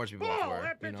 Ty and Hornsby both were,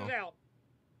 That pitch is out.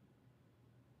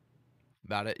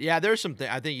 About it. Yeah, there's some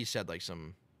I think he said like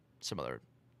some other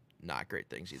not great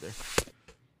things either.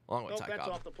 Along with Ty That's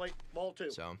Cobb. off the plate. Ball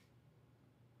 2. So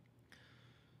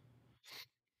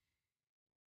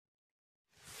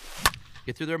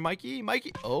get through there, Mikey.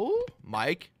 Oh,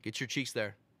 Mike, get your cheeks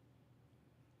there.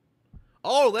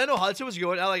 Oh, Orlando Hudson was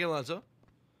good. I like Alonso.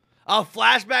 Oh,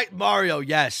 flashback Mario.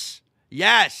 Yes.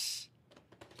 Yes.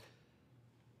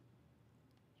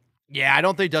 Yeah, I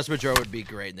don't think Dustin Pedroia would be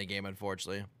great in the game,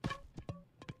 unfortunately.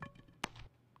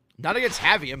 Not against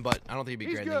Javier, but I don't think he'd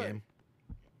be great in the game.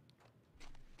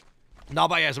 No,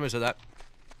 but yeah, somebody said that.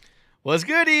 What's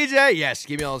good, EJ? Yes,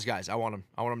 give me all those guys. I want them.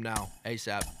 I want them now.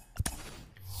 ASAP.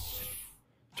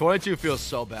 22 feels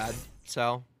so bad.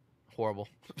 So horrible.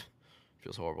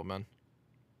 Feels horrible, man.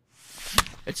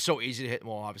 It's so easy to hit.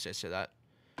 Well, obviously I say that.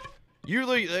 I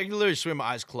can literally swim my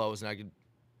eyes closed and I could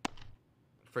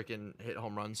freaking hit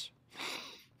home runs.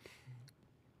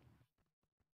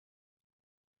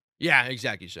 Yeah,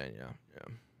 exactly, Shane. Yeah.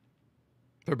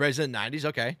 For Braves in the 90s?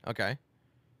 Okay.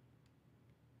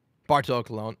 Bartolo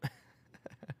Colon.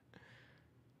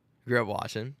 Grew up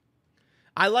watching.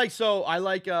 I like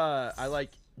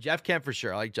Jeff Kent for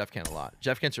sure. I like Jeff Kent a lot.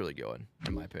 Jeff Kent's really good,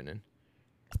 in my opinion.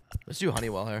 Let's do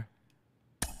Honeywell here.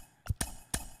 Give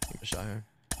him a shot here.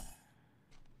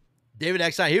 David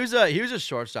Exine. He was a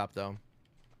shortstop though.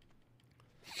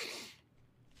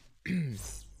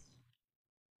 Does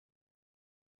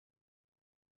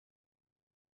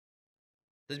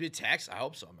it be a text? I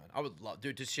hope so, man. I would love,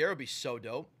 dude. Teixeira would be so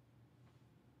dope.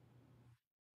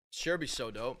 Sure, be so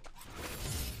dope.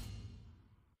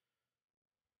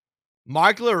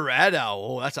 Mark Loretto.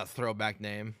 Oh, that's a throwback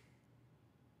name.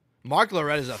 Mark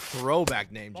Loretto is a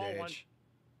throwback name, JH.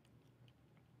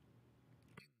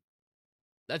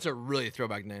 That's a really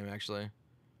throwback name, actually.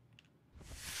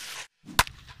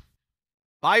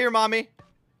 Bye, your mommy.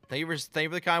 Thank you for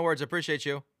the kind words. I appreciate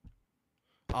you.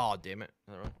 Oh, damn it.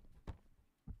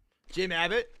 Jim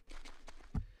Abbott.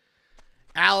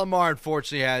 Alomar,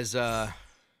 unfortunately, has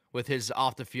with his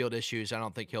off the field issues. I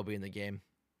don't think he'll be in the game.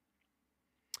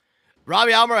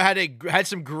 Robbie Alomar had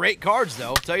some great cards, though.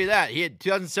 I'll tell you that. He had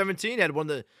 2017 had one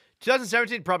of the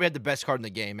 2017 probably had the best card in the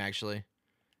game, actually.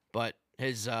 But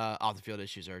his off the field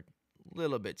issues are a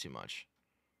little bit too much,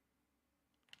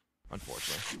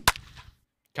 unfortunately.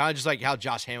 Kind of just like how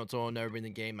Josh Hamilton will never be in the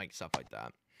game, like stuff like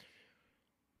that.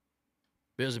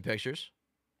 Videos and pictures.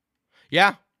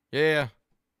 Yeah.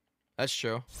 That's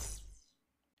true.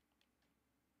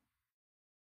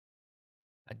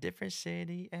 A different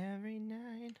city every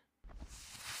night.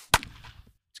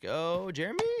 Let's go,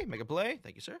 Jeremy. Make a play.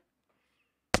 Thank you, sir.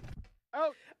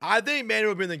 Oh. I think Manny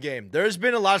will be in the game. There's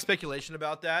been a lot of speculation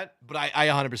about that, but I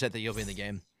 100% think he'll be in the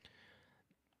game.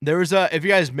 There was if you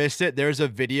guys missed it, there's a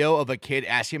video of a kid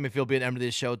asking him if he'll be an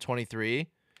MLB Show 23,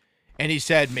 and he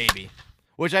said maybe,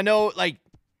 which I know like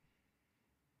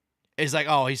is like,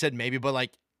 oh, he said maybe, but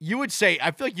like you would say, I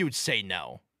feel like you would say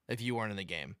no if you weren't in the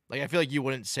game. Like I feel like you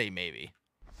wouldn't say maybe,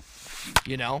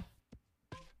 you know?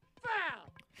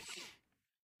 Foul.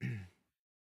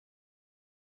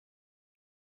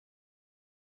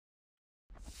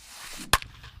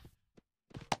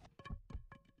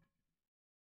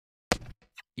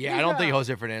 Yeah, I don't think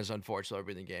Jose Fernandez, unfortunately, will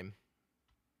be in the game.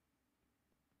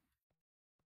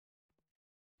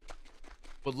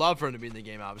 Would love for him to be in the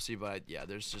game, obviously, but yeah,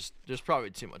 there's probably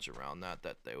too much around that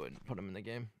they wouldn't put him in the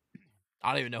game.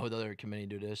 I don't even know who the other committee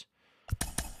dude is.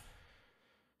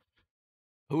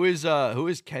 Who is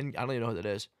Ken? I don't even know who that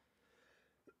is.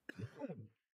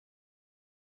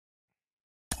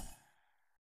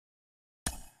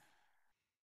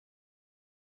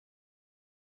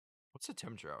 What's the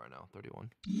temperature out right now? 31.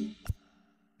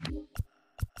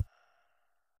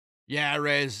 Yeah,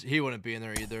 Reyes, he wouldn't be in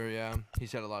there either. Yeah, he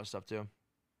said a lot of stuff too.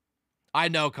 I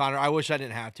know, Connor. I wish I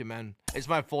didn't have to, man. It's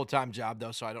my full-time job,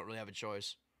 though, so I don't really have a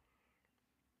choice.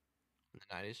 in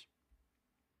the 90s.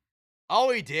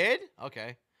 Oh, he did?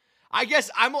 Okay. I guess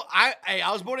I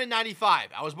was born in 95.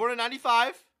 I was born in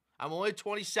 95. I'm only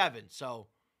 27. So,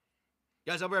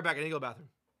 guys, I'll be right back. I need to go to the bathroom.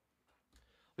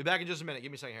 Be back in just a minute.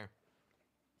 Give me a second here.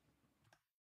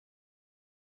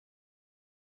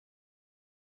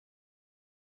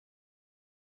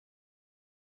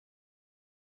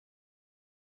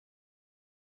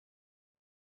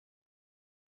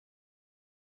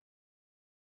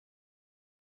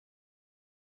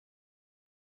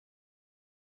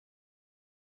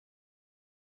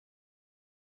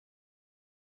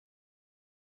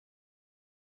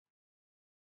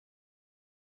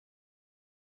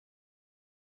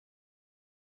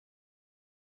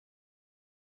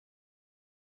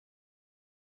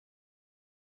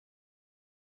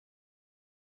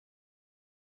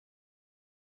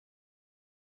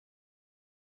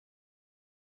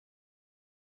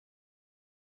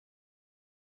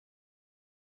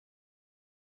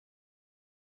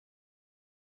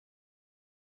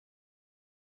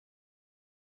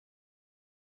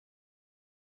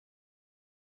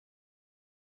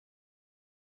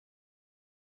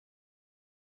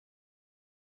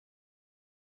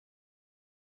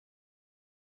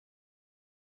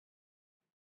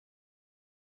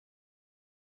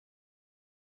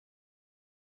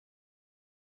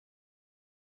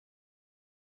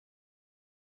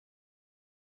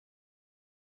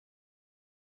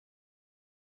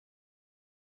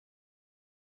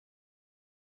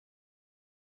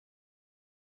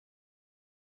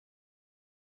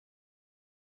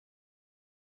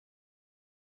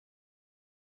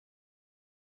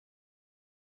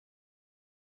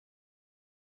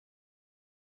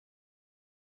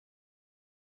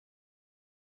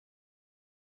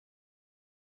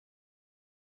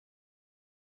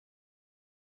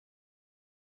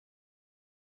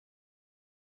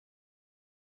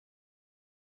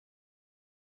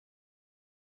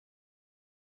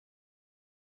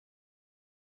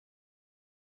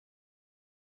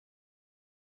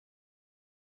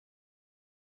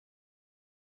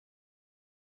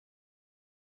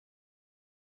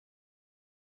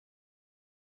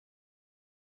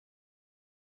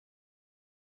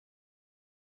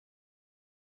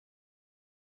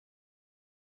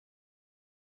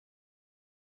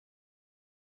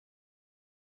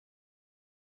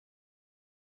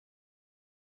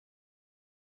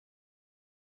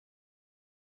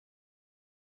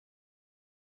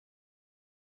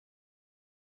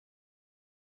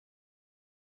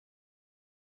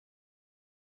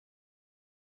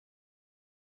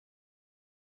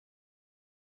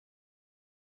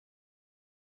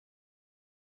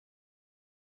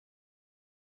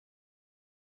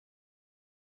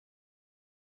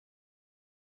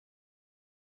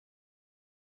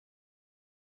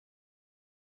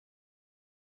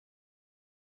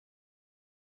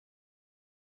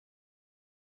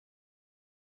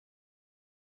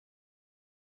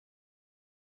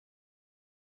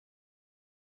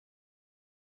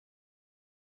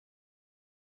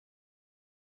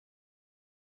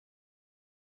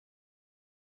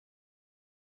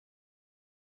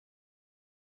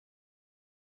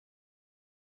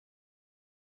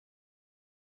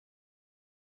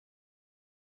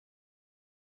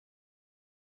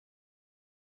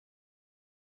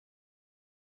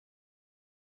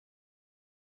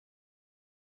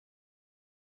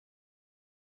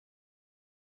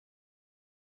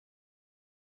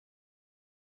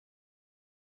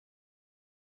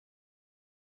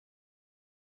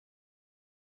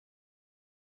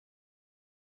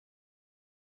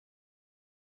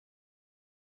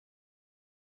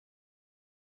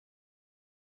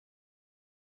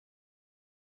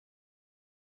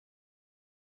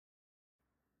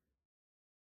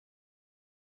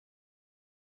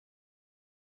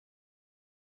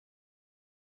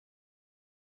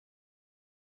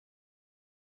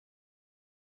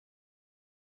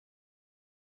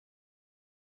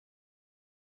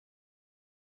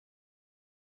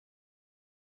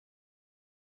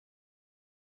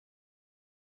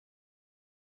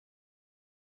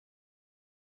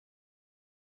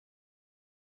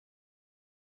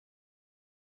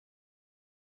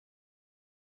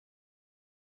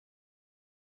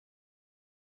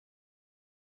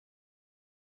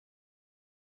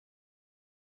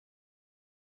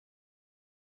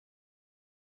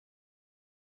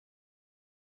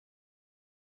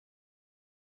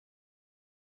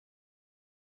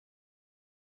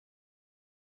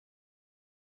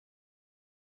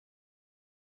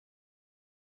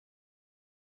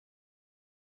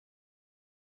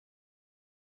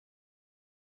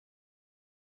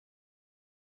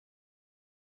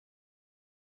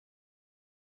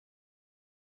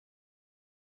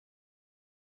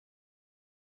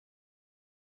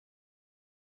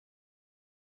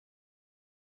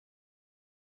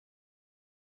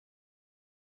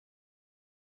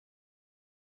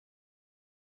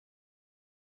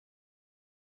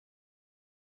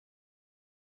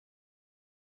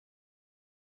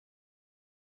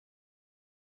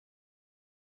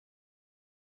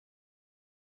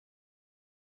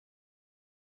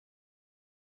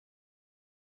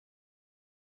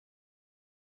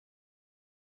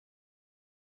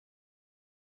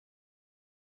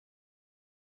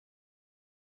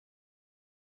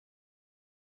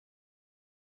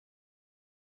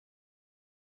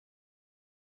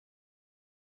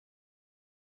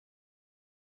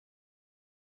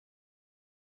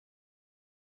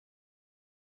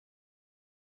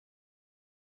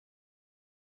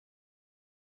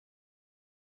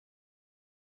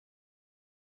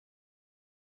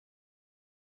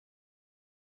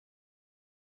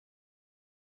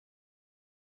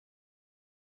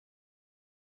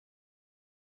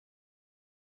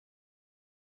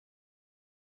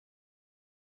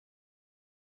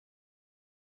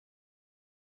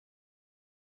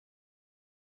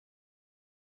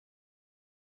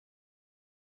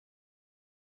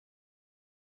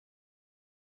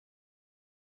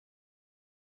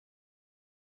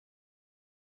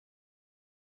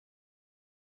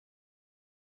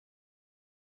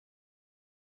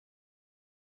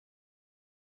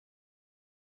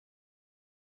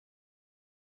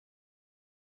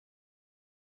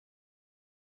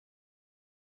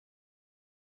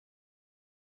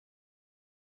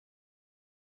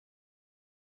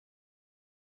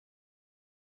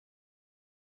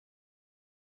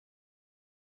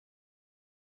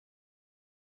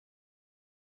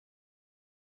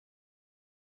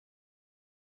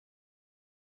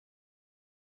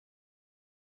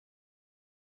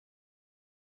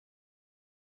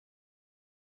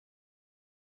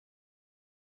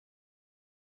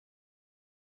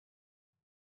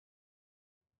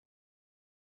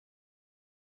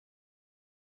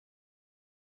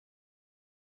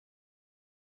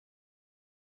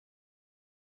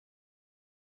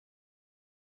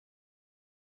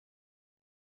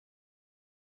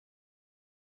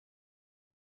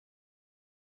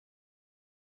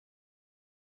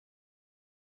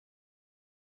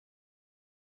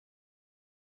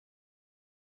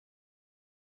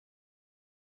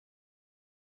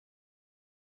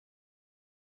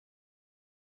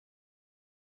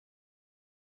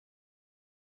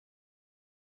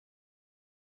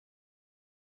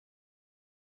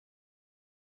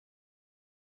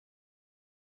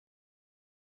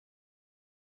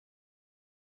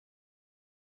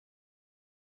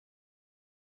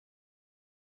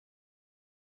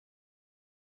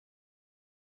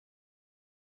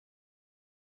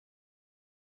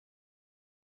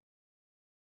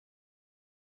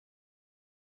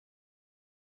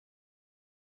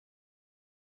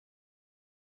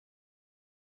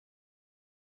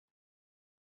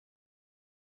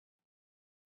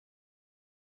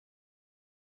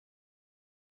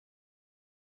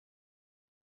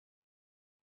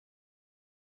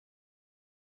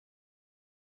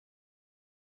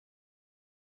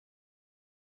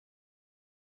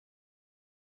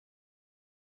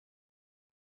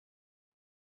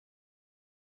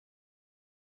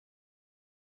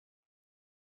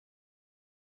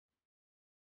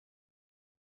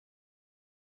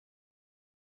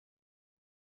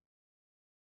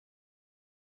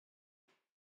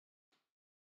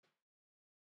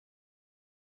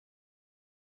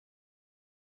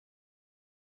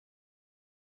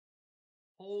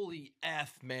 Holy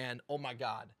F, man. Oh my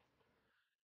God.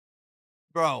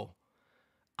 Bro,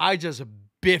 I just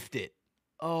biffed it.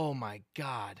 Oh my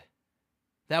God.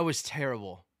 That was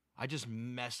terrible. I just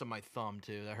messed up my thumb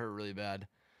too. That hurt really bad.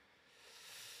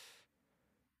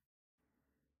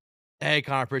 Hey,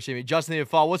 Connor, appreciate me. Justin the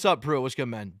Fall. What's up, Prue? What's good,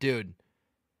 man? Dude,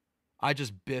 I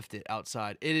just biffed it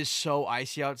outside. It is so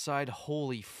icy outside.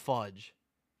 Holy fudge.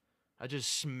 I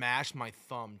just smashed my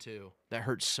thumb too. That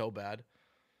hurts so bad.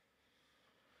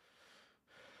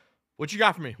 What you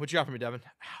got for me? What you got for me, Devin?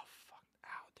 Ow, fuck.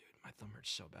 Ow, dude. My thumb hurts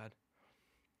so bad.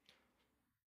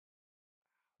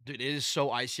 Dude, it is so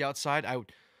icy outside.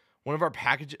 One of our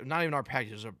packages, not even our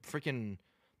packages, a freaking,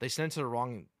 they sent it to the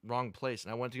wrong place,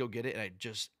 and I went to go get it, and I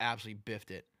just absolutely biffed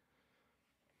it.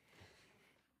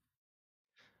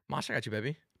 Mosh, I got you,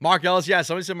 baby. Mark Ellis, yeah,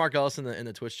 somebody said Mark Ellis in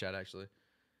the Twitch chat, actually.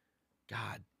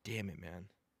 God damn it, man.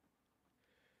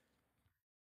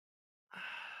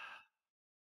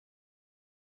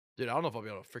 Dude, I don't know if I'll be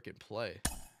able to freaking play.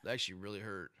 That actually really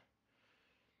hurt.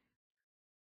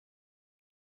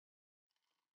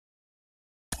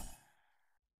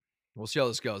 We'll see how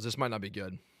this goes. This might not be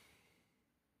good.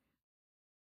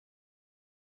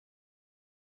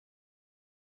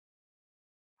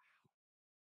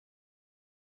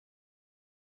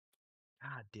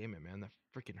 God damn it, man. That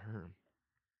freaking hurt.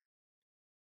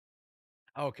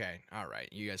 Okay, all right.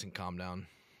 You guys can calm down.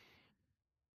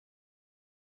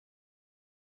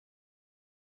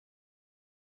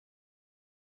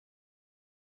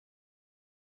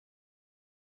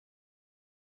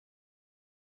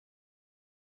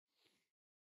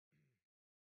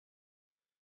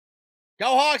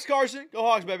 Go Hawks, Carson. Go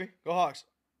Hawks, baby. Go Hawks.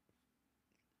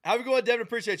 Have a good one, Devin.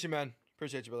 Appreciate you, man.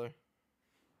 Appreciate you, brother.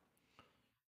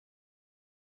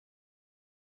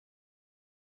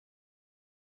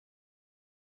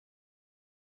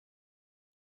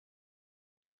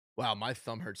 Wow, my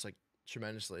thumb hurts like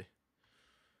tremendously.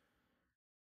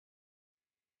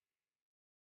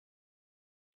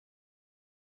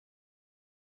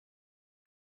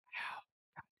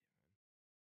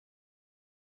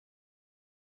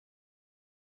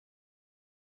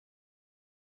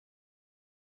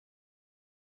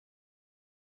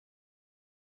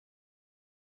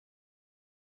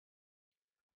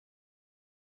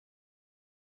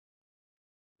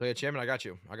 Play a champion. I got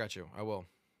you. I got you. I will.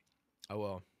 I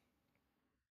will.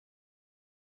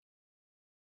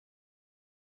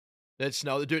 It's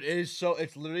snow, dude. It is so.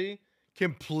 It's literally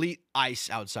complete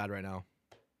ice outside right now.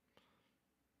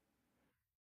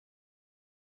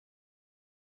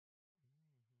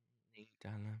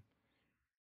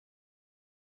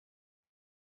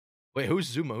 Wait, who's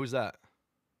Zuma? Who's that?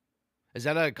 Is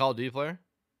that a Call of Duty player?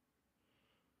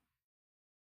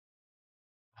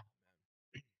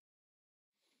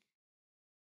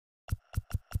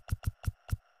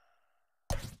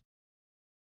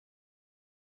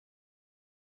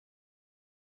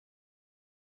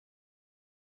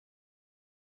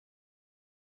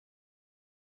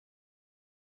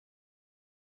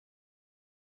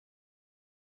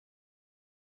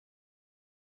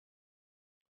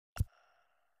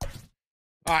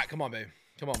 All right, come on, baby.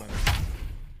 Come on, man.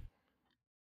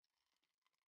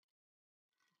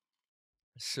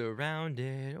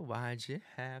 Surrounded, why'd you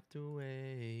have to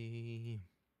wait?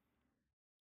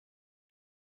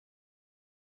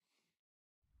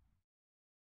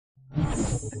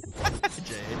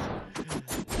 Jade.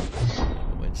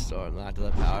 Windstorm, not to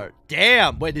the power.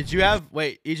 Damn! Wait, did you have...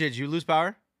 Wait, EJ, did you lose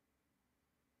power?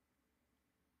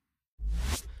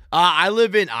 I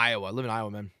live in Iowa. I live in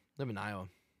Iowa, man. I live in Iowa.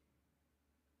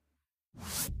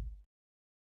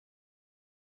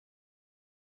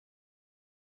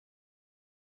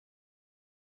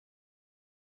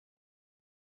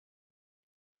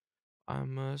 I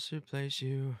must replace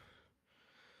you.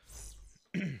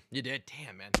 You did?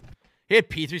 Damn, man. He had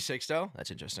P36, though? That's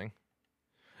interesting.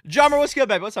 Jummer, what's good,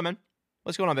 baby? What's up, man?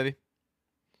 What's going on, baby?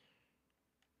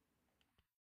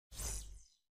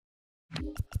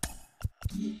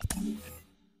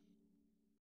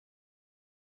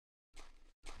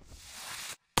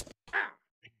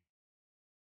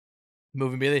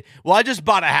 Moving immediately. Well, I just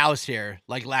bought a house here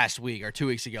like last week or 2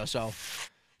 weeks ago, so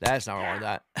that's not wrong with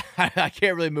that. I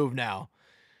can't really move now.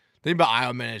 The thing about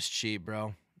Iowa, man, it's cheap,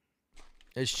 bro.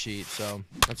 It's cheap, so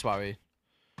that's why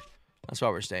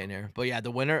we're staying here. But yeah,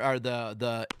 the winter or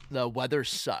the weather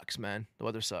sucks, man. The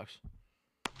weather sucks.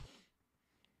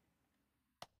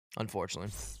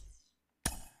 Unfortunately.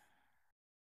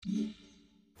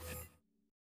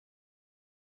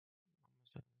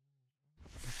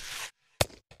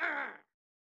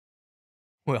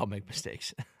 We all make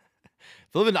mistakes. I've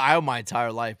lived in Iowa my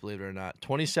entire life, believe it or not.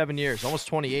 27 years, almost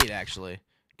 28 actually.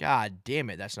 God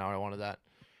damn it. That's not what I wanted that.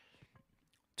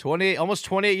 28, almost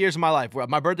 28 years of my life.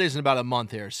 My birthday's in about a month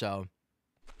here, so.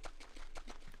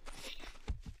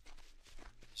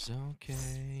 It's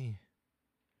okay.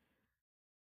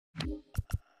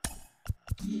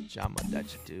 Jama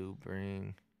that you do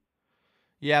bring.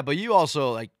 Yeah, but you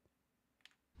also, like,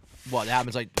 what, it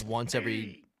happens like once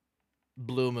every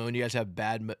blue moon. You guys have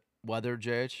bad weather,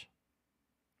 JH?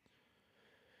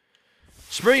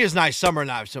 Spring is nice. Summer,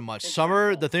 not so much.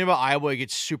 Summer, the thing about Iowa, it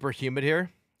gets super humid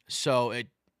here. So it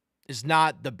is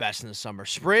not the best in the summer.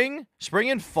 Spring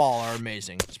and fall are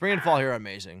amazing. Spring and fall here are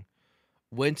amazing.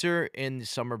 Winter and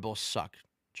summer both suck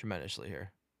tremendously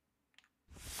here.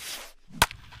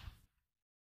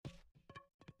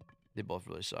 They both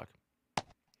really suck.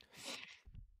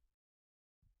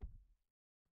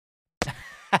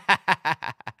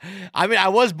 I mean, I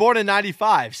was born in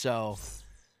 95, so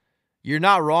you're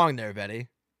not wrong there, Betty.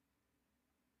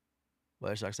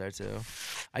 Weather sucks there too.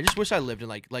 I just wish I lived in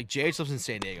like JH lives in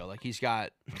San Diego. Like he's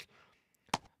got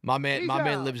my man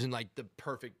lives in like the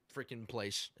perfect freaking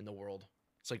place in the world.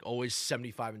 It's like always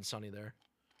 75 and sunny there.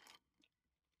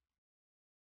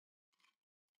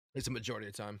 It's the majority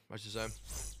of the time, I should say.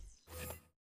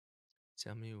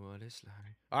 Tell me what it's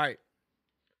like. All right.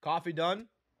 Coffee done.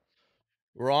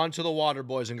 We're on to the water,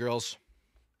 boys and girls.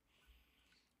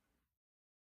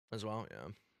 As well,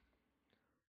 yeah.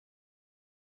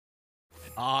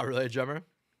 Ah, really, drummer?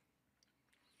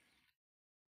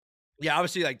 Yeah,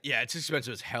 obviously, like, yeah, it's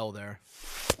expensive as hell there.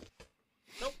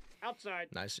 Nope, outside.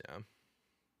 Nice,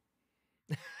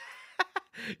 yeah.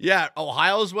 Yeah,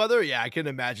 Ohio's weather? Yeah, I can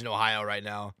imagine Ohio right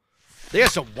now. They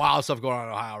got some wild stuff going on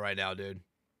in Ohio right now, dude.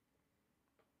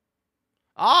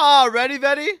 Ah, ready,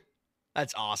 Betty?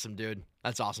 That's awesome, dude.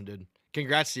 That's awesome, dude.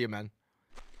 Congrats to you, man.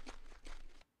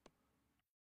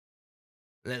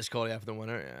 And then it's cold after the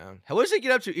winter, yeah. What does it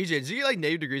get up to, EJ? Does it get like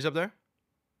 -degrees degrees up there?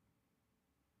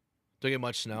 Don't get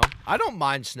much snow. I don't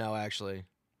mind snow, actually.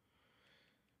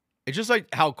 It's just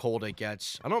like how cold it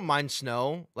gets. I don't mind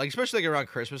snow, like especially like around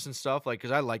Christmas and stuff. Like,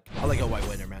 cause I like a white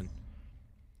winter, man.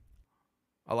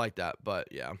 I like that,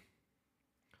 but yeah.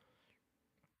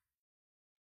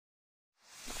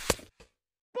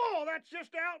 Ball, that's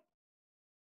just out.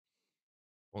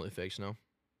 Only fake snow.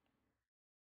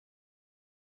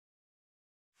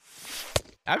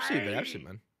 Absolutely,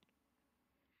 absolutely, man.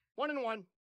 1-1.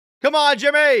 Come on,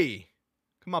 Jimmy.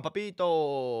 Come on,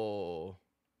 papito.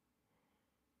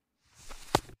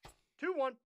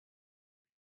 2-1.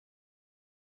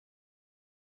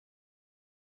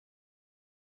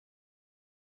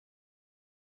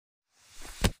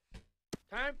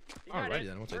 Time. Alrighty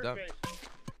then, we'll take that.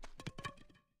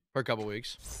 For a couple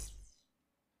weeks.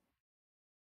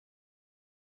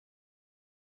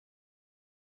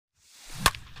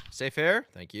 Stay fair.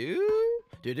 Thank you.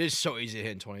 Dude, it is so easy to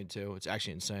hit in 22. It's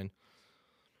actually insane.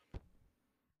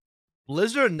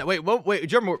 Blizzard. Wait, what? Wait,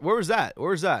 Jeremy, where was that?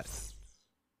 Where was that?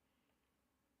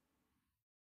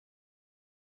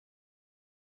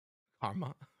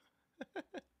 Karma.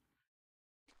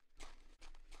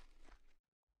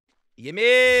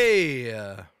 Yummy.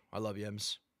 I love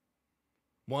yums.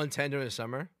 110 during the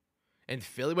summer. And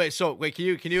Philly. Wait, can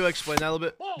you explain that a little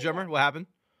bit, Jeremy? What happened?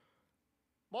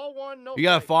 Ball one, no. You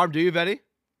got a farm, do you, Vetty?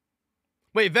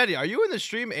 Wait, Vetty, are you in the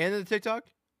stream and in the TikTok?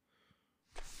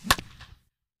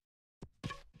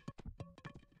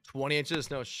 20 inches of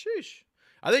snow. Sheesh.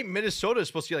 I think Minnesota is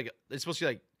supposed to get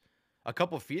like a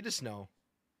couple feet of snow.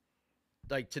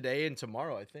 Like today and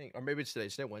tomorrow, I think. Or maybe it's today.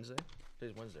 It's today Wednesday.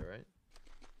 Today's Wednesday, right?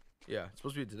 Yeah, it's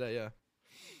supposed to be today, yeah.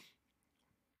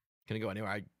 Can it go anywhere?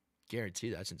 I guarantee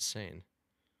that's insane.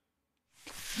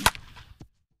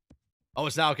 Oh,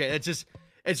 it's not okay.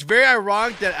 It's very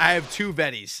ironic that I have two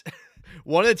Vettys.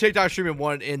 One in the TikTok stream and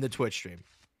one in the Twitch stream.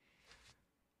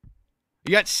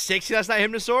 You got 60 last night,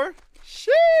 Hymnosaur?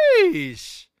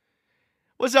 Sheesh.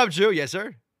 What's up, Drew? Yes,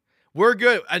 sir. We're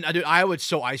good. And dude, Iowa's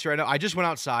so icy right now. I just went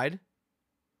outside.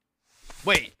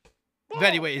 Wait.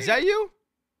 Vetty, wait, is that you?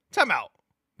 Time out.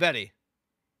 Vetty.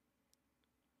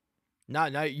 No,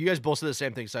 you guys both said the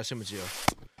same thing, so I assume it's you.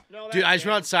 No, dude, I just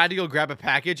went outside to go grab a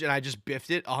package, and I just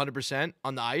biffed it 100%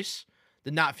 on the ice.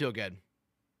 Did not feel good.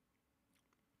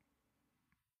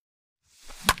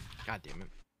 God damn it.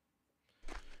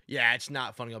 Yeah, it's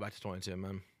not fun to go back to 22,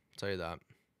 man. I'll tell you that.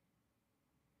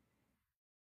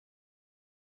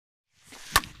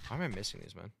 Why am I missing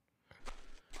these, man?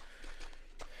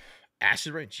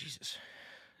 Acid rain? Jesus.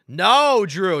 No,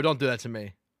 Drew, don't do that to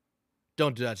me.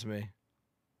 Don't do that to me.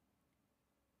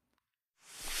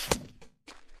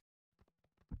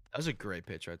 That was a great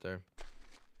pitch right there.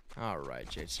 All right,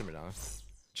 Jade, simmer down.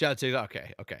 Shout out to you.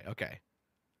 Okay.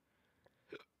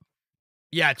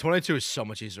 Yeah, 22 is so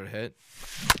much easier to hit.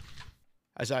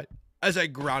 As I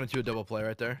ground into a double play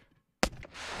right there.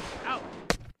 Out.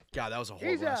 God, that was a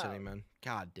horrible last inning, man.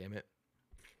 God damn it.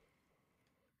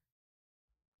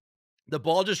 The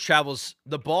ball just travels.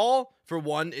 The ball, for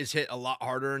one, is hit a lot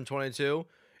harder in 22,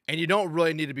 and you don't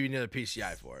really need to be near the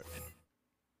PCI for it.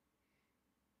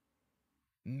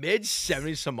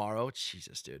 Mid-70s tomorrow?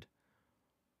 Jesus, dude.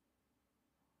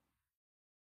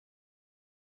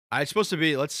 It's supposed to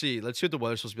be, let's see. Let's see what the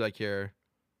weather's supposed to be like here.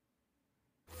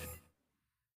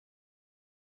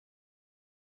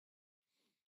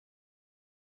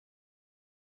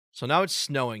 So now it's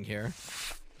snowing here.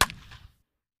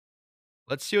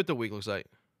 Let's see what the week looks like.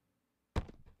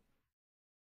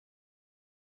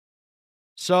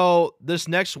 So this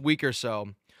next week or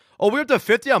so. Oh, we're up to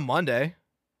 50 on Monday.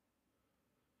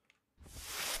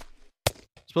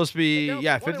 Supposed to be,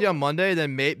 yeah, 50 on Monday.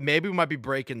 Then maybe we might be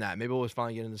breaking that. Maybe we'll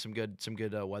finally get into some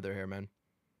good weather here, man.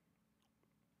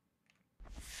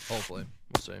 Hopefully,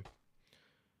 we'll see.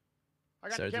 I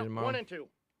got to count 1 and 2.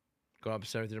 Going up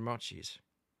 70 tomorrow. Jeez.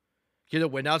 Get the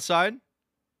wind outside.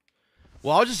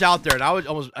 Well, I was just out there, and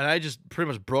I just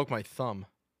pretty much broke my thumb.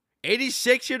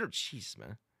 86 here. Jeez,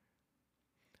 man.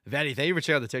 Vanny, thank you for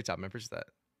checking out the TikTok, man. Appreciate that.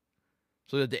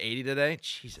 So we did the 80 today.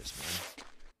 Jesus,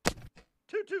 man.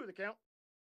 2-2 the count.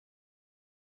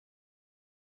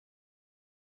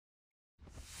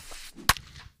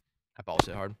 That ball was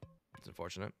hit hard. It's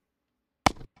unfortunate.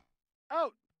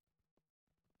 Out.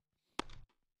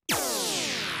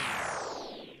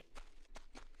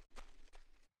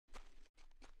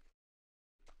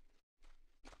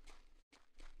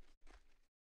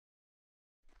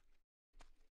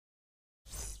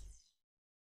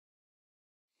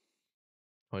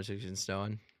 .6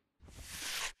 snowing.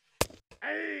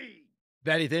 Hey.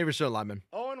 Betty, thank you for showing lineman.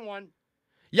 0-1.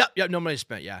 Yep, no money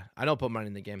spent. Yeah, I don't put money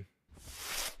in the game.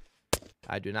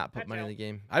 I do not put money in the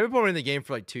game. I've been putting money in the game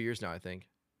for like 2 years now, I think.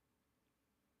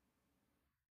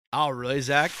 Oh, really,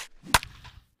 Zach?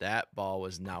 That ball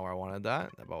was not where I wanted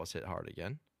that. That ball was hit hard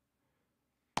again.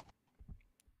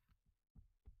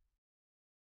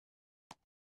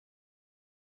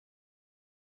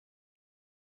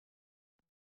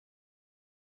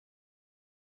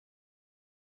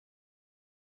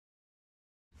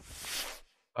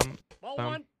 Ball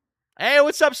 1. Hey,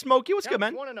 what's up, Smokey? What's good,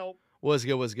 man? 1-0. What's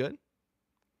good? What's good?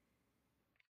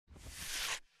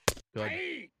 Good.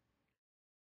 Hey.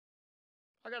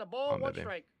 I got a ball, 1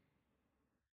 strike.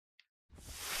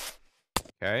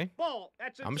 Okay. Ball.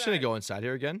 That's inside. I'm just gonna go inside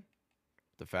here again.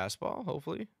 The fastball,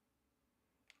 hopefully.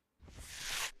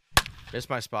 Missed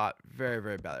my spot. Very,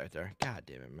 very bad right there. God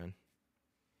damn it, man.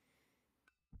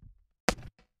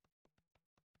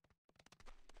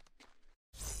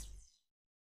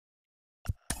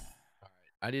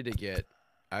 I need to get.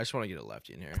 I just want to get a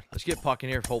lefty in here. Let's get Puck in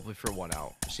here, hopefully for 1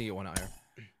 out. Let's see, get 1 out here.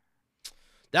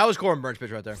 That was Corbin Burns' pitch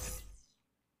right there.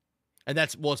 And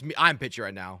that's, well, it's me. I'm pitching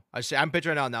right now. I say I'm pitching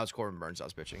right now, and now it's Corbin Burns I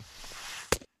was pitching.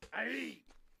 Aye.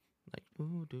 Like,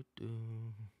 ooh, doo,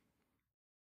 doo.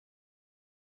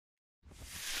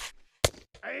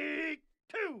 Aye.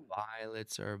 2.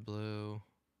 Violets are blue.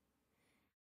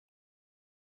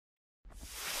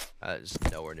 That is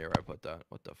nowhere near where I put that.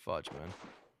 What the fudge, man?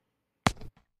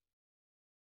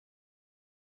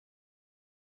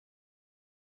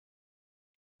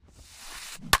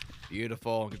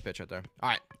 Beautiful. Good pitch right there. All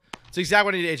right. That's exactly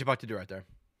what I need AJ Buck to do right there.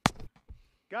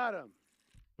 Got him.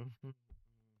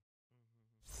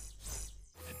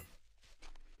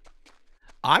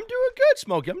 I'm doing good,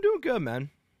 Smokey. I'm doing good, man.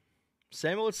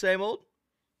 Same old, same old.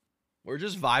 We're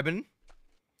just vibing.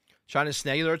 Trying to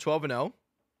snag our 12-0.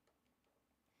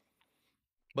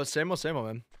 But same old,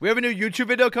 man. We have a new YouTube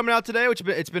video coming out today, which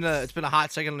it's been a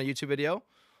hot second on a YouTube video.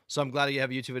 So I'm glad you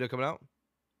have a YouTube video coming out.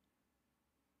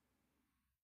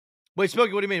 Wait,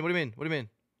 Smokey, what do you mean?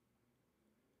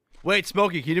 Wait,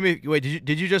 Smokey, can you do me? Wait,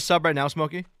 did you just sub right now,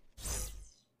 Smokey?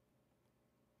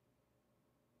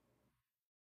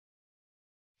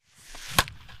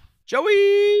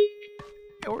 Joey,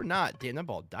 or not? Damn, that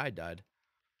ball died. That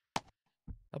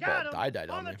ball died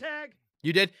on me. Tag.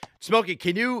 You did, Smokey.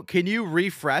 Can you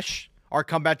refresh or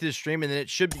come back to the stream, and then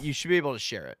you should be able to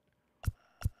share it.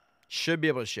 Should be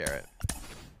able to share it.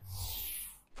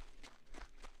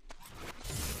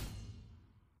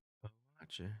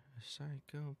 Watch it,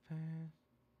 psychopath.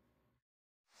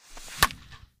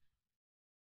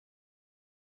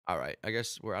 All right, I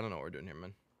guess I don't know what we're doing here,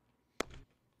 man.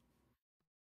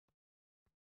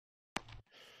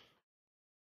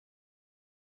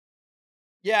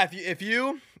 Yeah, if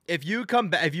you come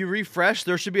back, if you refresh,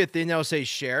 there should be a thing that will say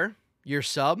share your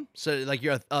sub, so like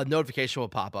a notification will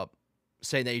pop up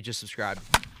saying that you just subscribed.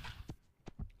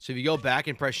 So if you go back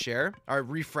and press share or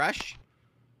refresh,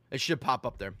 it should pop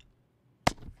up there.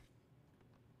 Am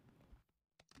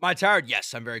I tired?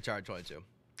 Yes, I'm very tired of 22.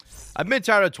 I've been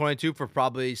tired of 22 for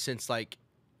probably since like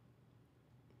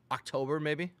October,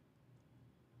 maybe.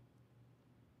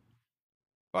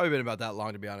 Probably been about that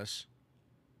long, to be honest.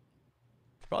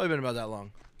 Probably been about that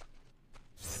long.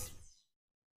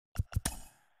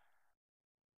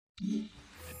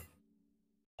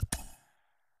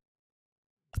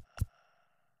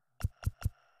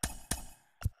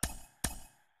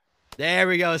 There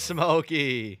we go,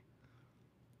 Smokey.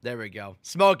 There we go.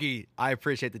 Smokey, I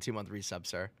appreciate the 2-month resub,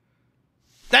 sir.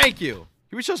 Thank you.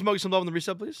 Can we show Smokey some love on the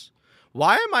resub, please?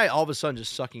 Why am I all of a sudden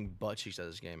just sucking butt cheeks at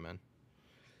this game, man?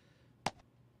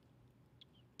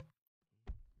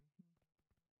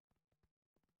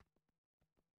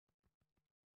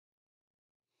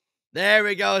 There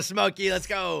we go, Smokey. Let's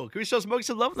go. Can we show Smokey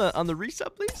some love on the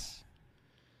resub, please?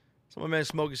 Someone man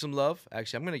Smokey some love.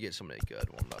 Actually, I'm going to get somebody good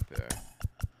one up here.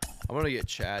 I'm going to get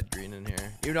Chad Green in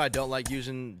here. Even though I don't like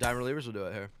using diamond relievers, we'll do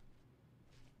it here.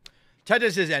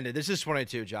 Tetris is ended. This is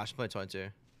 22, Josh. Play 22.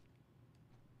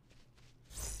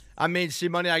 I mean, see,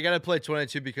 money, I got to play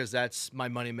 22 because that's my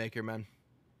money maker, man.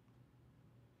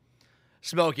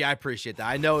 Smokey, I appreciate that.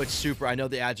 I know it's super. I know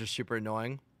the ads are super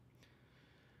annoying.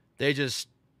 They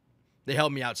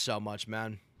help me out so much,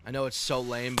 man. I know it's so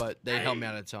lame, but they help me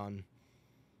out a ton.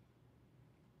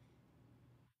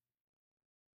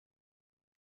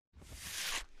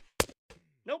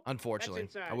 Nope. Unfortunately.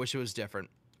 I wish it was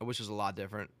different. I wish it was a lot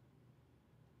different.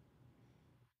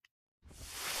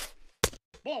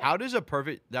 Ball. How does a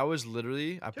perfect... That was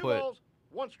literally... I 2 put... balls,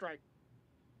 1 strike.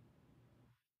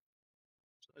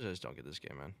 I just don't get this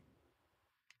game, man.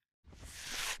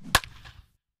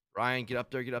 Ryan, get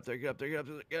up there, get up there, get up there, get up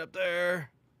there, get up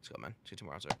there. Let's go, man. Let's get 2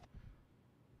 more outs there.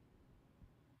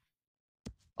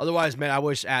 Otherwise, man, I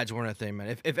wish ads weren't a thing,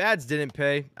 man. If ads didn't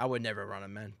pay, I would never run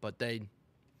them, man. But they...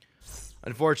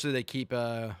 Unfortunately, they keep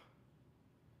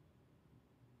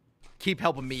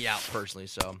helping me out personally,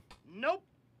 so... Nope.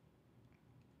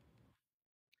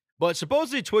 But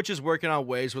supposedly Twitch is working on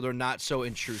ways where they're not so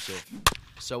intrusive.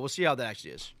 So we'll see how that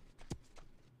actually is.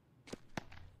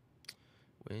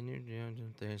 When you're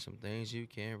doing some things you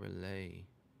can't relate.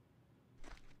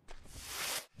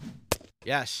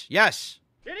 Yes, yes.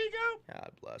 Did he go? God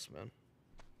bless, man.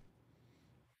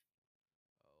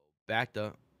 Backed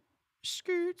up.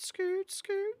 Skirt, skirt,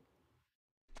 skirt.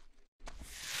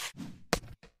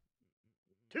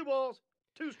 2 balls,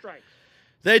 2 strikes.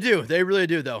 They do. They really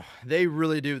do, though. They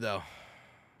really do, though.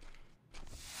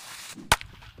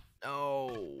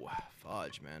 Oh,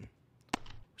 fudge, man.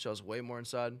 Wish I was way more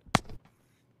inside.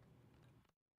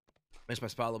 Missed my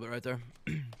spot a little bit right there.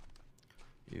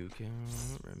 You can't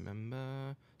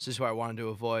remember. This is what I wanted to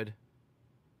avoid.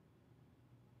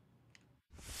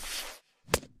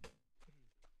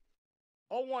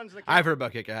 All ones. I've heard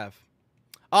about kick. I have.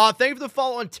 Thank you for the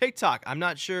follow on TikTok. I'm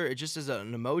not sure. It just is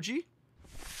an emoji.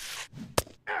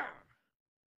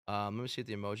 Let me see if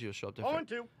the emoji will show up there.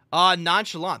 0-2.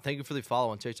 Nonchalant. Thank you for the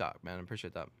follow on TikTok, man. I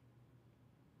appreciate that.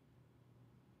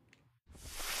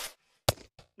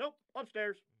 Nope.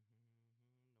 Upstairs.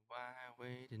 Why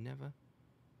wait and never?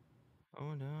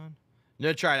 Hold on.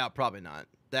 No, try it out. Probably not.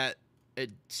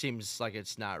 It seems like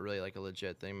it's not really like a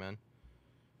legit thing, man.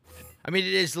 I mean,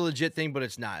 it is a legit thing, but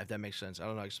it's not, if that makes sense. I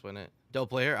don't know how to explain it. Dope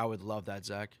player. I would love that,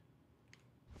 Zach.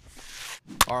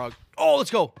 All right. Oh,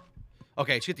 let's go.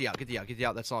 Okay, let's get the out. Get the out. Get the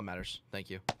out. That's all that matters. Thank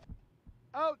you.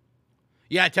 Out.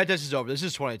 Yeah, Tetris is over. This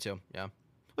is 22. Yeah.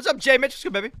 What's up, Jay Mitch? What's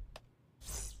good, baby?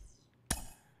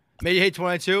 Made you hate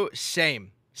 22?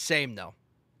 Same. Same, though.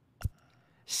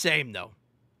 Same, though.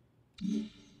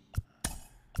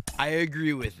 I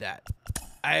agree with that.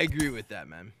 I agree with that,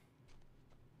 man.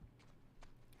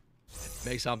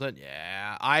 Make something?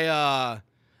 Yeah.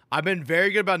 I've been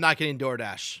very good about not getting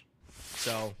DoorDash.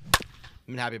 So,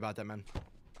 I'm happy about that, man.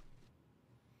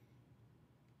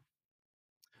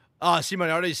 Simon,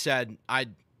 I already said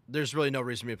there's really no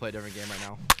reason for me to play a different game right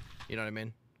now. You know what I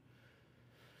mean?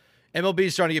 MLB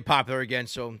is starting to get popular again,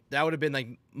 so that would have been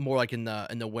like more like in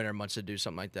the winter months to do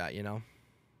something like that, you know?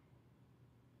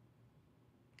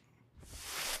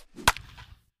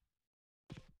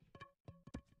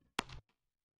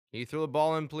 Can you throw the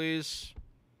ball in, please?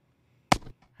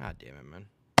 God damn it, man.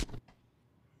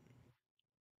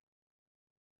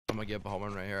 I'm gonna get up a home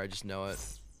run right here. I just know it.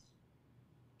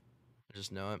 I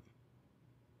just know it.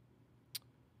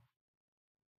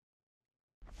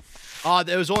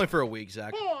 It was only for a week,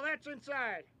 Zach. Oh, that's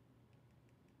inside.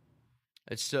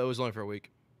 It was only for a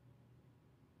week.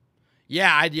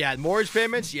 Yeah, mortgage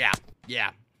payments. Yeah.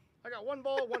 I got 1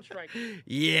 ball, 1 strike.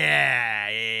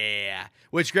 Yeah.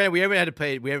 Which, granted, we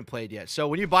haven't played yet. So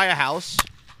when you buy a house,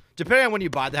 depending on when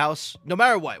you buy the house, no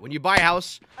matter what, when you buy a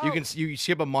house, you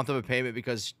skip a month of a payment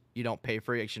because you don't pay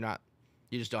for it. Actually,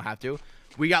 you just don't have to.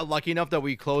 We got lucky enough that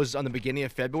we closed on the beginning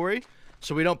of February,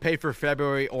 so we don't pay for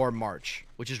February or March,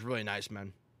 which is really nice,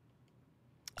 man.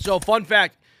 So, fun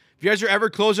fact: if you guys are ever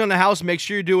closing on a house, make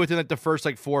sure you do it within like the first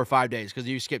 4 or 5 days because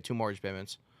you skip 2 mortgage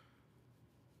payments.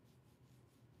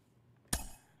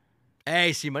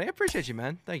 Hey, C-Money, I appreciate you,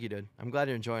 man. Thank you, dude. I'm glad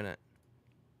you're enjoying it.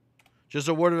 Just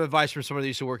a word of advice from somebody who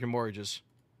used to work in mortgages.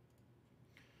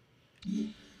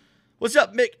 What's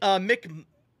up, Mick?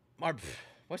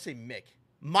 What's say Mick?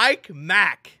 Mike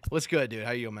Mack. What's good, dude?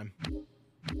 How you doing, man?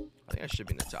 I think I should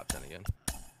be in the top 10 again.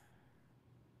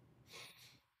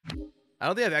 I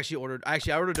don't think I've actually ordered.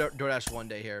 Actually, I ordered DoorDash one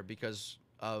day here because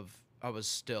I was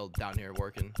still down here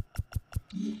working.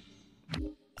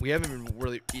 We haven't been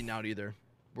really eating out either.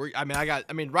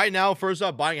 Right now, first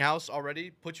off, buying a house already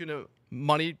puts you in a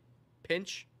money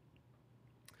pinch.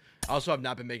 I also have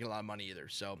not been making a lot of money either,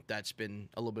 so that's been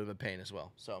a little bit of a pain as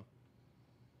well. So,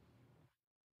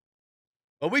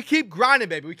 but we keep grinding,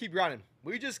 baby. We keep grinding.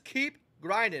 We just keep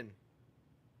grinding.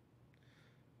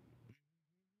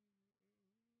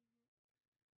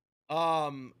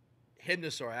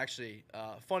 Hypnosaur, actually.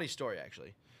 Funny story,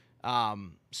 actually.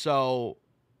 So,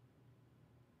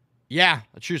 yeah,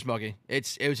 a true Smokey.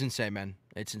 It was insane, man.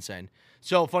 It's insane.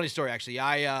 So, funny story, actually.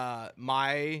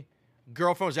 My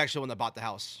girlfriend was actually the one that bought the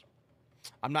house.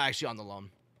 I'm not actually on the loan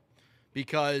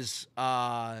because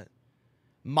if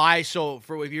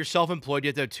you're self-employed, you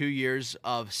have to have 2 years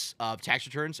of tax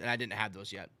returns, and I didn't have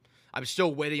those yet. I'm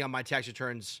still waiting on my tax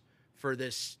returns for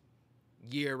this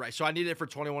year, right? So I needed it for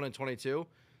 21 and 22.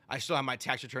 I still have my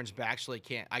tax returns back, so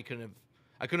I couldn't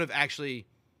have actually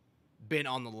been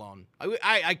on the loan.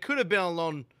 I could have been on the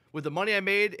loan with the money I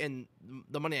made and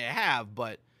the money I have,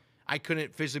 but I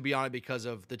couldn't physically be on it because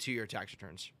of the 2-year tax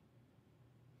returns.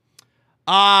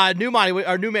 New Manny, what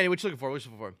you looking for? What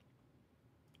you looking for?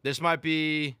 This might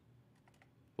be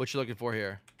what you're looking for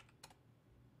here.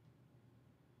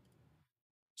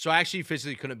 So I actually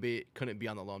physically couldn't be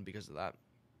on the loan because of that.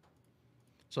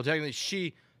 So technically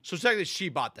she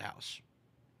bought the house.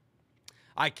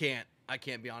 I can't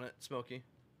be on it, Smokey.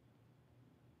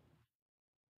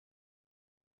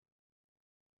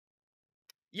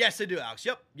 Yes, they do, Alex.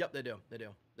 Yep, they do.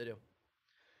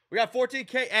 We got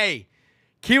 14K. Hey,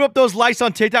 keep up those likes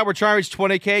on TikTok. We're trying to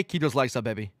reach 20K. Keep those likes up,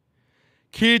 baby.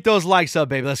 Keep those likes up,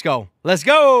 baby. Let's go.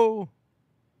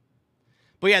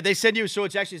 But yeah, they send you, so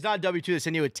it's not a W-2. They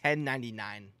send you a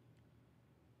 1099.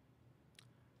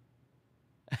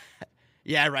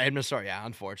 Yeah, right. I'm sorry. Yeah,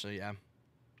 unfortunately, yeah.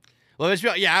 Well,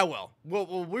 I will.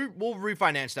 We'll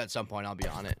refinance that at some point. I'll be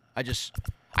on it.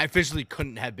 I physically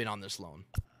couldn't have been on this loan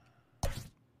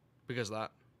because of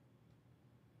that.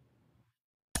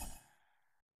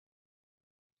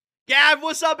 Gav,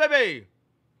 what's up, baby?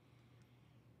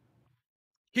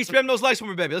 Keep spamming those likes for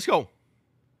me, baby. Let's go.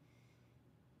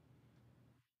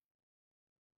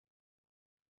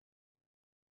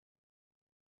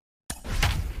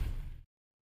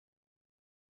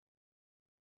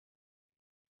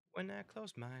 When I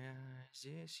close my eyes,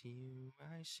 it's you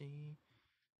I see.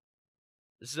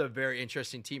 This is a very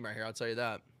interesting team right here, I'll tell you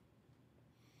that.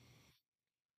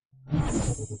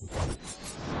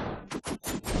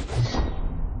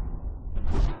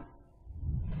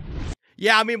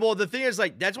 Yeah, I mean, well, the thing is,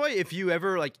 that's why if you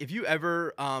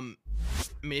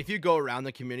go around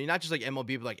the community, not just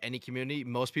MLB, but any community,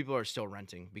 most people are still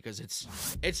renting because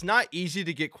it's not easy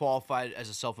to get qualified as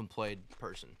a self-employed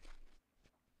person.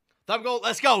 Thumb goal,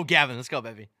 let's go, Gavin. Let's go,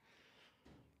 baby.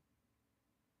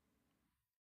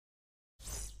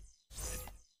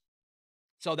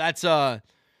 So that's why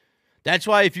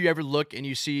if you ever look and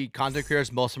you see content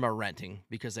creators, most of them are renting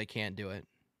because they can't do it.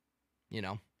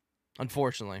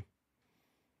 Unfortunately.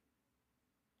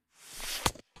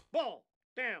 Ball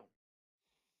down.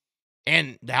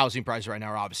 And the housing prices right now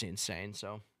are obviously insane,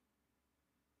 so.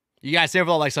 You guys, save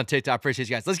all the likes on TikTok. Appreciate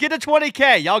you guys. Let's get to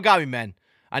 20K. Y'all got me, man.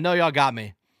 I know y'all got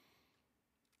me.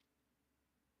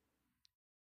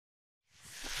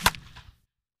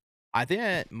 I think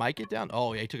I might get down.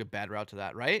 Oh, yeah, he took a bad route to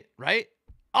that, right?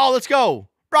 Oh, let's go.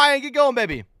 Brian, get going,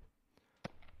 baby.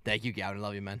 Thank you, Gavin.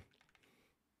 Love you, man.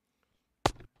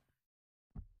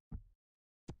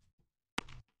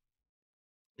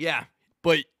 Yeah,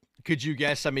 but could you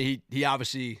guess? I mean, he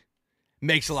obviously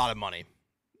makes a lot of money.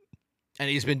 And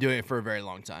he's been doing it for a very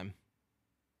long time.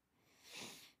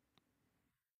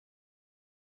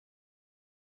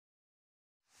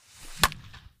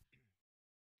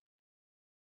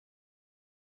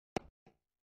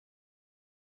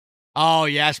 Oh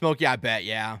yeah, Smokey. I bet.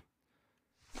 Yeah.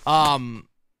 Um.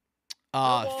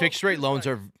 Fixed rate loans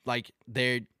are like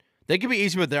they can be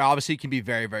easy, but they obviously can be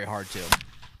very, very hard too.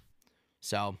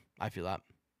 So I feel that.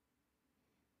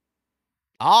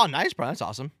 Oh, nice, bro. That's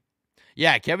awesome.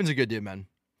 Yeah, Kevin's a good dude, man.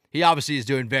 He obviously is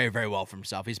doing very, very well for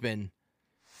himself. He's been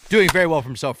doing very well for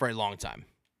himself for a long time.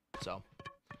 So,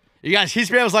 you guys,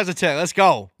 he's Ramos likes to tell. Let's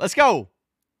go. Let's go.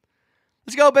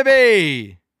 Let's go,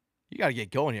 baby. You got to get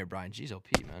going here, Brian. Jeez, OP,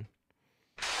 man.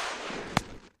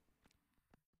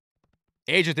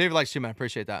 Agent David likes you, man.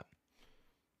 Appreciate that.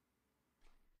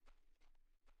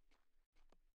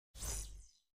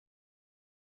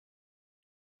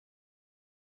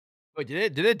 Wait,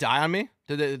 did it die on me?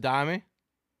 Did it die on me?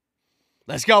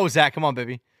 Let's go, Zach. Come on,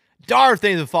 baby. Darth,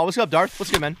 thank you for the fall. What's up, Darth?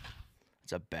 What's good, man?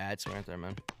 That's a bad swing right there,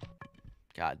 man.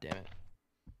 God damn it.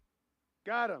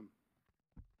 Got him.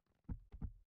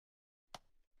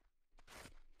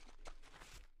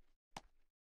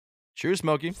 True,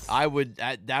 Smokey. I would,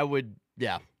 that would,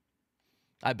 yeah.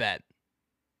 I bet.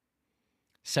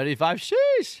 75.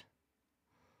 Sheesh.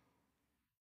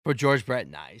 For George Brett.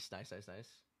 Nice. I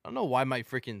don't know why my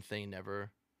freaking thing never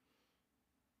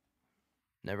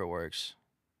works.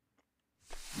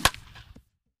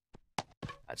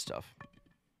 That's tough.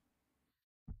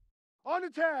 On the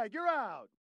tag, you're out.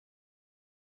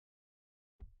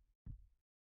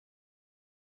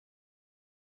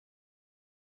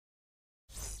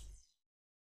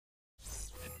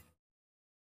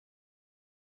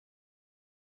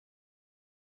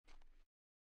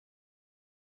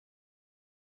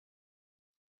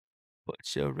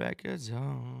 Put your records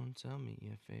on. Tell me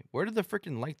your fate. Where did the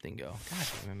freaking light thing go? God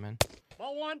damn it, man.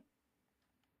 Ball one.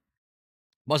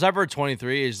 Most I've heard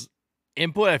 23 is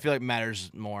input. I feel like matters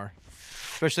more,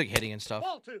 especially like hitting and stuff.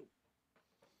 Ball two.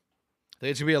 I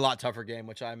think it's gonna be a lot tougher game,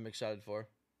 which I'm excited for.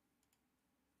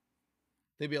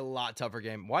 It'd be a lot tougher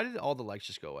game. Why did all the lights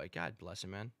just go away? God bless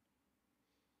him, man.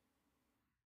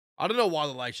 I don't know why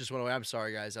the lights just went away. I'm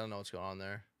sorry, guys. I don't know what's going on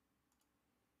there.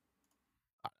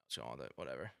 I don't know what's going on with it.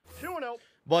 Whatever. 2-0.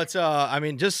 But I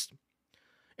mean, just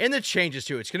and the changes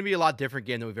too. It's gonna be a lot different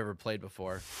game than we've ever played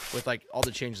before, with like all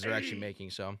the changes they're actually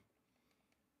making. So.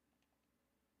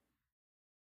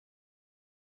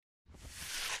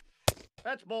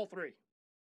 That's ball three.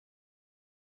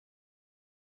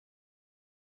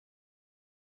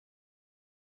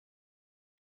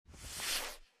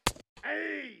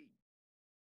 Hey!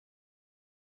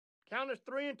 Count is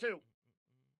 3-2.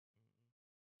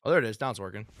 Oh, there it is. Now it's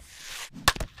working.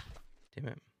 Damn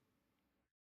it.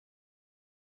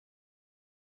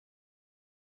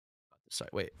 Sorry,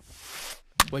 wait.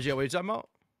 What are you talking about?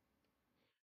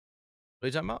 What are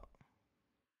you talking about?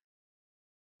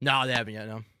 No, they haven't yet,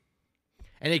 no.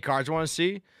 Any cards I want to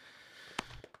see?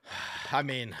 I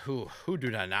mean, who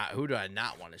do I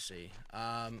not want to see?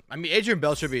 I mean, Adrian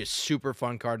Belcher would be a super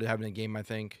fun card to have in the game, I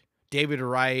think. David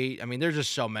Wright. I mean, there's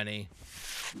just so many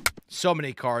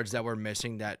cards that we're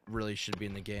missing that really should be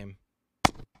in the game.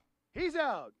 He's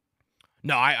out.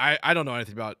 No, I don't know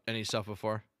anything about any stuff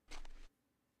before.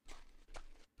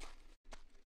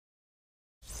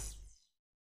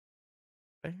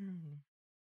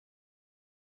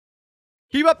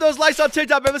 Keep up those likes on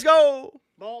TikTok, man. Let's go.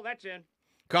 Ball, that's in.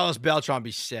 Carlos Beltran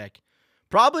be sick.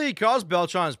 Probably, Carlos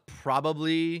Beltran is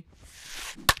probably,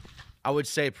 I would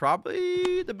say,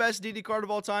 probably the best DD card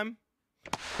of all time.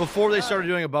 Before they started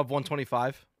doing above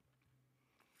 125.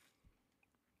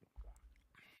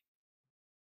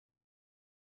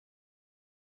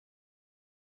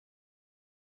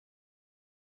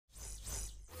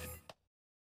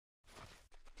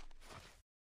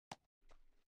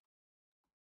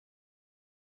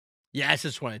 Yeah, it's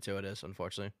just 22. It is,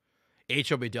 unfortunately.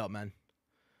 H will be dope, man.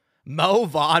 Mo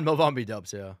Vaughn be dope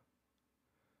too.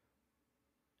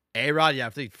 A-Rod, yeah,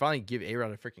 if they finally give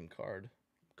A-Rod a freaking card.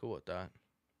 Cool with that.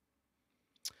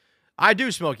 I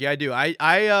do, Smokey, I do.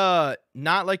 I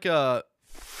not like a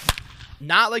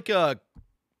how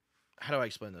do I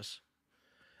explain this?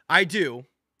 I do.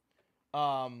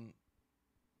 But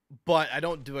I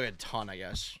don't do like a ton, I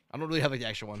guess. I don't really have like the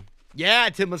extra one. Yeah,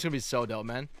 Timlin's gonna be so dope,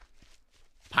 man.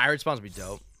 Pirate spawns be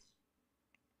dope.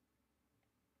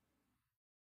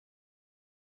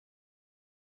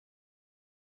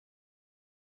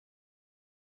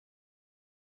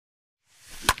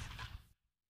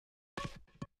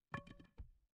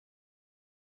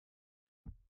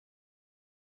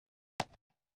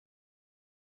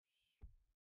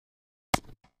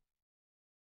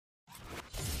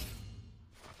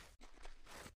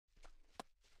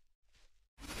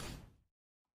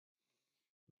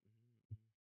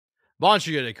 Vaughn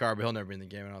should get a card, but he'll never be in the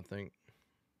game, I don't think.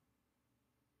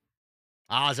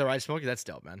 Ah, is that right, Smokey? That's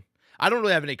dope, man. I don't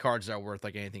really have any cards that are worth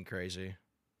like anything crazy.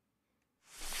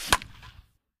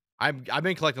 I've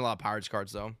been collecting a lot of Pirates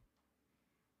cards though.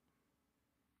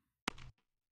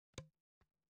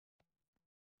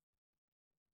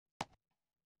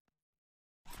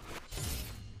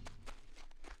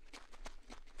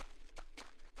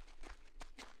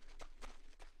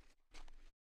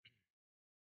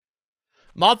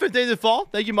 Muffin, thank you for the fall.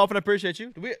 Thank you, Muffin. I appreciate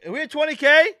you. We at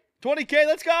 20K? 20K,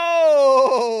 let's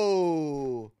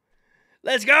go!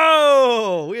 Let's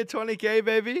go! We at 20K,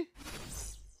 baby.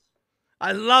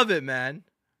 I love it, man.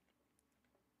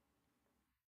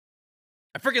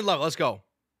 I freaking love it. Let's go.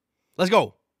 Let's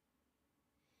go.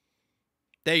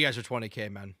 Thank you guys for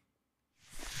 20K, man.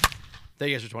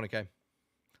 Thank you guys for 20K.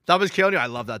 That was killing you. I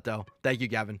love that, though. Thank you,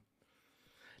 Gavin.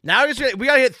 Now we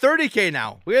got to hit 30K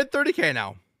now. We hit 30K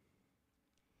now.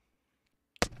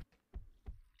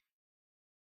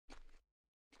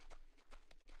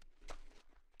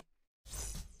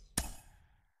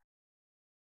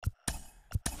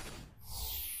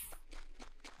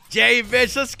 Jay,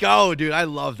 bitch, let's go, dude. I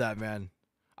love that, man.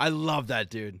 I love that,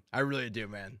 dude. I really do,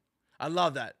 man. I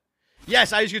love that.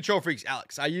 Yes, I use Control Freaks,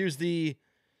 Alex. I use the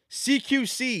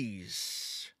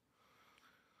CQCs.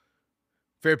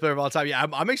 Favorite player of all time. Yeah,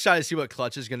 I'm excited to see what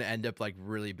Clutch is going to end up like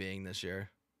really being this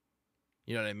year.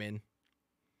 You know what I mean?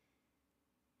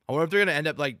 I wonder if they're going to end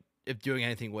up like if doing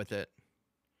anything with it.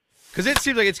 Because it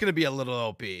seems like it's going to be a little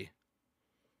OP.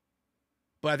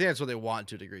 But I think that's what they want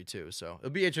to a degree too. So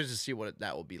it'll be interesting to see what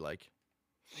that will be like.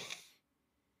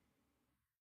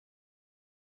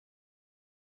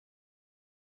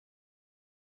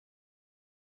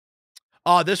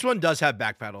 This one does have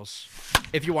back pedals.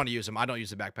 If you want to use them. I don't use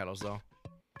the back pedals though.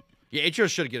 Yeah, Atrio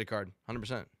should get a card.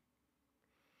 100%.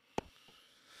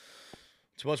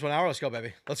 Too much 1 hour? Let's go,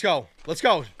 baby. Let's go. Let's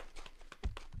go.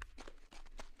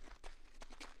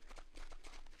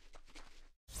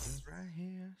 Right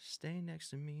here. Stay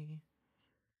next to me.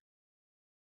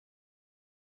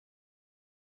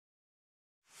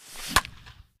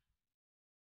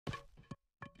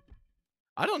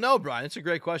 I don't know, Brian. It's a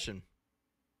great question.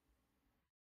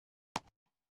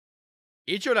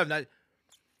 Ichiro would have not.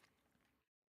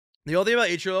 The only thing about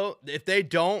Ichiro, if they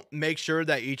don't make sure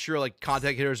that Ichiro like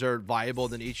contact hitters are viable,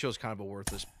 then Ichiro is kind of a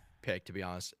worthless pick, to be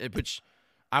honest. Which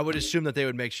I would assume that they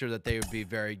would make sure that they would be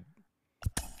very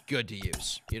good to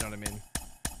use. You know what I mean?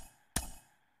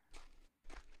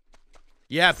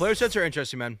 Yeah, player sets are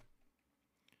interesting, man.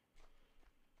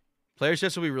 Player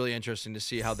sets will be really interesting to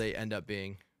see how they end up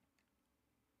being.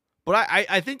 But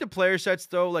I think the player sets,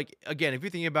 though, like, again, if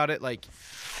you're thinking about it, like,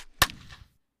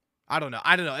 I don't know.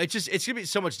 It's going to be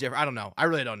so much different. I don't know. I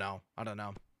really don't know. I don't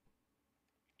know.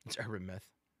 It's Urban Myth.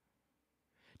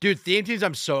 Dude, theme teams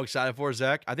I'm so excited for,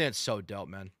 Zach. I think it's so dope,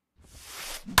 man.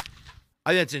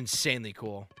 I think it's insanely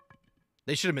cool.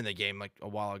 They should have been in the game, like, a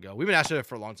while ago. We've been asking it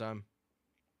for a long time.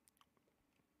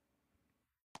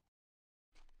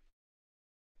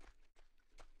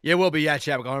 Yeah, it will be. Yeah,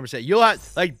 Chadwick, 100%. You'll have,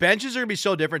 like, benches are going to be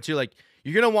so different, too. Like,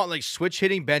 you're going to want, like, switch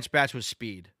hitting bench bats with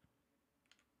speed.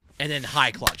 And then high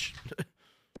clutch.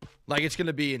 Like, it's going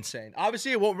to be insane.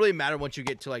 Obviously, it won't really matter once you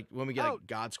get to, like, when we get, like,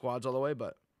 God squads all the way,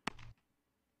 but.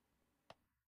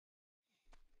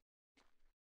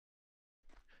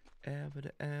 Ever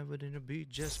to ever, then it'll be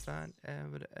just fine.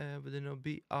 Ever to ever, then it'll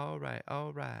be all right,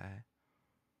 all right.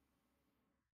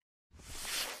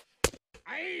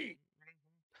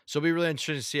 So it'll be really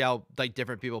interesting to see how, like,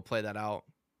 different people play that out.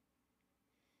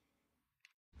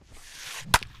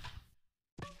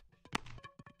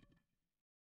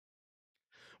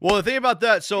 Well, the thing about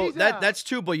that, so that's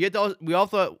two, but yet we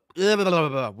also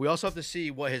have to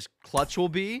see what his clutch will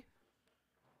be,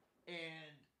 and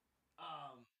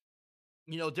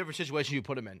you know, different situations you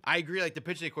put him in. I agree, like the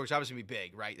pitching quirk's obviously gonna be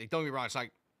big, right? Like, don't get me wrong,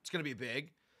 it's gonna be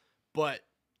big, but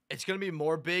it's gonna be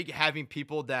more big having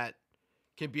people that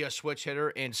can be a switch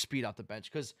hitter and speed off the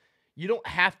bench, because you don't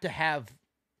have to have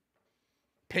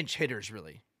pinch hitters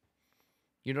really.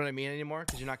 You know what I mean anymore?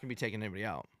 Because you're not gonna be taking anybody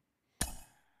out.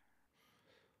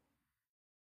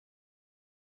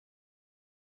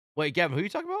 Wait, Gavin, who are you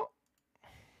talking about?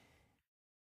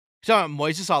 You talking about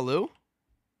Moises Alou?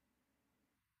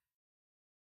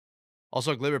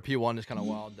 Also, Glibber P1 is kind of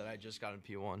wild that I just got in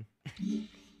P1.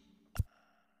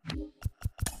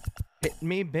 Hit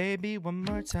me, baby, one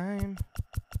more time.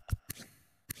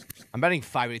 I'm betting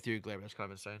 583 Glibber. That's kind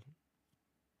of insane.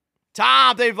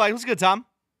 Tom, Dave, like, what's good, Tom?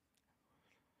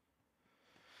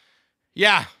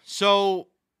 Yeah, so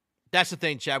that's the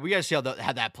thing, Chad. We got to see how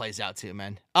that plays out, too,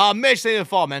 man. Mitch, thank you for the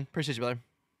fall, man. Appreciate you, brother.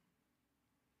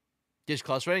 Just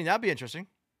close rating. That'd be interesting.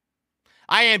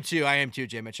 I am too,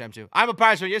 J. Mitch. I am too. I'm a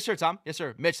Pirates fan. Yes, sir, Tom. Yes,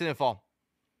 sir. Mitch, thank you for the fall.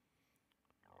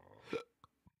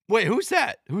 Wait, who's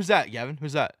that? Who's that, Gavin?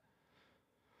 Who's that?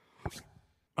 I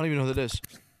don't even know who that is.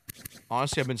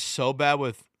 Honestly, I've been so bad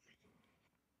with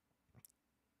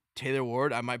Taylor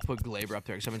Ward. I might put Glaber up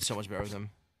there because I've been so much better with him.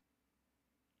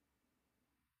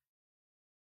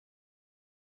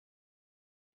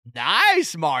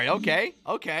 Nice, Mario. Okay.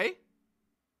 Okay.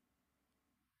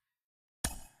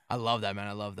 I love that, man.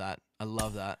 I love that. I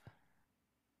love that.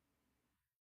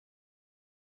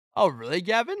 Oh, really,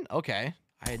 Gavin? Okay.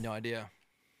 I had no idea.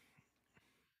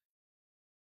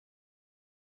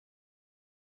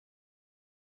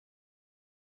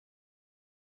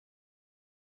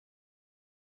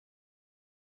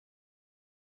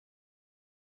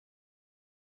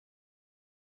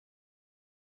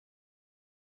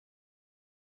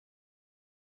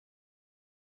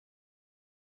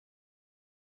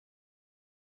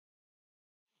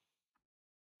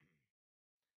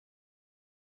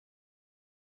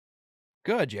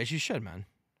 Good. Yes, you should, man.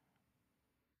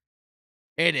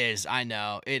 It is. I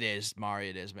know. It is,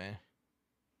 Mario. It is, man.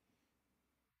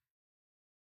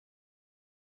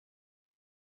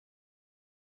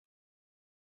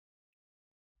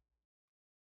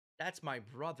 That's my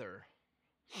brother.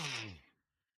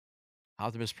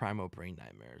 Optimus Primo brain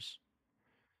nightmares.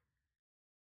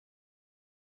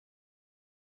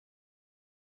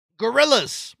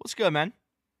 Gorillas. What's good, man?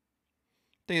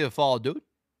 Thank you for the follow, dude.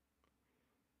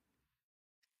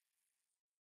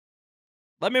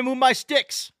 Let me move my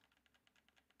sticks.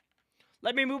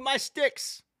 Let me move my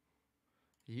sticks.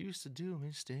 You used to do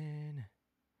instead.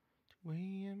 2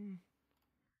 a.m.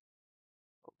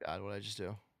 Oh, God. What did I just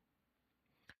do?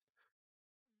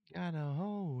 Gotta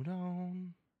hold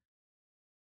on.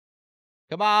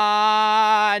 Come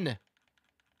on. What's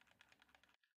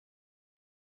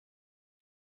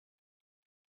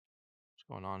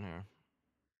going on here?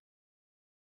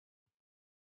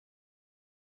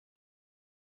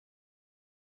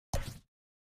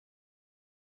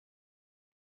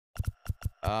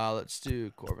 Let's do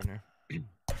Corbin here.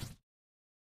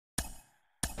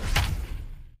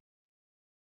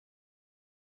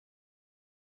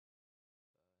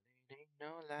 No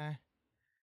lie.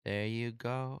 There you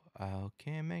go. I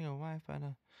can't make a wife out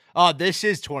of. Oh, this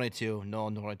is 22. No,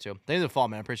 22. Thank you for the fall,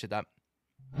 man. I appreciate that.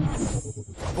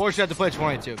 Fortunately, I have to play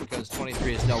 22 because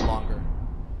 23 is no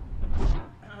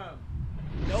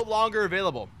longer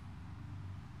available.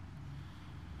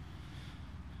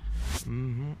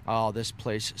 Oh, this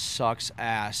place sucks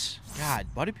ass. God,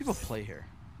 why do people play here?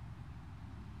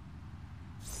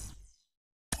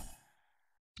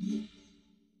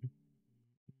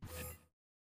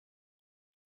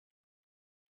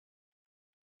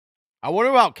 I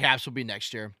wonder how Caps will be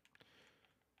next year.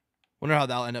 Wonder how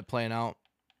that'll end up playing out.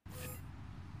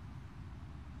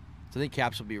 So I think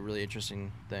Caps will be a really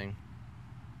interesting thing.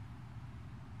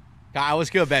 God, what's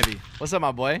good, baby? What's up,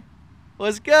 my boy?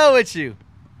 What's good with you?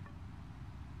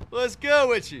 What's good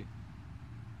with you?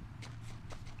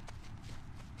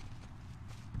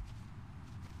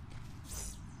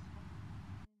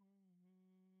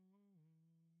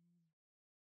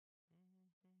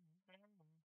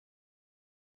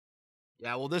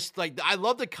 Yeah, well, this, like, I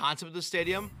love the concept of the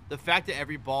stadium. The fact that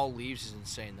every ball leaves is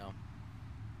insane, though.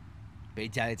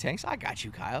 Big Daddy Tanks, I got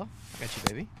you, Kyle. I got you,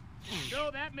 baby.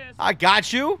 No, that missed. I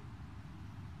got you.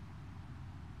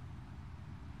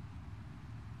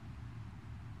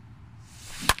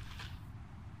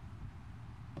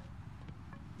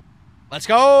 Let's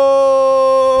go.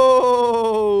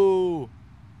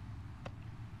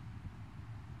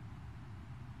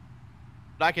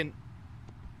 But I can.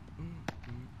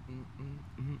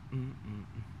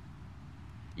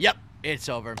 Yep, it's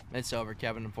over. It's over,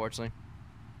 Kevin, unfortunately.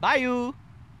 Bye, you.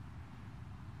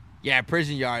 Yeah,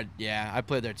 Prison Yard. Yeah, I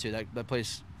played there, too. That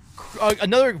place.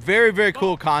 Another very, very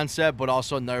cool concept, but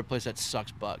also another place that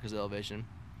sucks butt because of the elevation.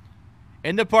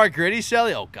 In the park, gritty,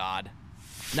 Sally? Oh, God.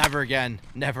 Never again.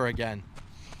 Never again.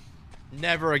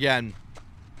 Never again.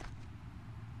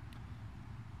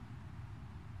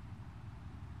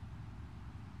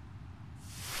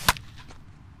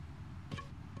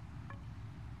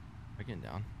 We're getting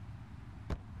down.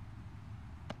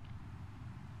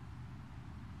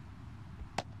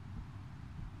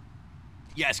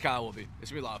 Yes, Kyle will be. It's going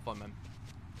to be a lot of fun, man.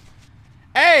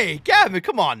 Hey, Gavin,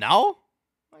 come on now.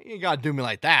 You ain't got to do me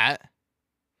like that.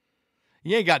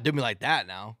 You ain't got to do me like that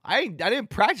now. I didn't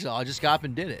practice it all. I just got up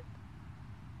and did it.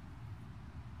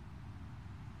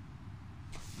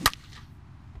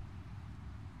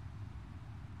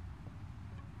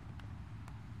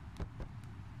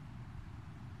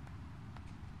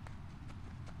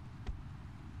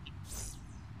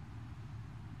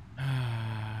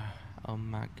 Oh,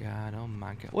 my God. Oh,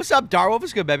 my God. What's up, Darwolf?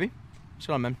 What's good, baby? What's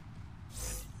going on, man?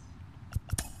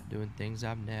 Doing things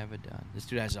I've never done. This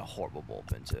dude has a horrible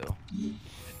bullpen, too.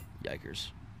 Yikers.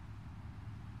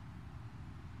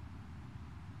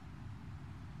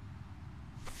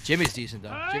 Jimmy's decent,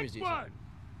 though. Jimmy's decent.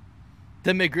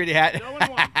 The McGritty hat.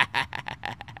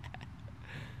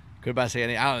 Could I say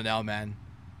anything? I don't know, man.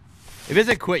 If he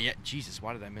doesn't quit yet. Jesus,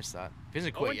 why did I miss that? If he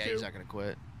doesn't quit yet, he's not going to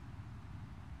quit.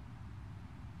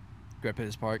 Great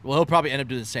Pitts Park. Well, he'll probably end up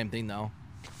doing the same thing, though,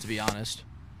 to be honest.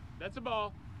 That's a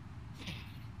ball.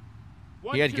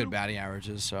 He had good batting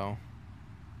averages, so.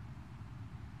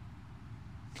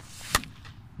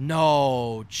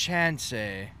 No, Chance.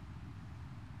 God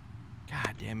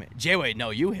damn it. Wait, no,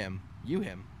 you him. You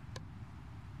him.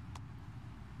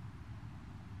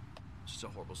 It's just a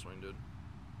horrible swing, dude.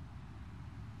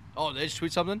 Oh, they just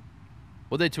tweet something?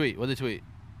 What'd they tweet? What'd they tweet?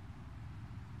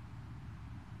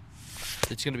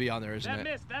 It's going to be on there, isn't it? That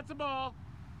missed. That's a ball.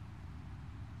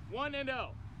 1-0.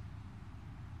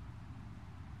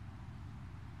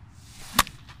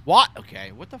 What?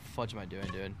 Okay, what the fudge am I doing,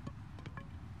 dude?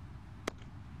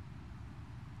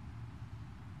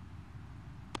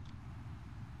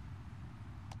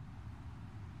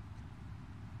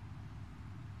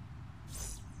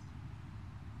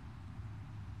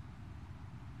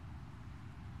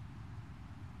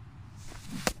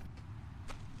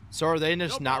 So are they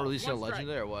just not releasing a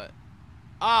legendary or what?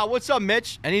 What's up,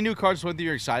 Mitch? Any new cards that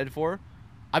you're excited for?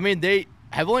 I mean, they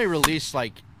have only released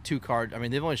like 2 cards. I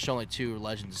mean, they've only shown like 2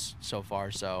 legends so far,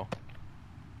 so.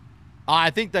 I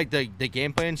think like the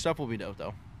gameplay and stuff will be dope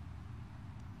though.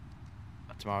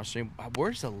 Tomorrow's stream.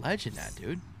 Where's the legend at,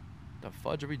 dude? The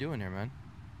fudge are we doing here, man?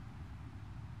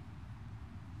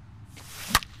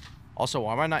 Also,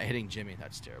 why am I not hitting Jimmy?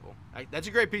 That's terrible. That's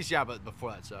a great PCI, but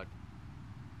before that sucked.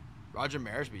 Roger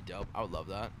Maris would be dope. I would love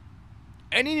that.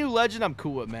 Any new legend, I'm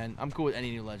cool with, man. I'm cool with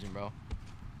any new legend, bro.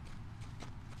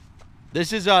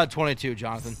 This is 22,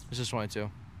 Jonathan. This is 22.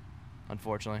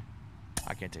 Unfortunately.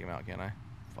 I can't take him out, can I?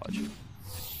 Fudge.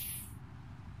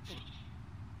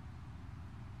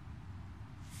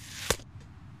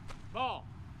 Ball.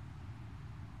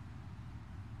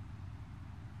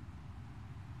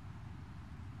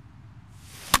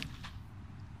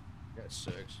 Got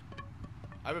 6.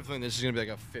 I have a feeling this is going to be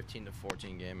like a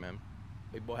 15-14 game, man.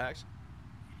 Big boy hacks.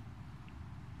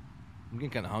 I'm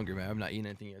getting kind of hungry, man. I've not eaten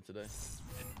anything yet today.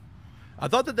 I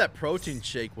thought that protein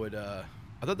shake would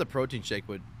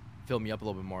fill me up a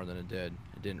little bit more than it did.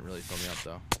 It didn't really fill me up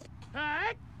though.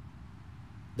 Hey.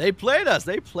 They played us.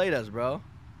 They played us, bro.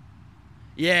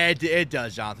 Yeah, it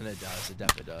does, Jonathan. It does. It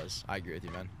definitely does. I agree with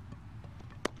you, man.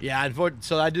 Yeah,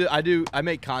 so I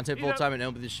make content full time, and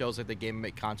MLB shows like the game I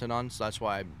make content on, so that's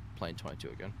why I'm playing 22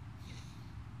 again.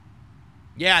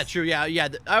 Yeah, true. Yeah.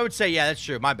 I would say that's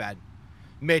true. My bad,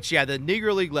 Mitch. Yeah, the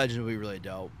Negro League Legend will be really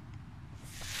dope.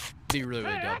 Be really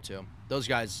dope too. Those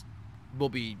guys will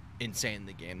be insane in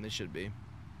the game. They should be,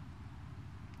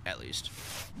 at least.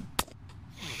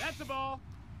 That's a ball.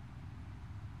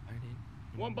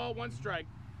 1 ball, 1 strike.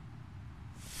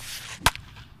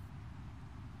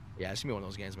 Yeah, it's gonna be one of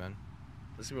those games, man.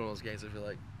 This is gonna be one of those games. I feel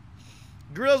like.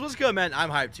 Grills, what's good, man? I'm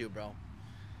hyped too, bro.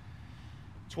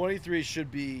 23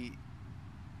 should be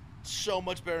so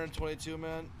much better than 22,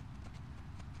 man.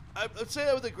 I'd say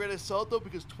that with a grain of salt though,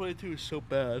 because 22 is so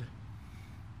bad.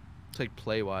 It's like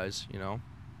play-wise, you know.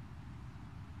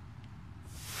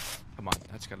 Come on,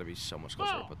 that's gotta be so much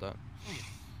closer to put that.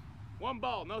 1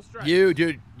 ball, no strike.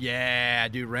 Dude. Yeah,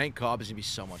 dude. Rank co-op is gonna be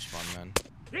so much fun, man.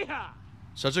 Yeehaw!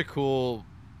 Such a cool,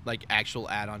 like, actual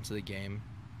add-on to the game.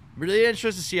 Really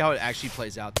interested to see how it actually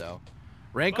plays out, though.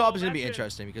 Rank co-op is gonna be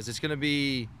interesting because it's gonna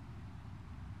be,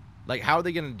 like, how are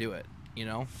they gonna do it? You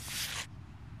know?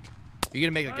 You're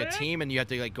gonna make like a team and you have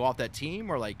to like go off that team,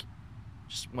 or like,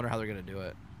 just wonder how they're gonna do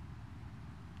it.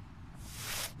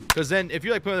 Because then, if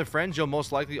you're like playing with friends, you'll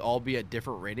most likely all be at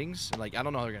different ratings. And like, I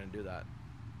don't know how they're gonna do that.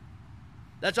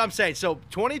 That's what I'm saying. So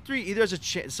 23 either has a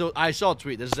chance. So I saw a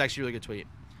tweet. This is actually a really good tweet.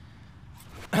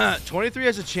 23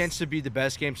 has a chance to be the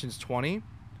best game since 20,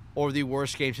 or the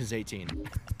worst game since 18.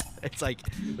 It's like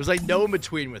there's like no in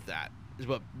between with that. Is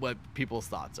what people's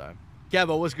thoughts are.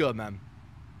 Kevo, what's good, man?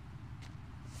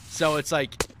 So it's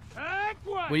like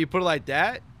when you put it like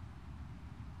that,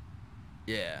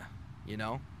 yeah, you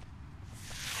know.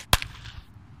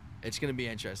 It's going to be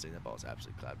interesting. That ball's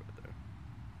absolutely clapped right there.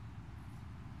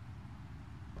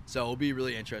 So it'll be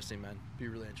really interesting, man. Be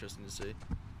really interesting to see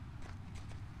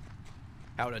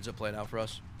how it ends up playing out for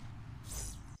us.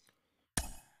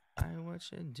 I what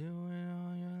you doing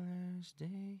on your last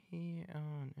day here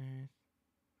on Earth.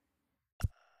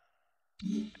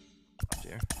 Up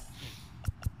here.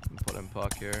 Put in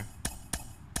puck here.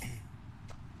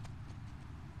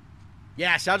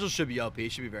 Yeah, Satchel should be OP. He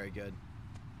should be very good.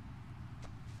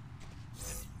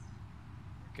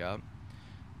 Okay.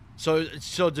 So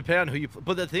depending on who you play.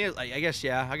 But the thing is, like, I guess,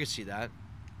 yeah, I can see that.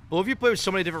 Well, if you play with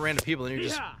so many different random people, then you're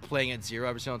just playing at 0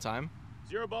 every single time.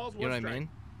 0 balls, 1 You know what strike. I mean?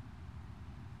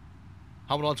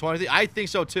 Helmet on 23? I think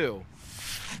so, too.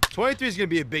 23 is going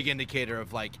to be a big indicator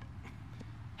of, like,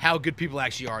 how good people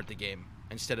actually are at the game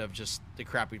instead of just the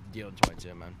crap we deal in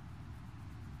 22, man.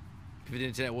 If you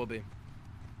didn't say it, will be.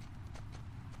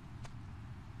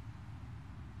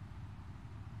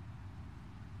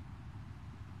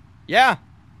 Yeah.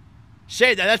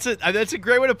 Shay, that's a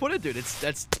great way to put it, dude.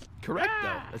 That's correct,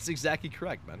 though. That's exactly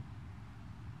correct, man.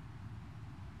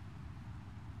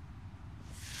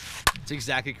 It's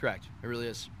exactly correct. It really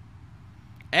is.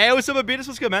 Hey, what's up, Abitas?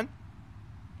 What's good, man?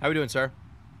 How we doing, sir?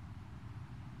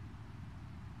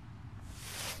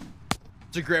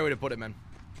 It's a great way to put it, man.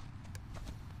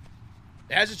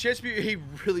 It has a chance to be a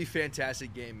really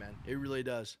fantastic game, man. It really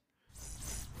does.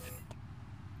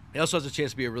 It also has a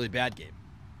chance to be a really bad game.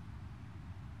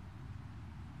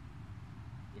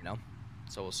 You know?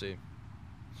 So we'll see.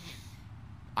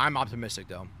 I'm optimistic,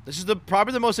 though. This is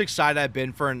probably the most excited I've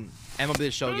been for an MLB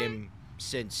The Show game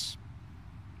since,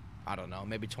 I don't know,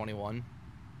 maybe 21.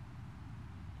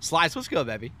 Slice, let's go,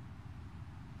 baby.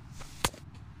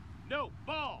 No,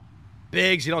 ball.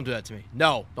 Biggs, you don't do that to me.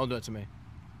 No, don't do it to me.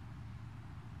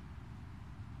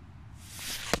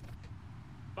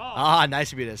 Ball. Ah, nice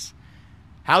to be this.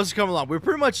 How's it coming along? We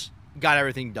pretty much got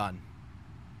everything done.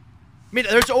 I mean,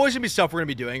 there's always going to be stuff we're going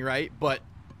to be doing, right? But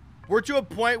we're to a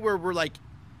point where we're like,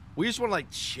 we just want to,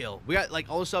 like, chill. We got, like,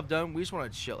 all the stuff done. We just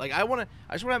want to chill. Like, I just want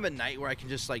to have a night where I can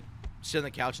just, like, sit on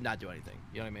the couch and not do anything.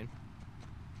 You know what I mean?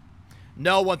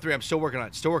 No, 1-3. I'm still working on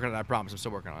it. Still working on it. I promise. I'm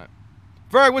still working on it.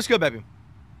 Ferg, what's good, baby?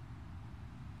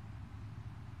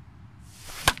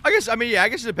 I guess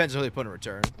it depends on who they put in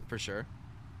return, for sure.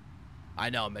 I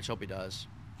know, Mitch. Hope he does.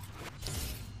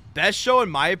 Best show, in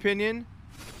my opinion.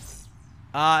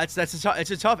 It's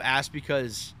a tough ask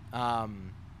because the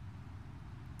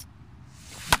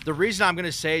reason I'm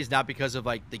gonna say is not because of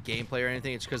like the gameplay or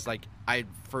anything. It's because like I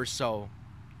first saw.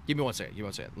 Give me one second. Give me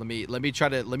one second. Let me try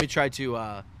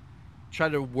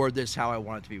to word this how I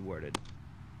want it to be worded.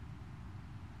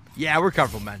 Yeah, we're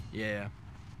comfortable, man. Yeah.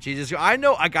 Jesus, I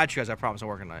know. I got you guys. I promise. I'm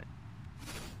working on it.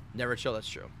 Never chill. That's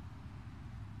true.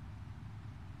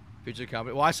 Future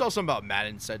company. Well, I saw something about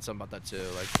Madden said something about that too.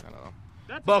 Like, I don't know.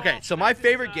 But okay, so my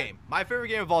favorite game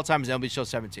of all time is MLB Show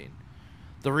 17.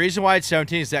 The reason why it's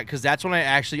 17 is that because that's when I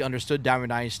actually understood Diamond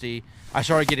Dynasty. I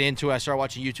started getting into it. I started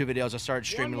watching YouTube videos. I started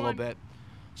streaming a little bit.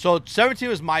 So 17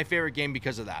 was my favorite game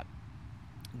because of that.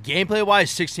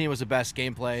 Gameplay-wise, 16 was the best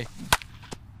gameplay.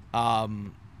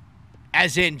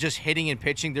 As in just hitting and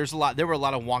pitching. There were a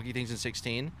lot of wonky things in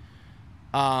 16.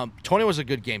 20 was a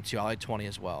good game too. I like 20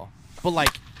 as well. But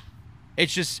like,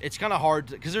 it's kind of hard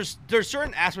because there's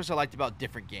certain aspects I liked about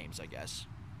different games, I guess.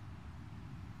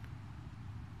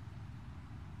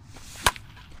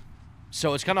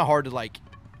 So it's kind of hard to like,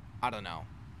 I don't know.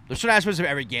 There's certain aspects of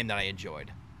every game that I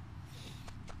enjoyed.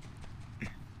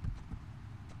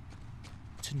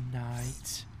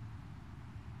 Tonight.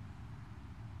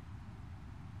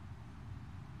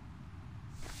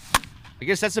 I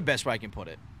guess that's the best way I can put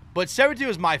it. But 17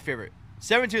 was my favorite.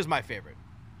 17 is my favorite.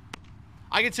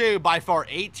 I can tell you by far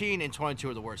 18 and 22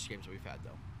 are the worst games that we've had,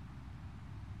 though.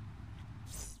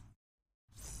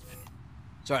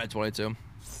 Sorry, 22.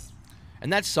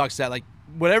 And that sucks that, like,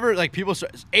 whatever, like, people...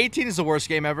 18 is the worst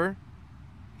game ever.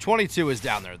 22 is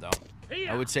down there, though.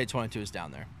 I would say 22 is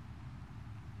down there.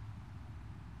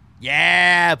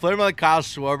 Yeah, playing like Kyle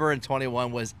Schwarber in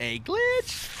 21 was a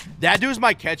glitch. That dude was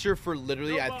my catcher for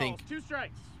literally, I think, 2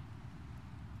 strikes.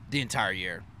 The entire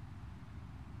year.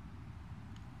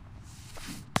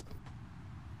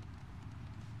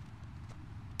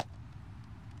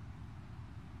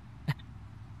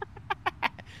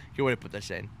 Good way to put that,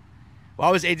 Shane. Why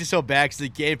was 18 so bad? Because the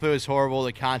gameplay was horrible,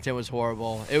 the content was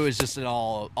horrible. It was just an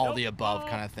all the above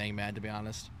kind of thing, man, to be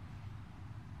honest.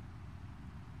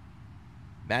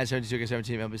 Madden 72,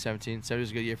 17, MLB 17. 17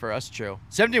 was a good year for us. True.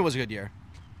 17 was a good year.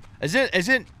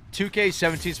 Isn't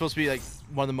 2K17 supposed to be like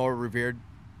one of the more revered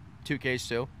 2Ks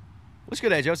too? What's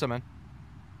good, AJ? What's up, man?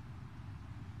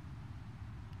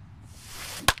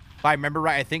 If I remember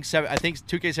right, I think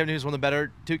 2K17 is one of the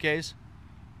better 2Ks.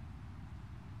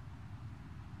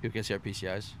 2Ks are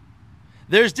PCIs.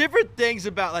 There's different things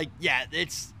about like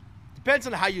it's depends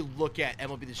on how you look at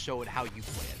MLB The Show and how you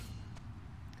play it.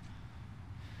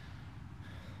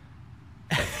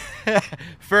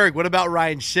 Ferg, what about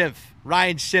Ryan Schimpf?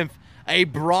 Ryan Schimpf, a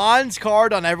bronze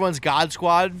card on everyone's God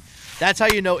Squad. That's how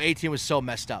you know 18 was so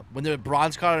messed up. When the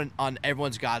bronze card on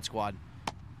everyone's God squad.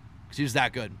 Because he was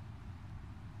that good.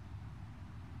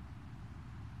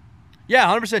 Yeah,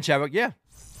 100% Chadwick. Yeah.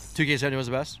 2K70 was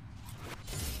the best.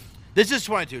 This is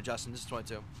 22, Justin. This is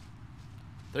 22.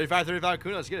 35, 35.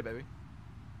 Kuna, let's get it, baby.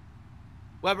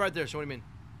 What happened right there? So what do you mean?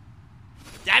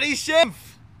 Daddy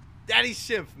Shimph. Daddy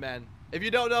Shimph, man. If you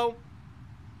don't know,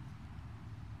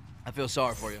 I feel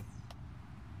sorry for you.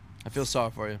 I feel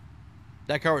sorry for you.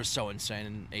 That card was so insane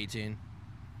in 18.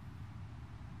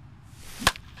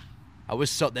 I was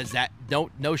so... There's that...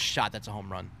 No shot. That's a home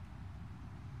run.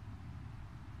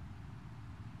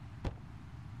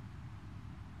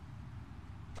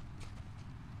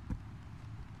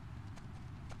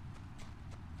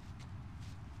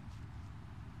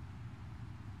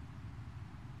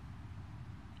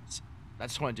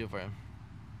 That's 22 for him.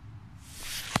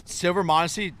 Silver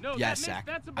Modesty? No, yes, Zach.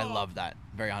 That's a I ball. love that.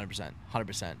 Very 100%.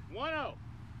 100%. 1-0.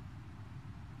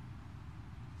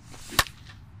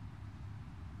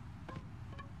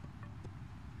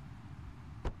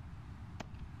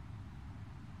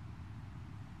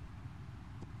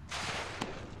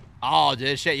 Oh,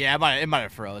 did shit? Yeah, it might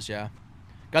have froze, yeah.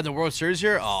 Got the World Series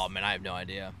here? Oh, man, I have no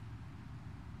idea.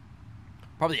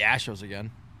 Probably the Astros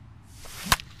again.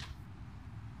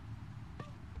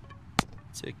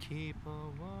 To keep a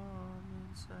woman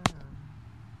sad.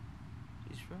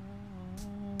 She's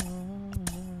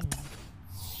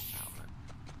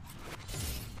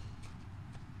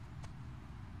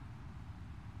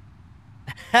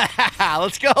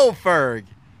Let's go, Ferg.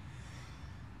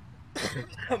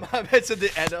 My bets at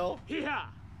the NO. Yeah.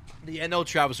 The NO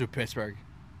travels through Pittsburgh.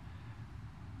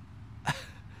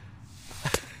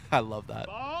 I love that.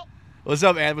 Ball. What's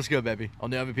up, man? What's good, baby?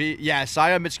 O'Neal MVP? Yeah,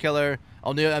 Saya, Mitch Killer,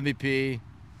 O'Neal MVP.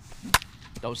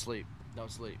 Don't sleep.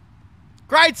 Don't sleep.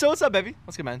 Great. So what's up, baby?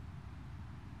 What's good, man?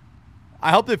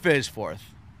 I hope they finish fourth.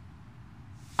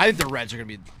 I think the Reds are going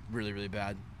to be really, really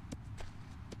bad.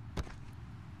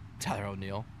 Tyler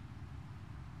O'Neal.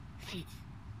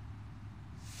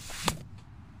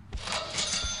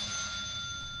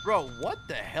 Bro, what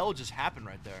the hell just happened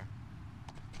right there?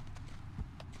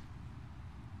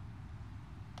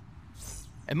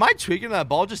 Am I tweaking that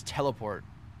ball? Just teleport.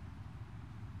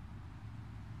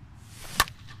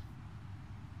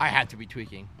 I had to be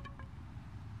tweaking.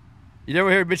 You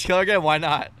never heard Mitch Keller again? Why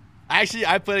not? Actually,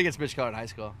 I played against Mitch Keller in high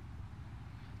school.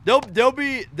 They'll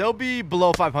be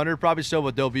below 500 probably still,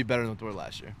 but they'll be better than what they were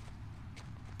last year.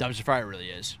 Dumpster Fire really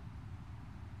is.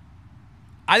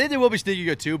 I think they will be sneaky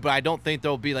good too, but I don't think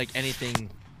there'll be like anything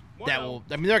that will.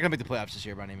 I mean, they're not gonna make the playoffs this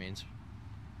year by any means.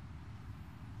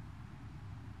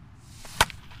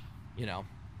 You know.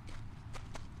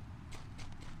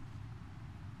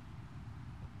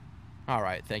 All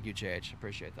right, thank you, JH.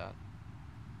 Appreciate that.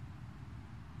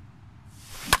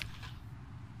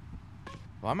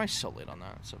 Why am I so late on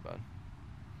that? That's so bad.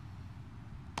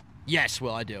 Yes,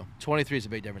 Will, I do. 23 is a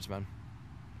big difference, man.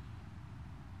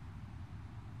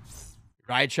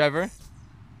 Right, Trevor?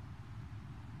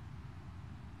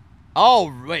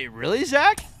 Oh, wait, really,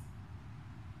 Zach?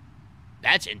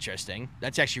 That's interesting.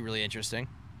 That's actually really interesting.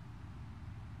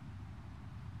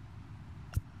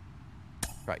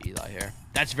 Right, Eli here.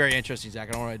 That's very interesting, Zach.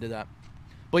 I don't know why I did that.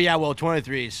 But yeah, well,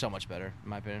 23 is so much better, in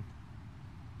my opinion.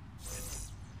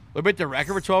 What about the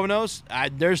record for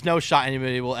 12-0s? There's no shot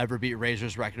anybody will ever beat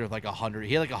Razor's record of like 100.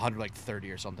 He had like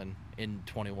 130 or something in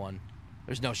 21.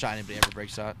 There's no shot anybody ever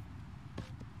breaks that.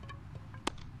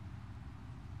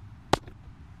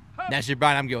 Nasty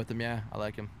Brian, I'm good with him. Yeah, I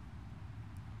like him.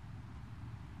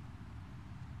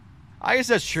 I guess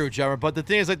that's true, Trevor. But the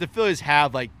thing is, like, the Phillies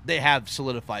have they have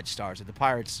solidified stars. Like the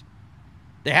Pirates,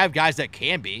 they have guys that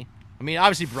can be. I mean,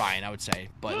 obviously Brian, I would say,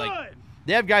 but like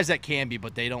they have guys that can be,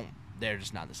 but they don't. They're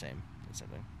just not the same. That's the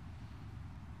thing.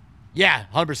 Yeah,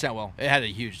 100% will. It had a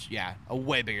huge, a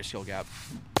way bigger skill gap.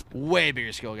 Way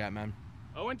bigger skill gap, man.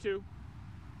 0-2.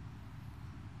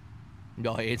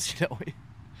 No, it's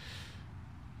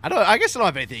I guess I don't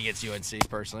have anything against UNC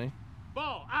personally.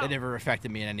 Ball out. They never affected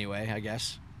me in any way, I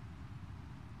guess.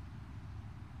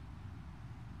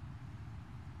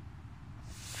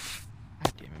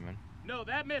 God damn it, man. No,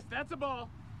 that missed. That's a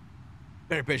ball.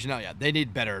 Better pitch. No, yeah. They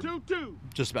need better. 2-2.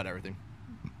 Just about everything.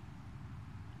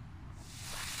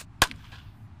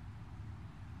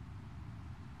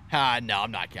 No,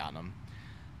 I'm not counting them.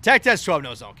 Tech Test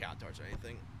 12-0s don't count towards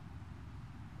anything.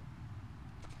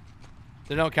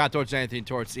 They don't count towards anything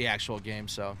towards the actual game,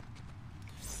 so.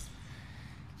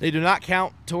 They do not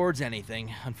count towards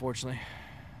anything, unfortunately.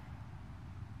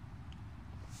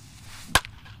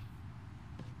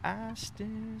 I still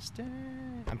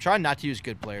stand. I'm trying not to use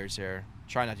good players here.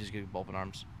 Trying not to use good bullpen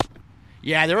arms.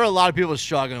 Yeah, there were a lot of people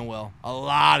struggling, Will. A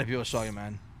lot of people struggling,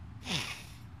 man.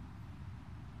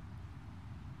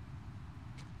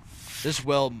 This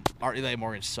Will, our Eli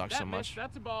Morgan sucks so much.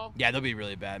 That's a ball. Yeah, they'll be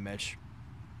really bad, Mitch.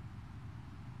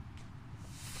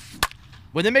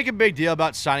 When they make a big deal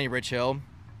about signing Rich Hill,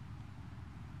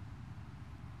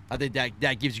 I think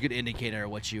that gives you a good indicator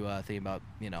of what you think about,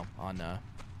 you know, on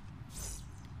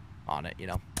it, you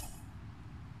know.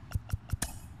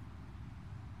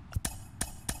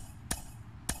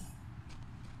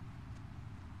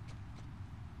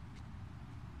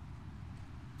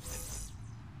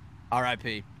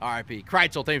 R.I.P. R.I.P.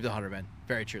 Kreitzel, thank you for the 100, man.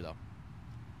 Very true, though.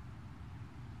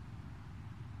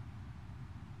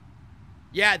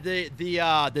 Yeah,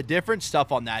 the different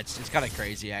stuff on that, it's kind of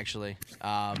crazy, actually.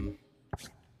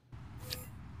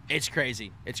 It's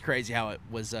crazy. It's crazy how it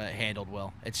was handled,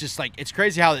 Will. It's just like, it's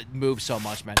crazy how it moves so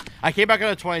much, man. I came back on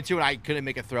a 22 and I couldn't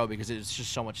make a throw because it was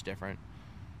just so much different.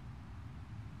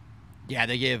 Yeah,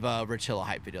 they gave Rich Hill a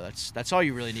hype video. That's all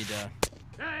you really need to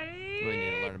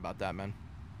learn about that, man.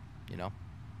 You know.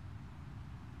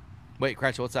 Wait,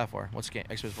 Kreitzel, what's that for? What's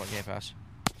Xbox One Game Pass?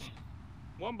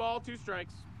 1 ball, 2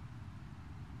 strikes.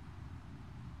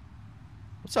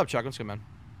 What's up, Chuck? What's good, man?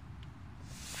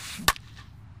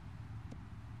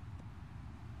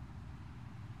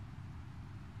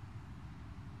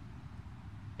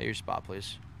 Hey, your spot,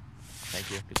 please.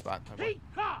 Thank you. Good spot. Hey,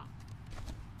 ha!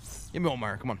 Give me one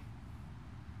more. Come on.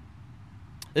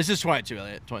 This is 22,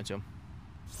 Elliot. 22.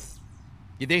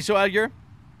 You think so, Edgar?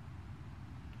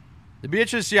 It'd be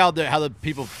interesting to see how the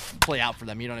people play out for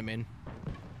them. You know what I mean?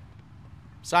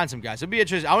 Sign some guys. It'd be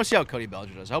interesting. I want to see how Cody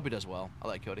Bellinger does. I hope he does well. I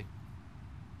like Cody.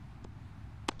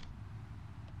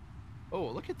 Oh,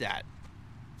 look at that.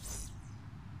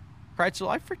 Kreitzel,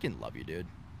 I freaking love you, dude.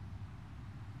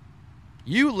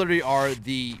 You literally are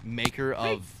the maker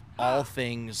of all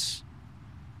things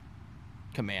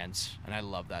commands, and I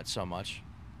love that so much.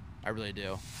 I really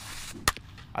do.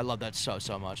 I love that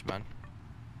so much, man.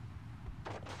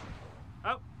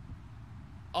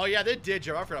 Oh yeah, they did,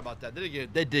 Joe. I forgot about that. They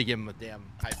did give him a damn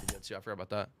hype video too. I forgot about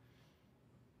that.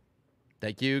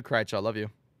 Thank you, Kreitzel. I love you.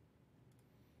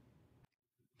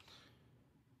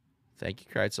 Thank you,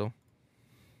 Kreitzel.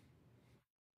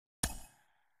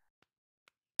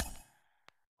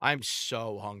 I'm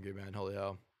so hungry, man. Holy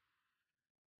hell.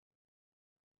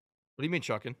 What do you mean,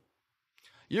 chucking?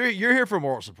 You're here for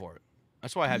moral support.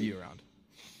 That's why I have you around.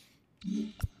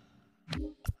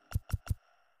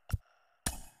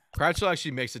 Kreitzel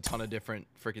actually makes a ton of different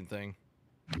freaking thing.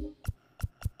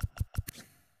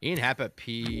 Ian Happ at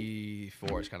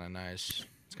P4 is kind of nice.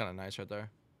 It's kind of nice right there.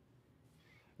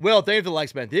 Will, thank you for the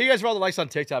likes, man. Thank you guys for all the likes on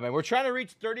TikTok, man. We're trying to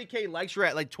reach 30K likes. We're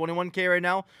at like 21K right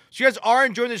now. So you guys are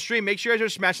enjoying the stream. Make sure you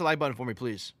guys smash the like button for me,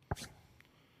 please.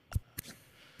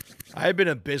 I've been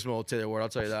abysmal today, Ward. I'll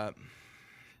tell you that.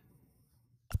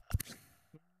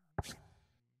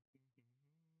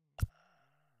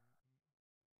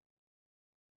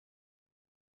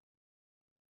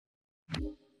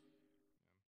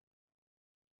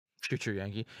 Future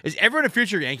Yankee. Is everyone a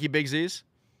future Yankee, Big Z's?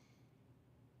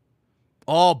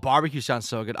 Oh, barbecue sounds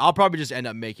so good. I'll probably just end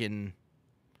up making...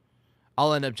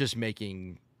 I'll end up just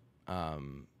making...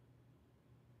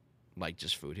 like,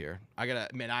 just food here. I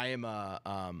gotta... Man, I am...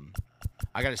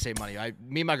 I gotta save money.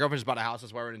 Me and my girlfriend just bought a house.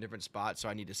 That's why we're in a different spot, so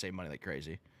I need to save money like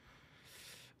crazy.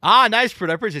 Ah, nice, Fruit.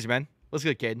 I appreciate you, man. Let's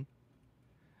go, Caden.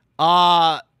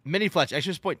 Mini Fletch.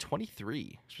 Extra point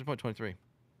 23. Extra point 23.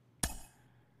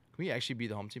 Can we actually be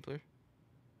the home team player?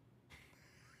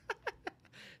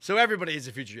 So everybody is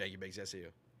a future Yankee Bigs SAU.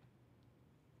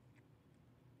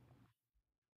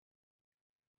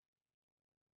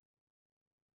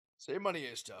 Save money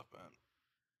is tough, man.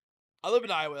 I live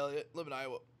in Iowa, Elliot. Live in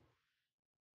Iowa.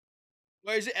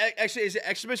 Wait, is it actually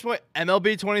exclamation point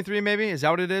MLB 23 maybe? Is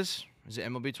that what it is? Is it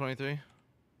MLB 23?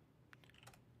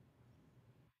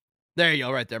 There you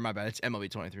go, right there. My bad. It's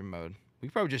MLB 23 mode. We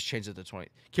could probably just change it to 20.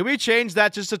 Can we change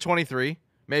that just to 23?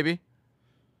 Maybe.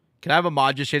 Can I have a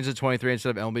mod just change it to 23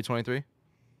 instead of MLB 23?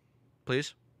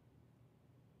 Please.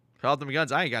 Call them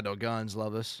guns. I ain't got no guns,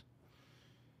 Lovis.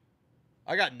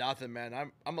 I got nothing,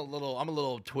 man. I'm a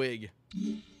little twig.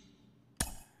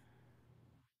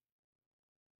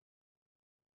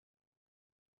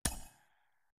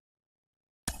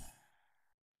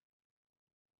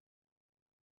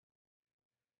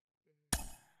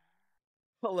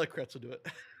 I'll let Kretzel do it.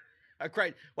 Why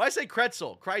did I say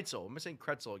Kretzel? Kreitzel. I'm saying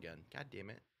Kretzel again. God damn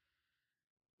it.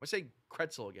 Why say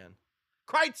Kretzel again?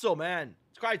 Kreitzel, man.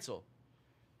 It's Kreitzel.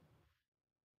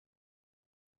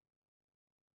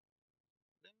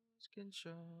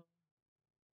 Control.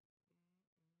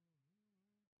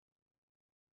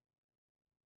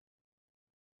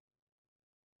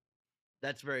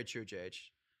 That's very true, JH.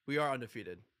 We are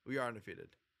undefeated. We are undefeated.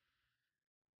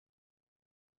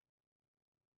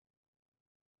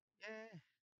 Yeah.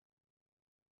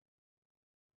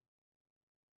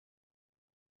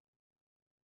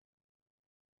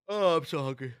 Oh, I'm so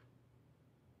hungry.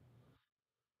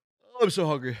 Oh, I'm so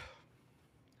hungry.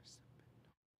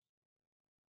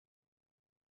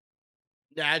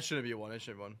 Nah, it shouldn't be one. It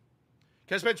shouldn't be one.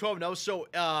 Can I spend 12 no's? So,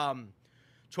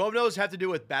 12 no's have to do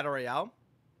with Battle Royale.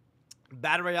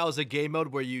 Battle Royale is a game mode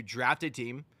where you draft a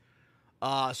team.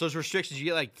 So there's restrictions. You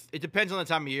get like, it depends on the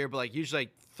time of year, but like usually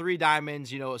like 3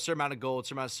 diamonds, a certain amount of gold, a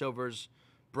certain amount of silvers,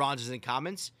 bronzes, and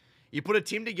commons. You put a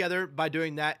team together by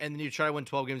doing that, and then you try to win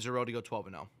 12 games in a row to go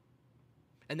 12-0.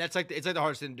 And that's like, it's like the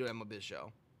hardest thing to do in MLB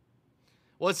show.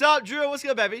 What's up, Drew? What's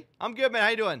good, baby? I'm good, man. How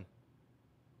you doing?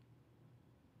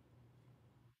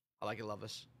 I like it, love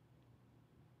us.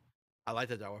 I like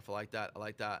that, Darwolf. I like that. I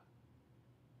like that.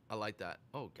 I like that.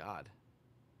 Oh, God.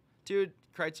 Dude,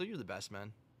 Kreitzel, you're the best,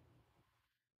 man.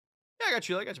 Yeah, I got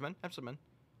you. I got you, man. Absolutely,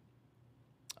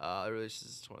 man. It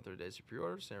releases 23 days of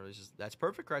pre-orders. And it releases. That's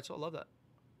perfect, Kreitzel. I love that.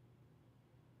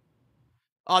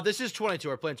 This is 22.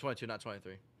 We're playing 22, not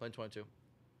 23. Playing 22.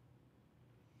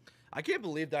 I can't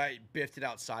believe that I biffed it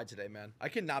outside today, man. I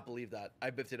cannot believe that. I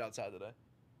biffed it outside today.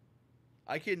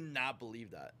 I cannot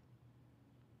believe that.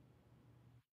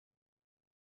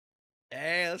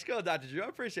 Hey, let's go, Dr. Drew. I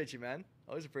appreciate you, man.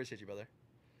 Always appreciate you, brother.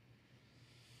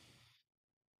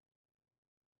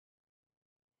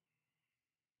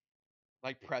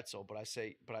 Like pretzel,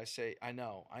 I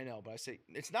know, but I say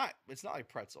it's not like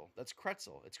pretzel. That's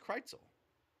Kretzel. It's Kreitzel.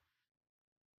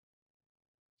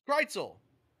 Kreitzel.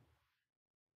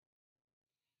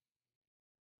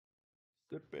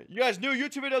 You guys, new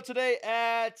YouTube video today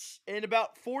in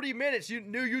about 40 minutes.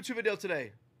 New YouTube video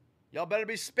today. Y'all better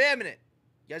be spamming it.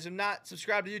 You guys have not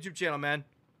subscribed to the YouTube channel, man.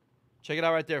 Check it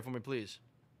out right there for me, please.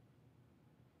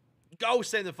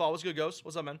 Ghost in the fall. What's good, Ghost?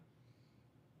 What's up, man?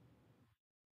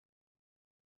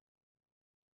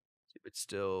 See if it's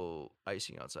still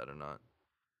icing outside or not.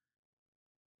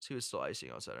 See if it's still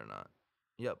icing outside or not.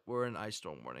 Yep, we're in ice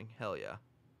storm warning. Hell yeah.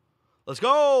 Let's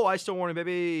go! Ice storm warning,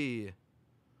 baby.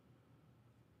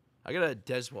 I got a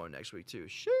Des one next week, too.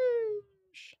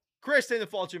 Sheesh. Chris, stay in the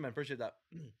fall, too, man. Appreciate that.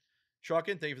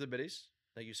 Truckin, thank you for the biddies.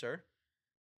 Thank you, sir.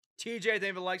 TJ, thank you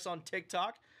for the likes on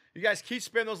TikTok. You guys keep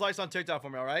spamming those likes on TikTok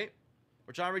for me, all right?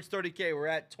 We're trying to reach 30K. We're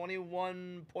at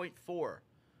 21.4.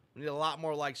 We need a lot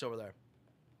more likes over there.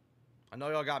 I know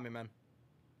y'all got me, man.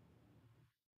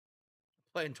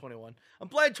 Playing 21. I'm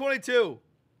playing 22.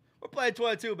 We're playing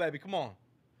 22, baby. Come on.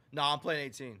 No, I'm playing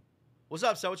 18. What's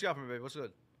up, Seth? What you got for me, baby? What's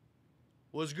good?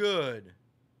 What's good?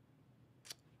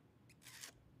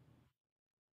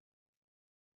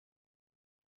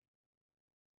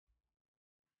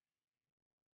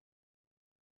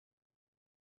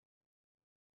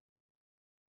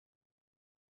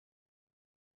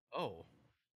 Oh.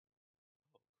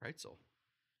 Reitzel.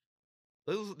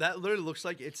 That literally looks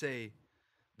like that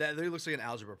literally looks like an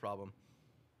algebra problem.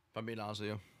 If I'm being honest with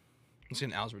you. It's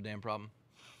an algebra damn problem.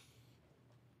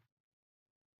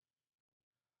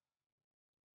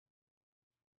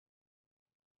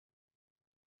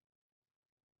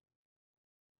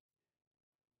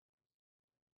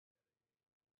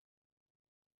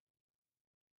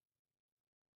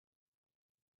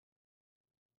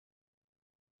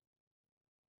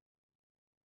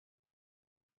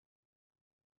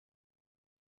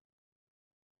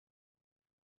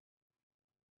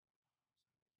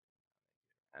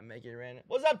 I'm making it random.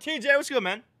 What's up, TJ? What's good,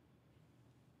 man?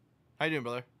 How you doing,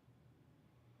 brother?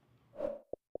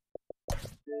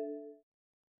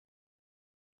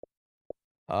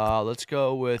 Let's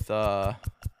go with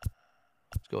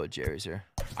Jerry's here.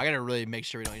 I gotta really make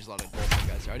sure we don't use a lot of gold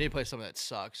guys here. I need to play something that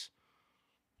sucks.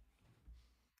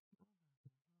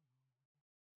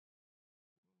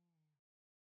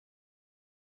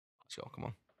 Let's go. Come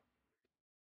on.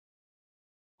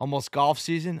 Almost golf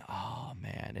season? Oh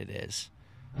man, it is.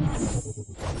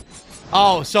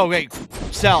 Oh, so wait,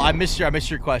 Sal, I missed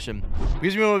your question.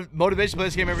 Gives me motivation to play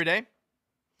this game every day.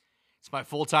 It's my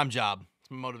full-time job.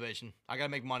 It's my motivation. I gotta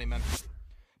make money, man.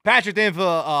 Patrick, thank you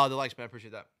for the likes, man. I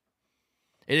appreciate that.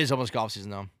 It is almost golf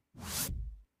season, though.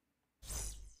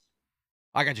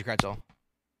 I got you, Kretzel.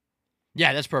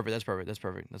 Yeah, that's perfect. That's perfect. That's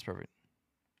perfect. That's perfect.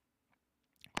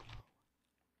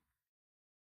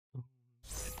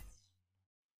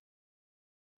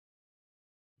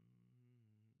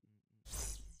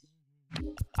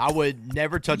 I would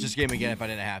never touch this game again if I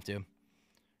didn't have to.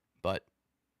 But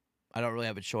I don't really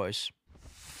have a choice.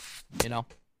 You know?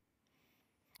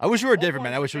 I wish we were different,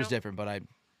 man. I wish it was different, but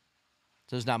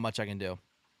there's not much I can do.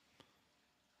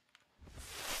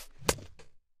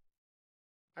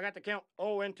 I got the count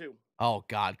 0-2. Oh,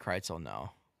 God, Kreitzel,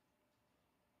 no.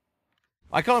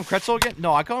 I call him Kretzel again?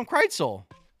 No, I call him Kreitzel.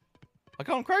 I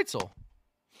call him Kreitzel.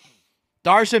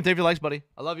 Darsim, thank you for the likes, buddy.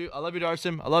 I love you. I love you,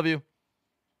 Darsim. I love you.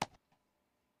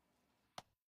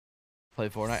 Play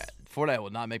Fortnite. Fortnite will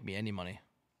not make me any money.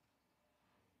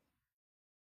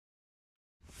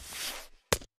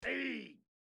 Hey.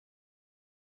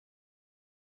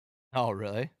 Oh,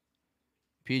 really?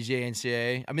 PGA,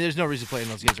 NCAA. I mean, there's no reason to play in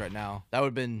those games right now. That would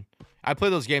have been... I play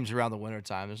those games around the winter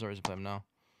time. There's no reason to play them now.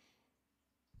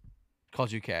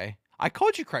 Called you K. I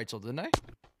called you Kreitzel, didn't I?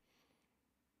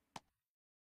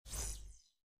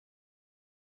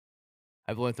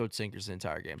 I've only thrown sinkers the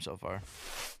entire game so far.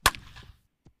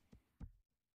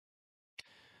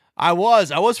 I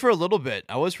was for a little bit.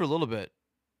 I was. 0-2.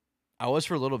 I was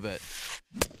for a little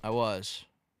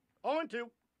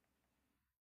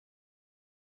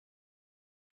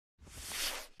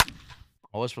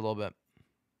bit.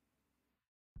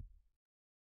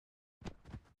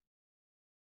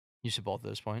 You should both at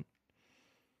this point.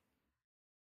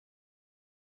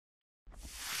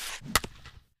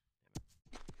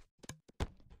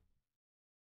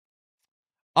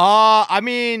 I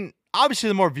mean, obviously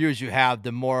the more viewers you have,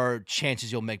 the more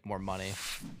chances you'll make more money.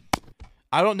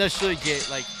 I don't necessarily get,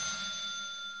 like,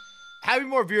 having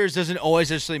more viewers doesn't always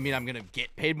necessarily mean I'm going to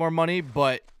get paid more money,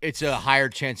 but it's a higher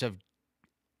chance of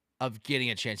getting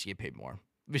a chance to get paid more.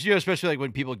 Especially like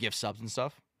when people give subs and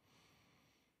stuff.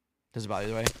 Doesn't bother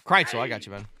either way. Kreitzel, I got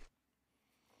you, man.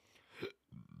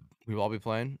 We will all be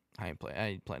playing. I ain't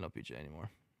playing OPJ anymore.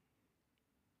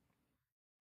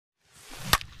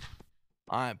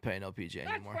 I ain't playing OPJ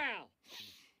anymore.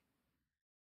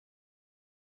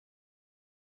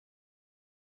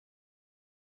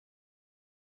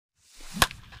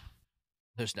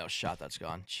 There's no shot that's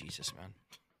gone. Jesus, man.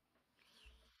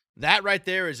 That right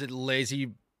there is a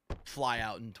lazy fly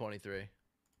out in 23.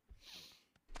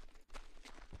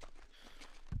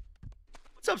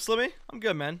 What's up, Slimmy? I'm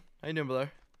good, man. How you doing,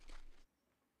 brother?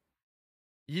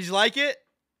 You like it?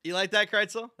 You like that,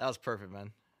 Kreitzel? That was perfect,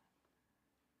 man.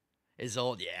 It's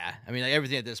old, yeah. I mean, like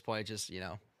everything at this point, just, you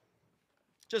know,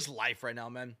 just life right now,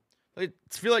 man. I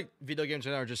feel like video games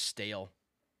right now are just stale.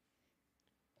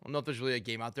 I don't know if there's really a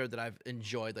game out there that I've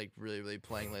enjoyed, like, really, really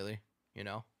playing lately, you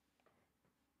know?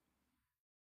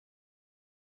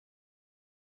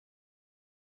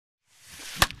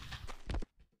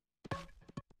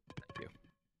 Thank you.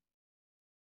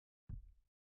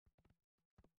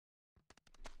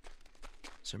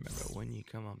 So remember, when you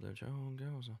come up there, Joe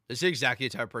goes. This is exactly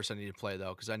the type of person I need to play,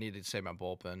 though, because I need to save my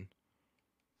bullpen.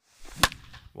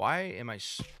 Why am I...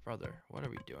 Brother, what are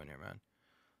we doing here, man?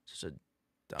 Such a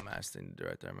dumbass thing to do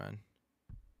right there, man.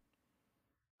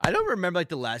 I don't remember, like,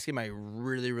 the last game I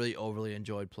really, really overly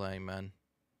enjoyed playing, man.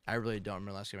 I really don't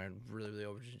remember the last game I really, really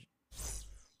overly...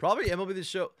 Probably MLB The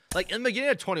Show. Like, in the beginning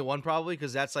of 21, probably,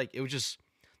 because that's, like, it was just...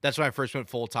 That's when I first went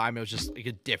full-time. It was just, like,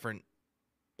 a different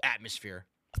atmosphere.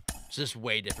 It's just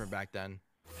way different back then.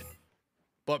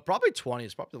 But probably 20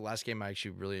 is probably the last game I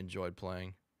actually really enjoyed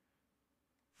playing.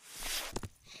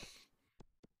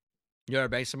 You at our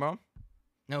banks tomorrow?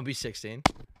 No, it'll be 16.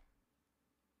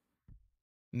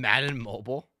 Madden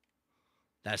Mobile?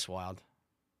 That's wild.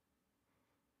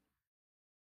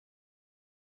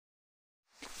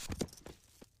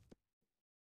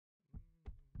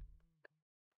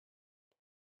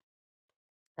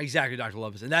 Exactly, Dr.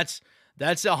 Lopez. And that's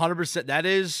 100%. That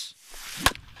is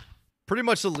pretty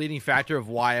much the leading factor of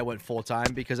why I went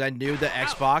full-time, because I knew the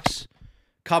Xbox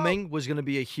coming was going to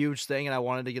be a huge thing, and I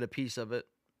wanted to get a piece of it.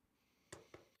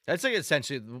 That's like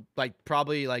essentially, like,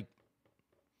 probably like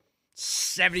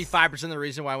 75% of the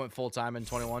reason why I went full-time in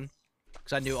 21,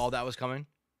 because I knew all that was coming.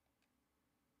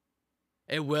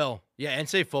 It will. Yeah,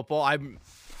 NCAA football. I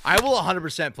will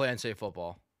 100% play NCAA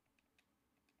football.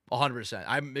 100%.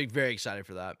 I'm very excited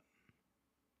for that.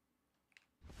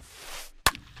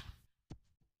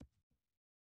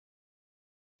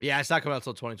 Yeah, it's not coming out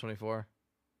until 2024.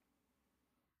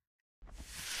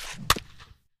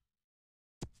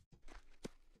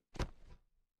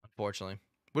 Unfortunately.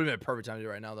 Would have been a perfect time to do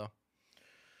it right now, though.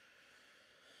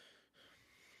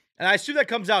 And I assume that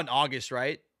comes out in August,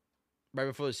 right? Right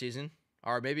before the season.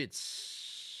 Or maybe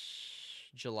it's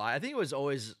July. I think it was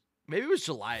always... Maybe it was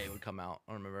July it would come out.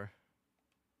 I don't remember.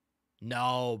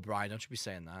 No, Brian, don't you be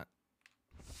saying that.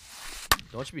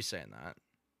 Don't you be saying that.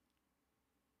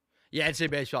 Yeah,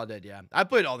 NCAA baseball did, yeah. I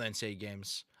played all the NCAA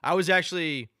games. I was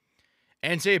actually...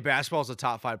 NCAA basketball was the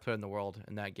top 5 player in the world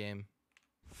in that game.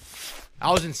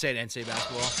 I was insane at NCAA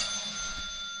basketball.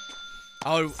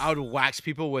 I would wax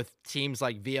people with teams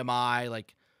like VMI,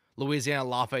 like Louisiana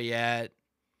Lafayette,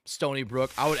 Stony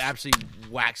Brook. I would absolutely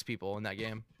wax people in that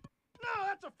game. No,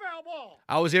 that's a foul ball.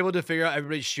 I was able to figure out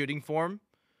everybody's shooting form,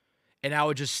 and I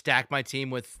would just stack my team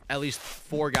with at least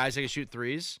 4 guys that could shoot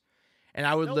threes, and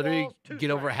I would No literally balls, 2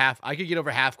 get over strikes. half. I could get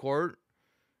over half court,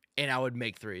 and I would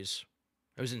make threes.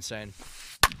 It was insane.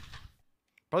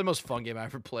 Probably the most fun game I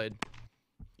ever played,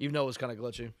 even though it was kind of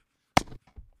glitchy.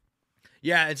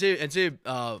 Yeah,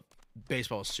 NCAA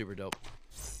baseball is super dope.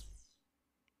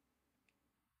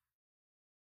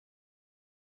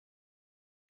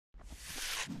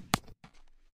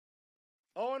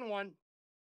 Oh and 1.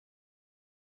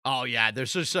 Oh yeah,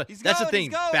 there's just that's the going, thing.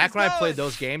 he's going, Back he's when I played going.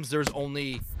 those games, there's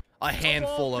only a No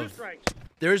handful balls, 2 of. strikes.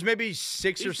 There's maybe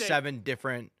 6 or He's safe. 7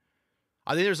 different.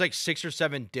 I think there's like 6 or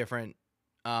 7 different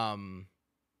shots.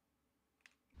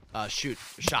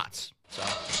 So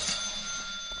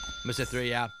missed a 3.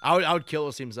 Yeah, I would kill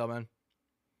those teams though, man.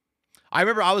 I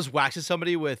remember I was waxing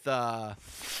somebody with Ball.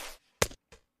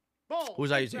 who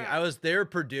was I big using? back. I was there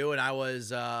Purdue, and I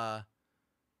was I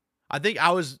think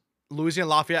I was Louisiana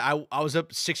Lafayette. I was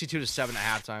up 62-7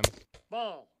 at halftime.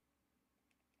 Ball.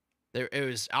 There it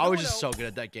was. I was just No. so good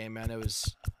at that game, man. It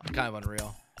was kind of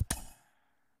unreal.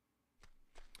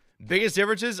 Biggest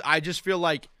differences, I just feel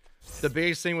like the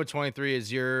biggest thing with 23 is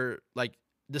the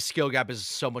skill gap is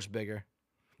so much bigger,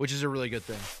 which is a really good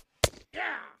thing.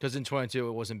 Yeah. Because in 22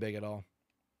 it wasn't big at all.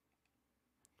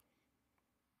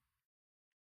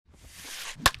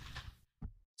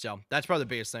 So that's probably the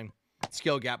biggest thing,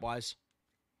 skill gap wise.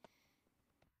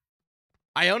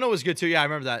 Iona was good too. Yeah, I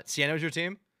remember that. Sienna was your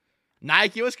team.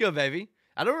 Nike was good, baby.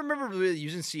 I don't remember really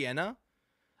using Sienna.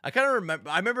 I kind of remember.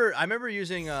 I remember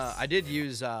using. I did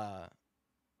use Iona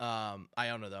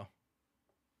though.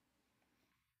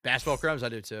 Basketball Crumbs, I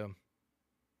do too.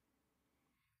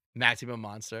 Maximum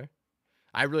Monster,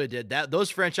 I really did that. Those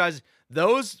franchises,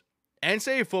 those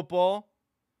NCAA football,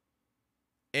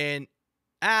 and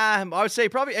I would say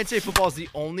probably NCAA football is the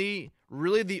only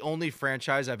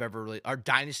franchise I've ever really, our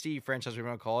dynasty franchise, we're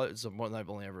gonna call it. It's the one that I've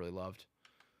only ever really loved.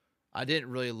 I didn't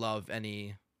really love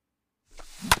any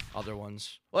other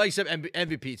ones. Well, except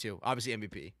MVP too. Obviously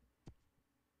MVP.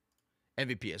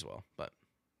 MVP as well, but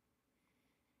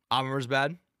Auburn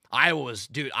bad. Iowa was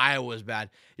bad.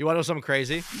 You want to know something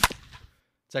crazy?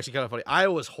 It's actually kind of funny.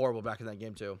 Iowa was horrible back in that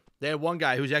game too. They had one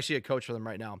guy who's actually a coach for them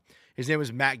right now. His name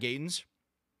was Matt Gatens.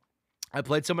 I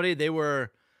played somebody.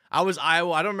 I was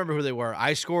Iowa. I don't remember who they were.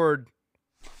 I scored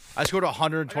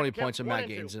 120 points of Matt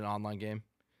Gatens in an online game.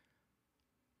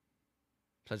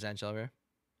 Besides Angel over here.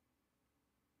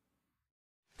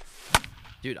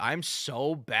 Dude, I'm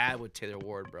so bad with Taylor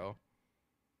Ward, bro.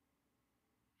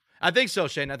 I think so,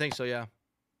 Shane. I think so, yeah.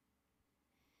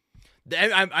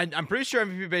 I'm pretty sure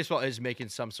MVP Baseball is making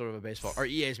some sort of a baseball, or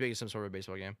EA is making some sort of a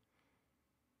baseball game.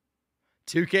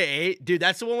 2K8, dude,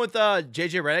 that's the one with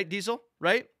JJ Redick, Diesel,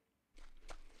 right?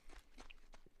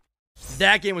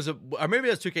 That game was or maybe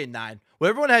that's 2K9. Well,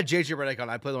 everyone had JJ Redick on.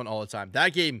 I played the one all the time.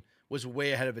 That game was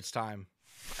way ahead of its time,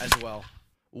 as well.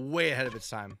 Way ahead of its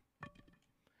time.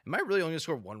 Am I really only gonna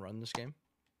score 1 run in this game?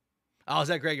 Oh, is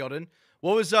that Greg Oden?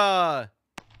 What was JJ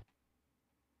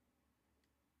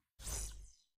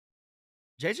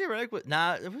Redick?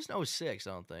 Nah, it was no 06,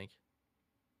 I don't think.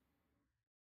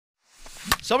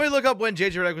 Somebody look up when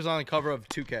JJ Redick was on the cover of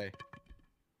 2K.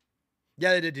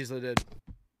 Yeah, they did. Diesel did.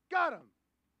 Got him.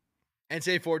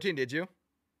 NCAA 14, did you?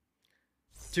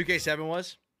 2K7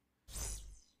 was?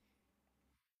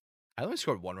 I only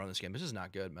scored 1 run this game. This is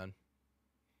not good, man.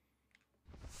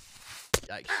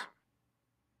 Yikes.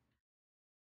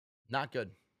 Not good.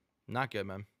 Not good,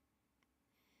 man.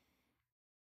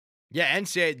 Yeah,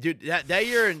 NCAA, dude, that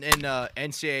year in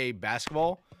NCAA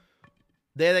basketball,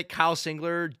 they had like Kyle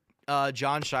Singler,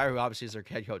 John Shire, who obviously is their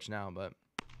head coach now, but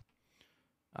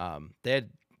they had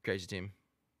a crazy team.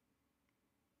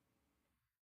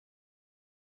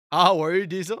 Oh, were you,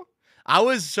 Diesel? I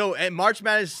was so at March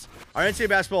Madness, our NCAA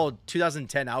basketball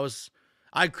 2010.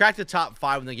 I cracked the top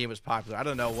 5 when the game was popular. I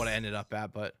don't know what I ended up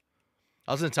at, but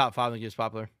I was in the top 5 when the game was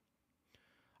popular.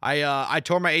 I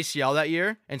tore my ACL that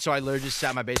year, and so I literally just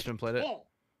sat in my basement and played it. Ball.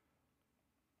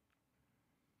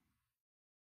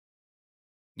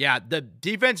 Yeah, the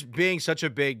defense being such a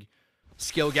big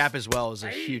skill gap as well is a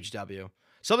huge W.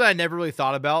 Something I never really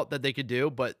thought about that they could do,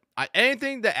 but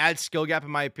anything that adds skill gap,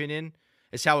 in my opinion,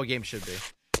 is how a game should be.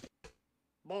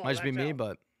 Ball. Might just be That's me, out.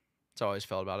 but that's how I always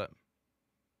felt about it.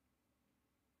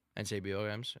 NCAA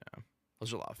games, yeah.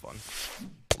 Those are a lot of fun.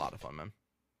 A lot of fun, man.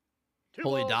 2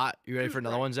 Holy balls, dot. You ready 2 for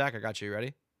another one, Zach? I got you. You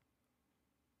ready?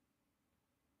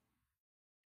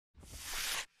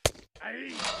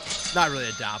 Aye. Not really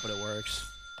a dot, but it works.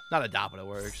 Not a dot, but it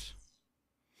works.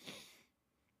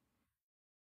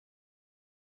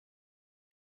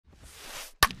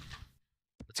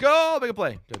 Let's go. Make a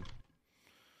play. Dude.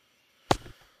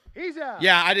 He's out.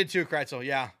 Yeah, I did too, Kretzel.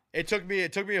 Yeah. It took me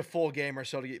a full game or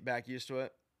so to get back used to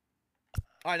it.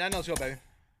 All right, now let's go, baby.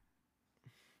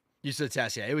 Used to the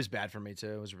test. Yeah, it was bad for me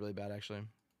too. It was really bad, actually.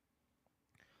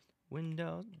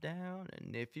 Windows down,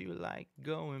 and if you like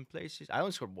going places. I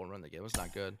only scored 1 run in the game. It was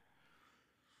not good.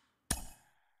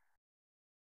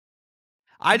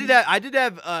 I did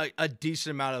have a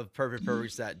decent amount of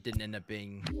perfects that didn't end up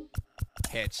being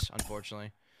hits,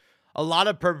 unfortunately. A lot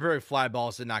of perfect fly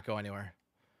balls did not go anywhere.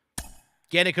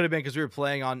 Again, it could have been because we were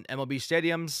playing on MLB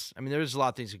stadiums. I mean, there's a lot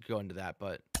of things that could go into that,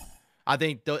 but I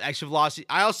think the extra velocity.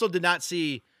 I also did not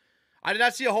see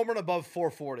a home run above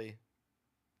 440,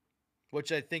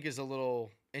 which I think is a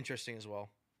little interesting as well.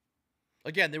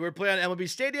 Again, they were playing on MLB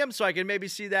stadium, so I can maybe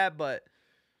see that, but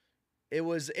it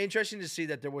was interesting to see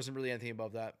that there wasn't really anything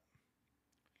above that.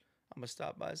 I'm going to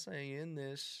stop by saying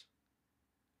this.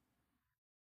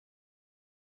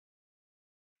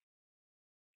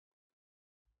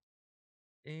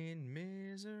 In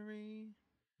misery,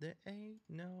 there ain't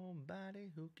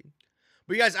nobody who can.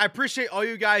 But you guys, I appreciate all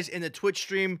you guys in the Twitch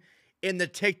stream, in the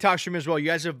TikTok stream as well. You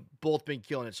guys have both been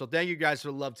killing it. So thank you guys for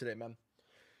the love today, man.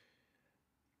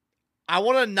 I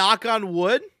want to knock on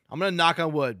wood. I'm going to knock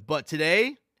on wood. But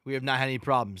today, we have not had any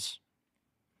problems.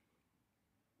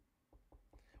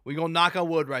 We're going to knock on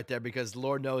wood right there because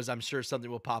Lord knows I'm sure something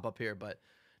will pop up here. But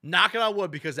knocking on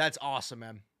wood because that's awesome,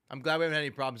 man. I'm glad we haven't had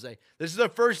any problems today. This is the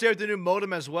first day with the new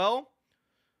modem as well.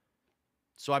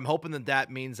 So I'm hoping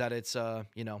that means that it's,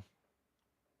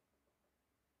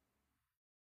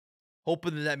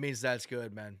 hoping that means that's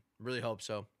good, man. Really hope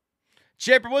so.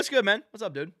 Chipper, what's good, man? What's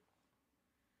up, dude?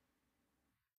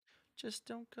 Just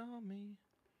don't call me.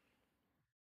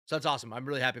 So that's awesome. I'm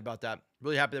really happy about that.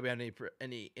 Really happy that we had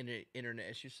any internet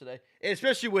issues today. And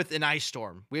especially with an ice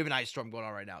storm. We have an ice storm going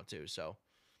on right now, too. So,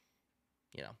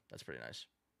 that's pretty nice.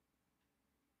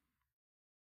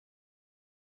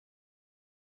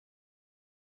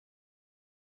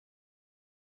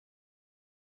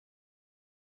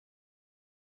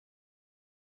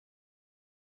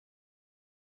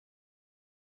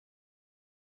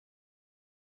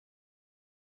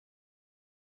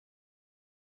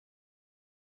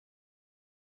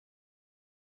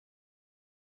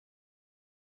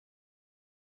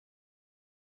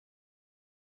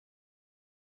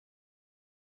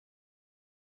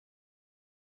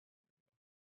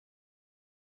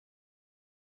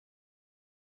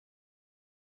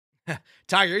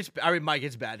 Tiger, Mike,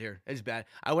 it's bad here. It's bad.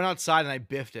 I went outside and I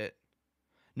biffed it.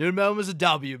 New modem is a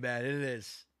W, man. It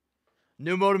is.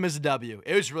 New modem is a W.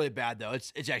 It was really bad, though.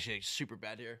 It's actually super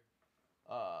bad here.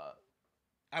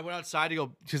 I went outside to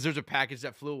go because there's a package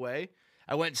that flew away.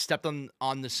 I went and stepped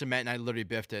on the cement and I literally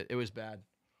biffed it. It was bad.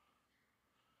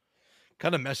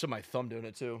 Kind of messed up my thumb doing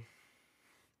it, too.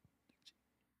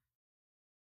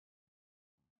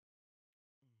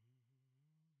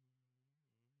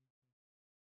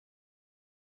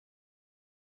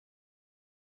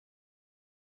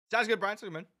 Sounds good, Brian. Sounds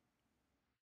good, man.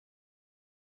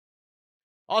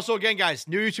 Also, again, guys,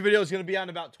 new YouTube video is going to be out in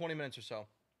about 20 minutes or so.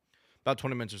 About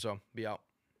 20 minutes or so. Be out.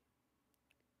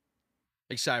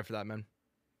 Excited for that, man.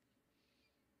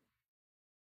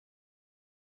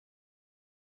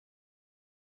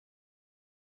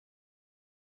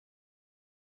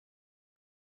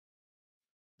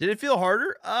 Did it feel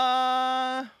harder?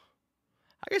 I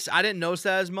guess I didn't notice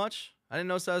that as much.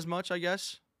 I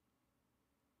guess.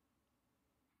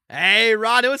 Hey,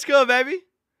 Ronnie, what's good, baby?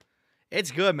 It's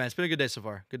good, man. It's been a good day so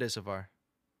far. Good day so far.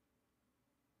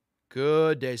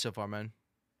 Good day so far, man.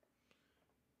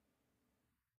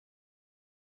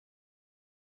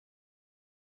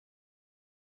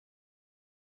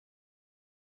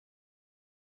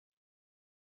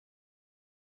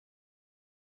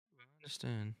 I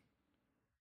understand.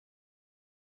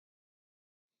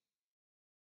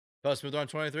 Felt smooth on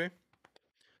 23?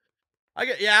 I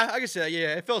can see that.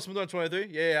 Yeah, it felt smooth on 23.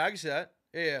 Yeah, I can see that.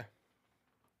 Yeah.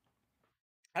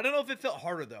 I don't know if it felt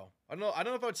harder though. I don't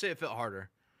know if I would say it felt harder.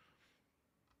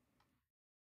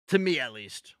 To me at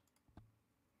least.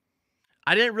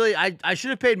 I didn't really I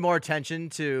should have paid more attention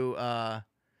to I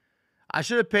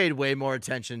should have paid way more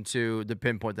attention to the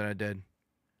pinpoint than I did.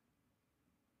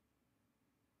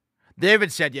 They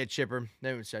haven't said yet, Chipper. They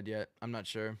haven't said yet. I'm not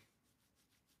sure.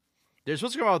 They're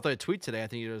supposed to come out with a tweet today. I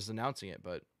think he was announcing it,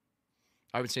 but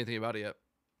I haven't seen anything about it yet.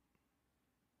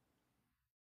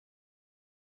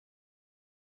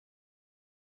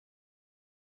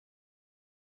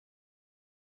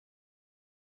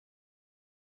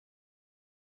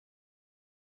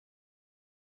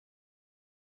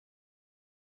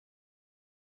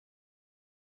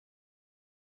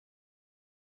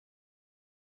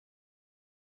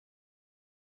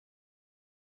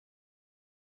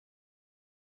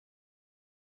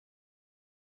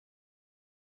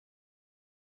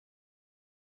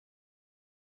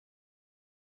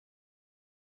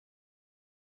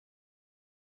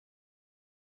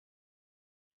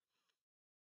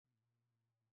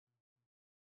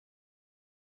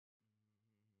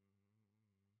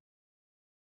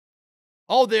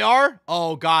 Oh, they are?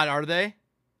 Oh, God, are they?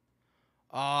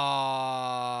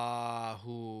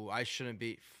 Who I shouldn't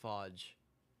be. Fudge.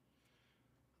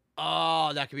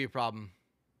 Oh, that could be a problem.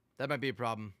 That might be a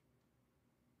problem.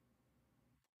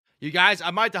 You guys,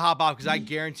 I might have to hop off because I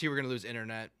guarantee we're going to lose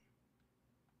internet.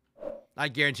 I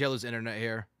guarantee I'll lose internet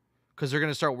here. Because they're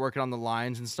going to start working on the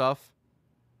lines and stuff.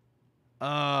 They're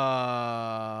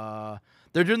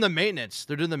doing the maintenance.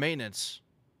 They're doing the maintenance.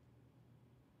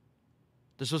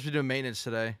 They're supposed to be doing maintenance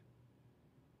today.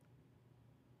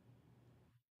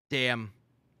 Damn.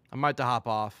 I might have to hop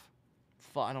off.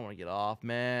 Fuck, I don't want to get off,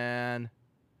 man.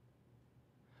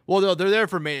 Well, no, they're there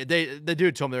for maintenance. The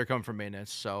dude told me they're coming for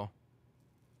maintenance, so.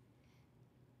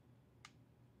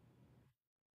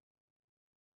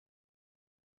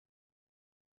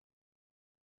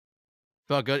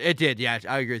 Felt good. It did, yeah.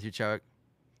 I agree with you, Chuck.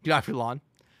 Get off your lawn.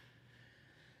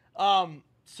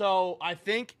 So I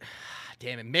think,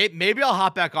 damn it, maybe I'll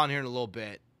hop back on here in a little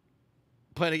bit.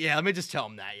 But yeah, let me just tell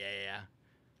him that. Yeah.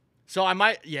 So I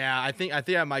might, yeah, I think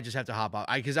I might just have to hop off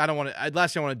because I don't want to.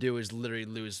 Last thing I want to do is literally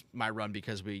lose my run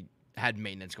because we had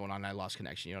maintenance going on and I lost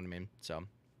connection. You know what I mean? So,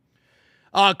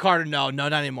 Carter, no,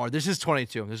 not anymore. This is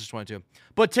 22.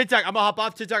 But TikTok, I'm gonna hop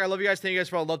off TikTok. I love you guys. Thank you guys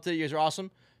for all the love today. You guys are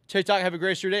awesome. TikTok, have a great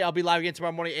rest of your day. I'll be live again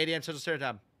tomorrow morning, 8 a.m. Central Standard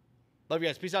Time. Love you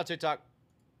guys. Peace out, TikTok.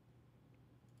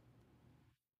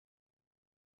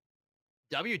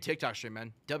 W TikTok stream,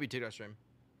 man. W TikTok stream.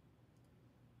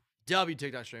 W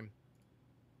TikTok stream.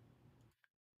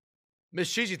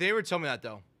 Miss Cheesy, thank you for telling me that,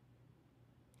 though.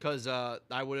 Because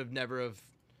I would have never have...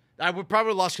 I would probably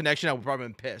have lost connection. I would probably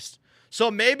have been pissed.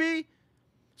 So maybe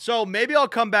I'll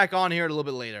come back on here a little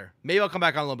bit later. Maybe I'll come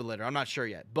back on a little bit later. I'm not sure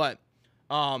yet. But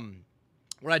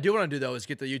what I do want to do, though, is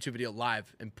get the YouTube video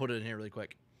live and put it in here really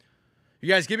quick. You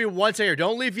guys, give me 1 second here.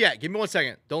 Don't leave yet. Give me 1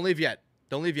 second. Don't leave yet.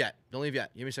 Give me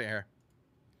a second here.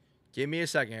 Give me a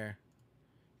second here.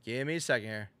 Give me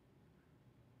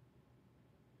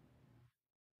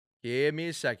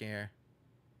a second here.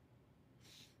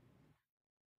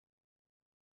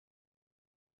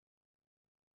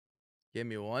 Give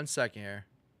me 1 second here.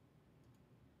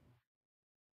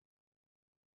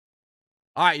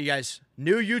 All right, you guys.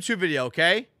 New YouTube video,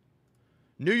 okay?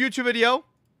 New YouTube video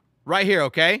right here,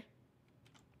 okay?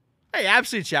 Hey,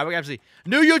 absolutely, chat. Absolutely.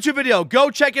 New YouTube video.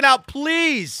 Go check it out,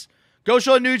 please. Go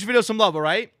show the new YouTube video some love, all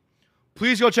right?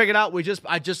 Please go check it out.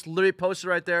 I just literally posted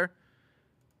right there.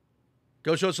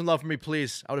 Go show some love for me,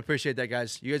 please. I would appreciate that,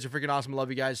 guys. You guys are freaking awesome. I love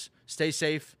you guys. Stay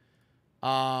safe.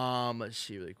 Let's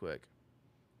see really quick.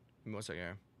 Give me 1 second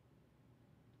here.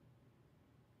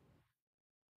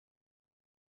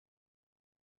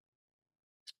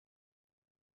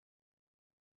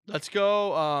 Let's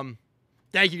go.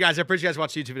 Thank you, guys. I appreciate you guys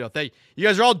watching the YouTube video. Thank you. You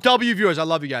guys are all W viewers. I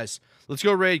love you guys. Let's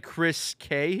go raid Chris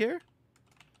K here.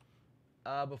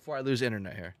 Before I lose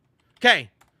internet here. Okay.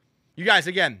 You guys,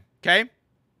 again, okay?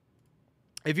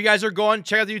 If you guys are going,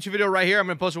 check out the YouTube video right here. I'm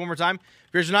going to post it one more time. If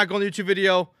you guys are not going to the YouTube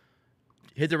video,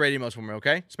 hit the raid emotes for me,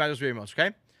 okay? Smash those raid emotes,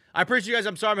 okay? I appreciate you guys.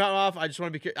 I'm sorry I'm off. I just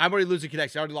want to be... I'm already losing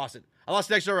connection. I already lost it. I lost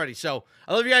connection already. So,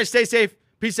 I love you guys. Stay safe.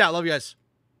 Peace out. Love you guys.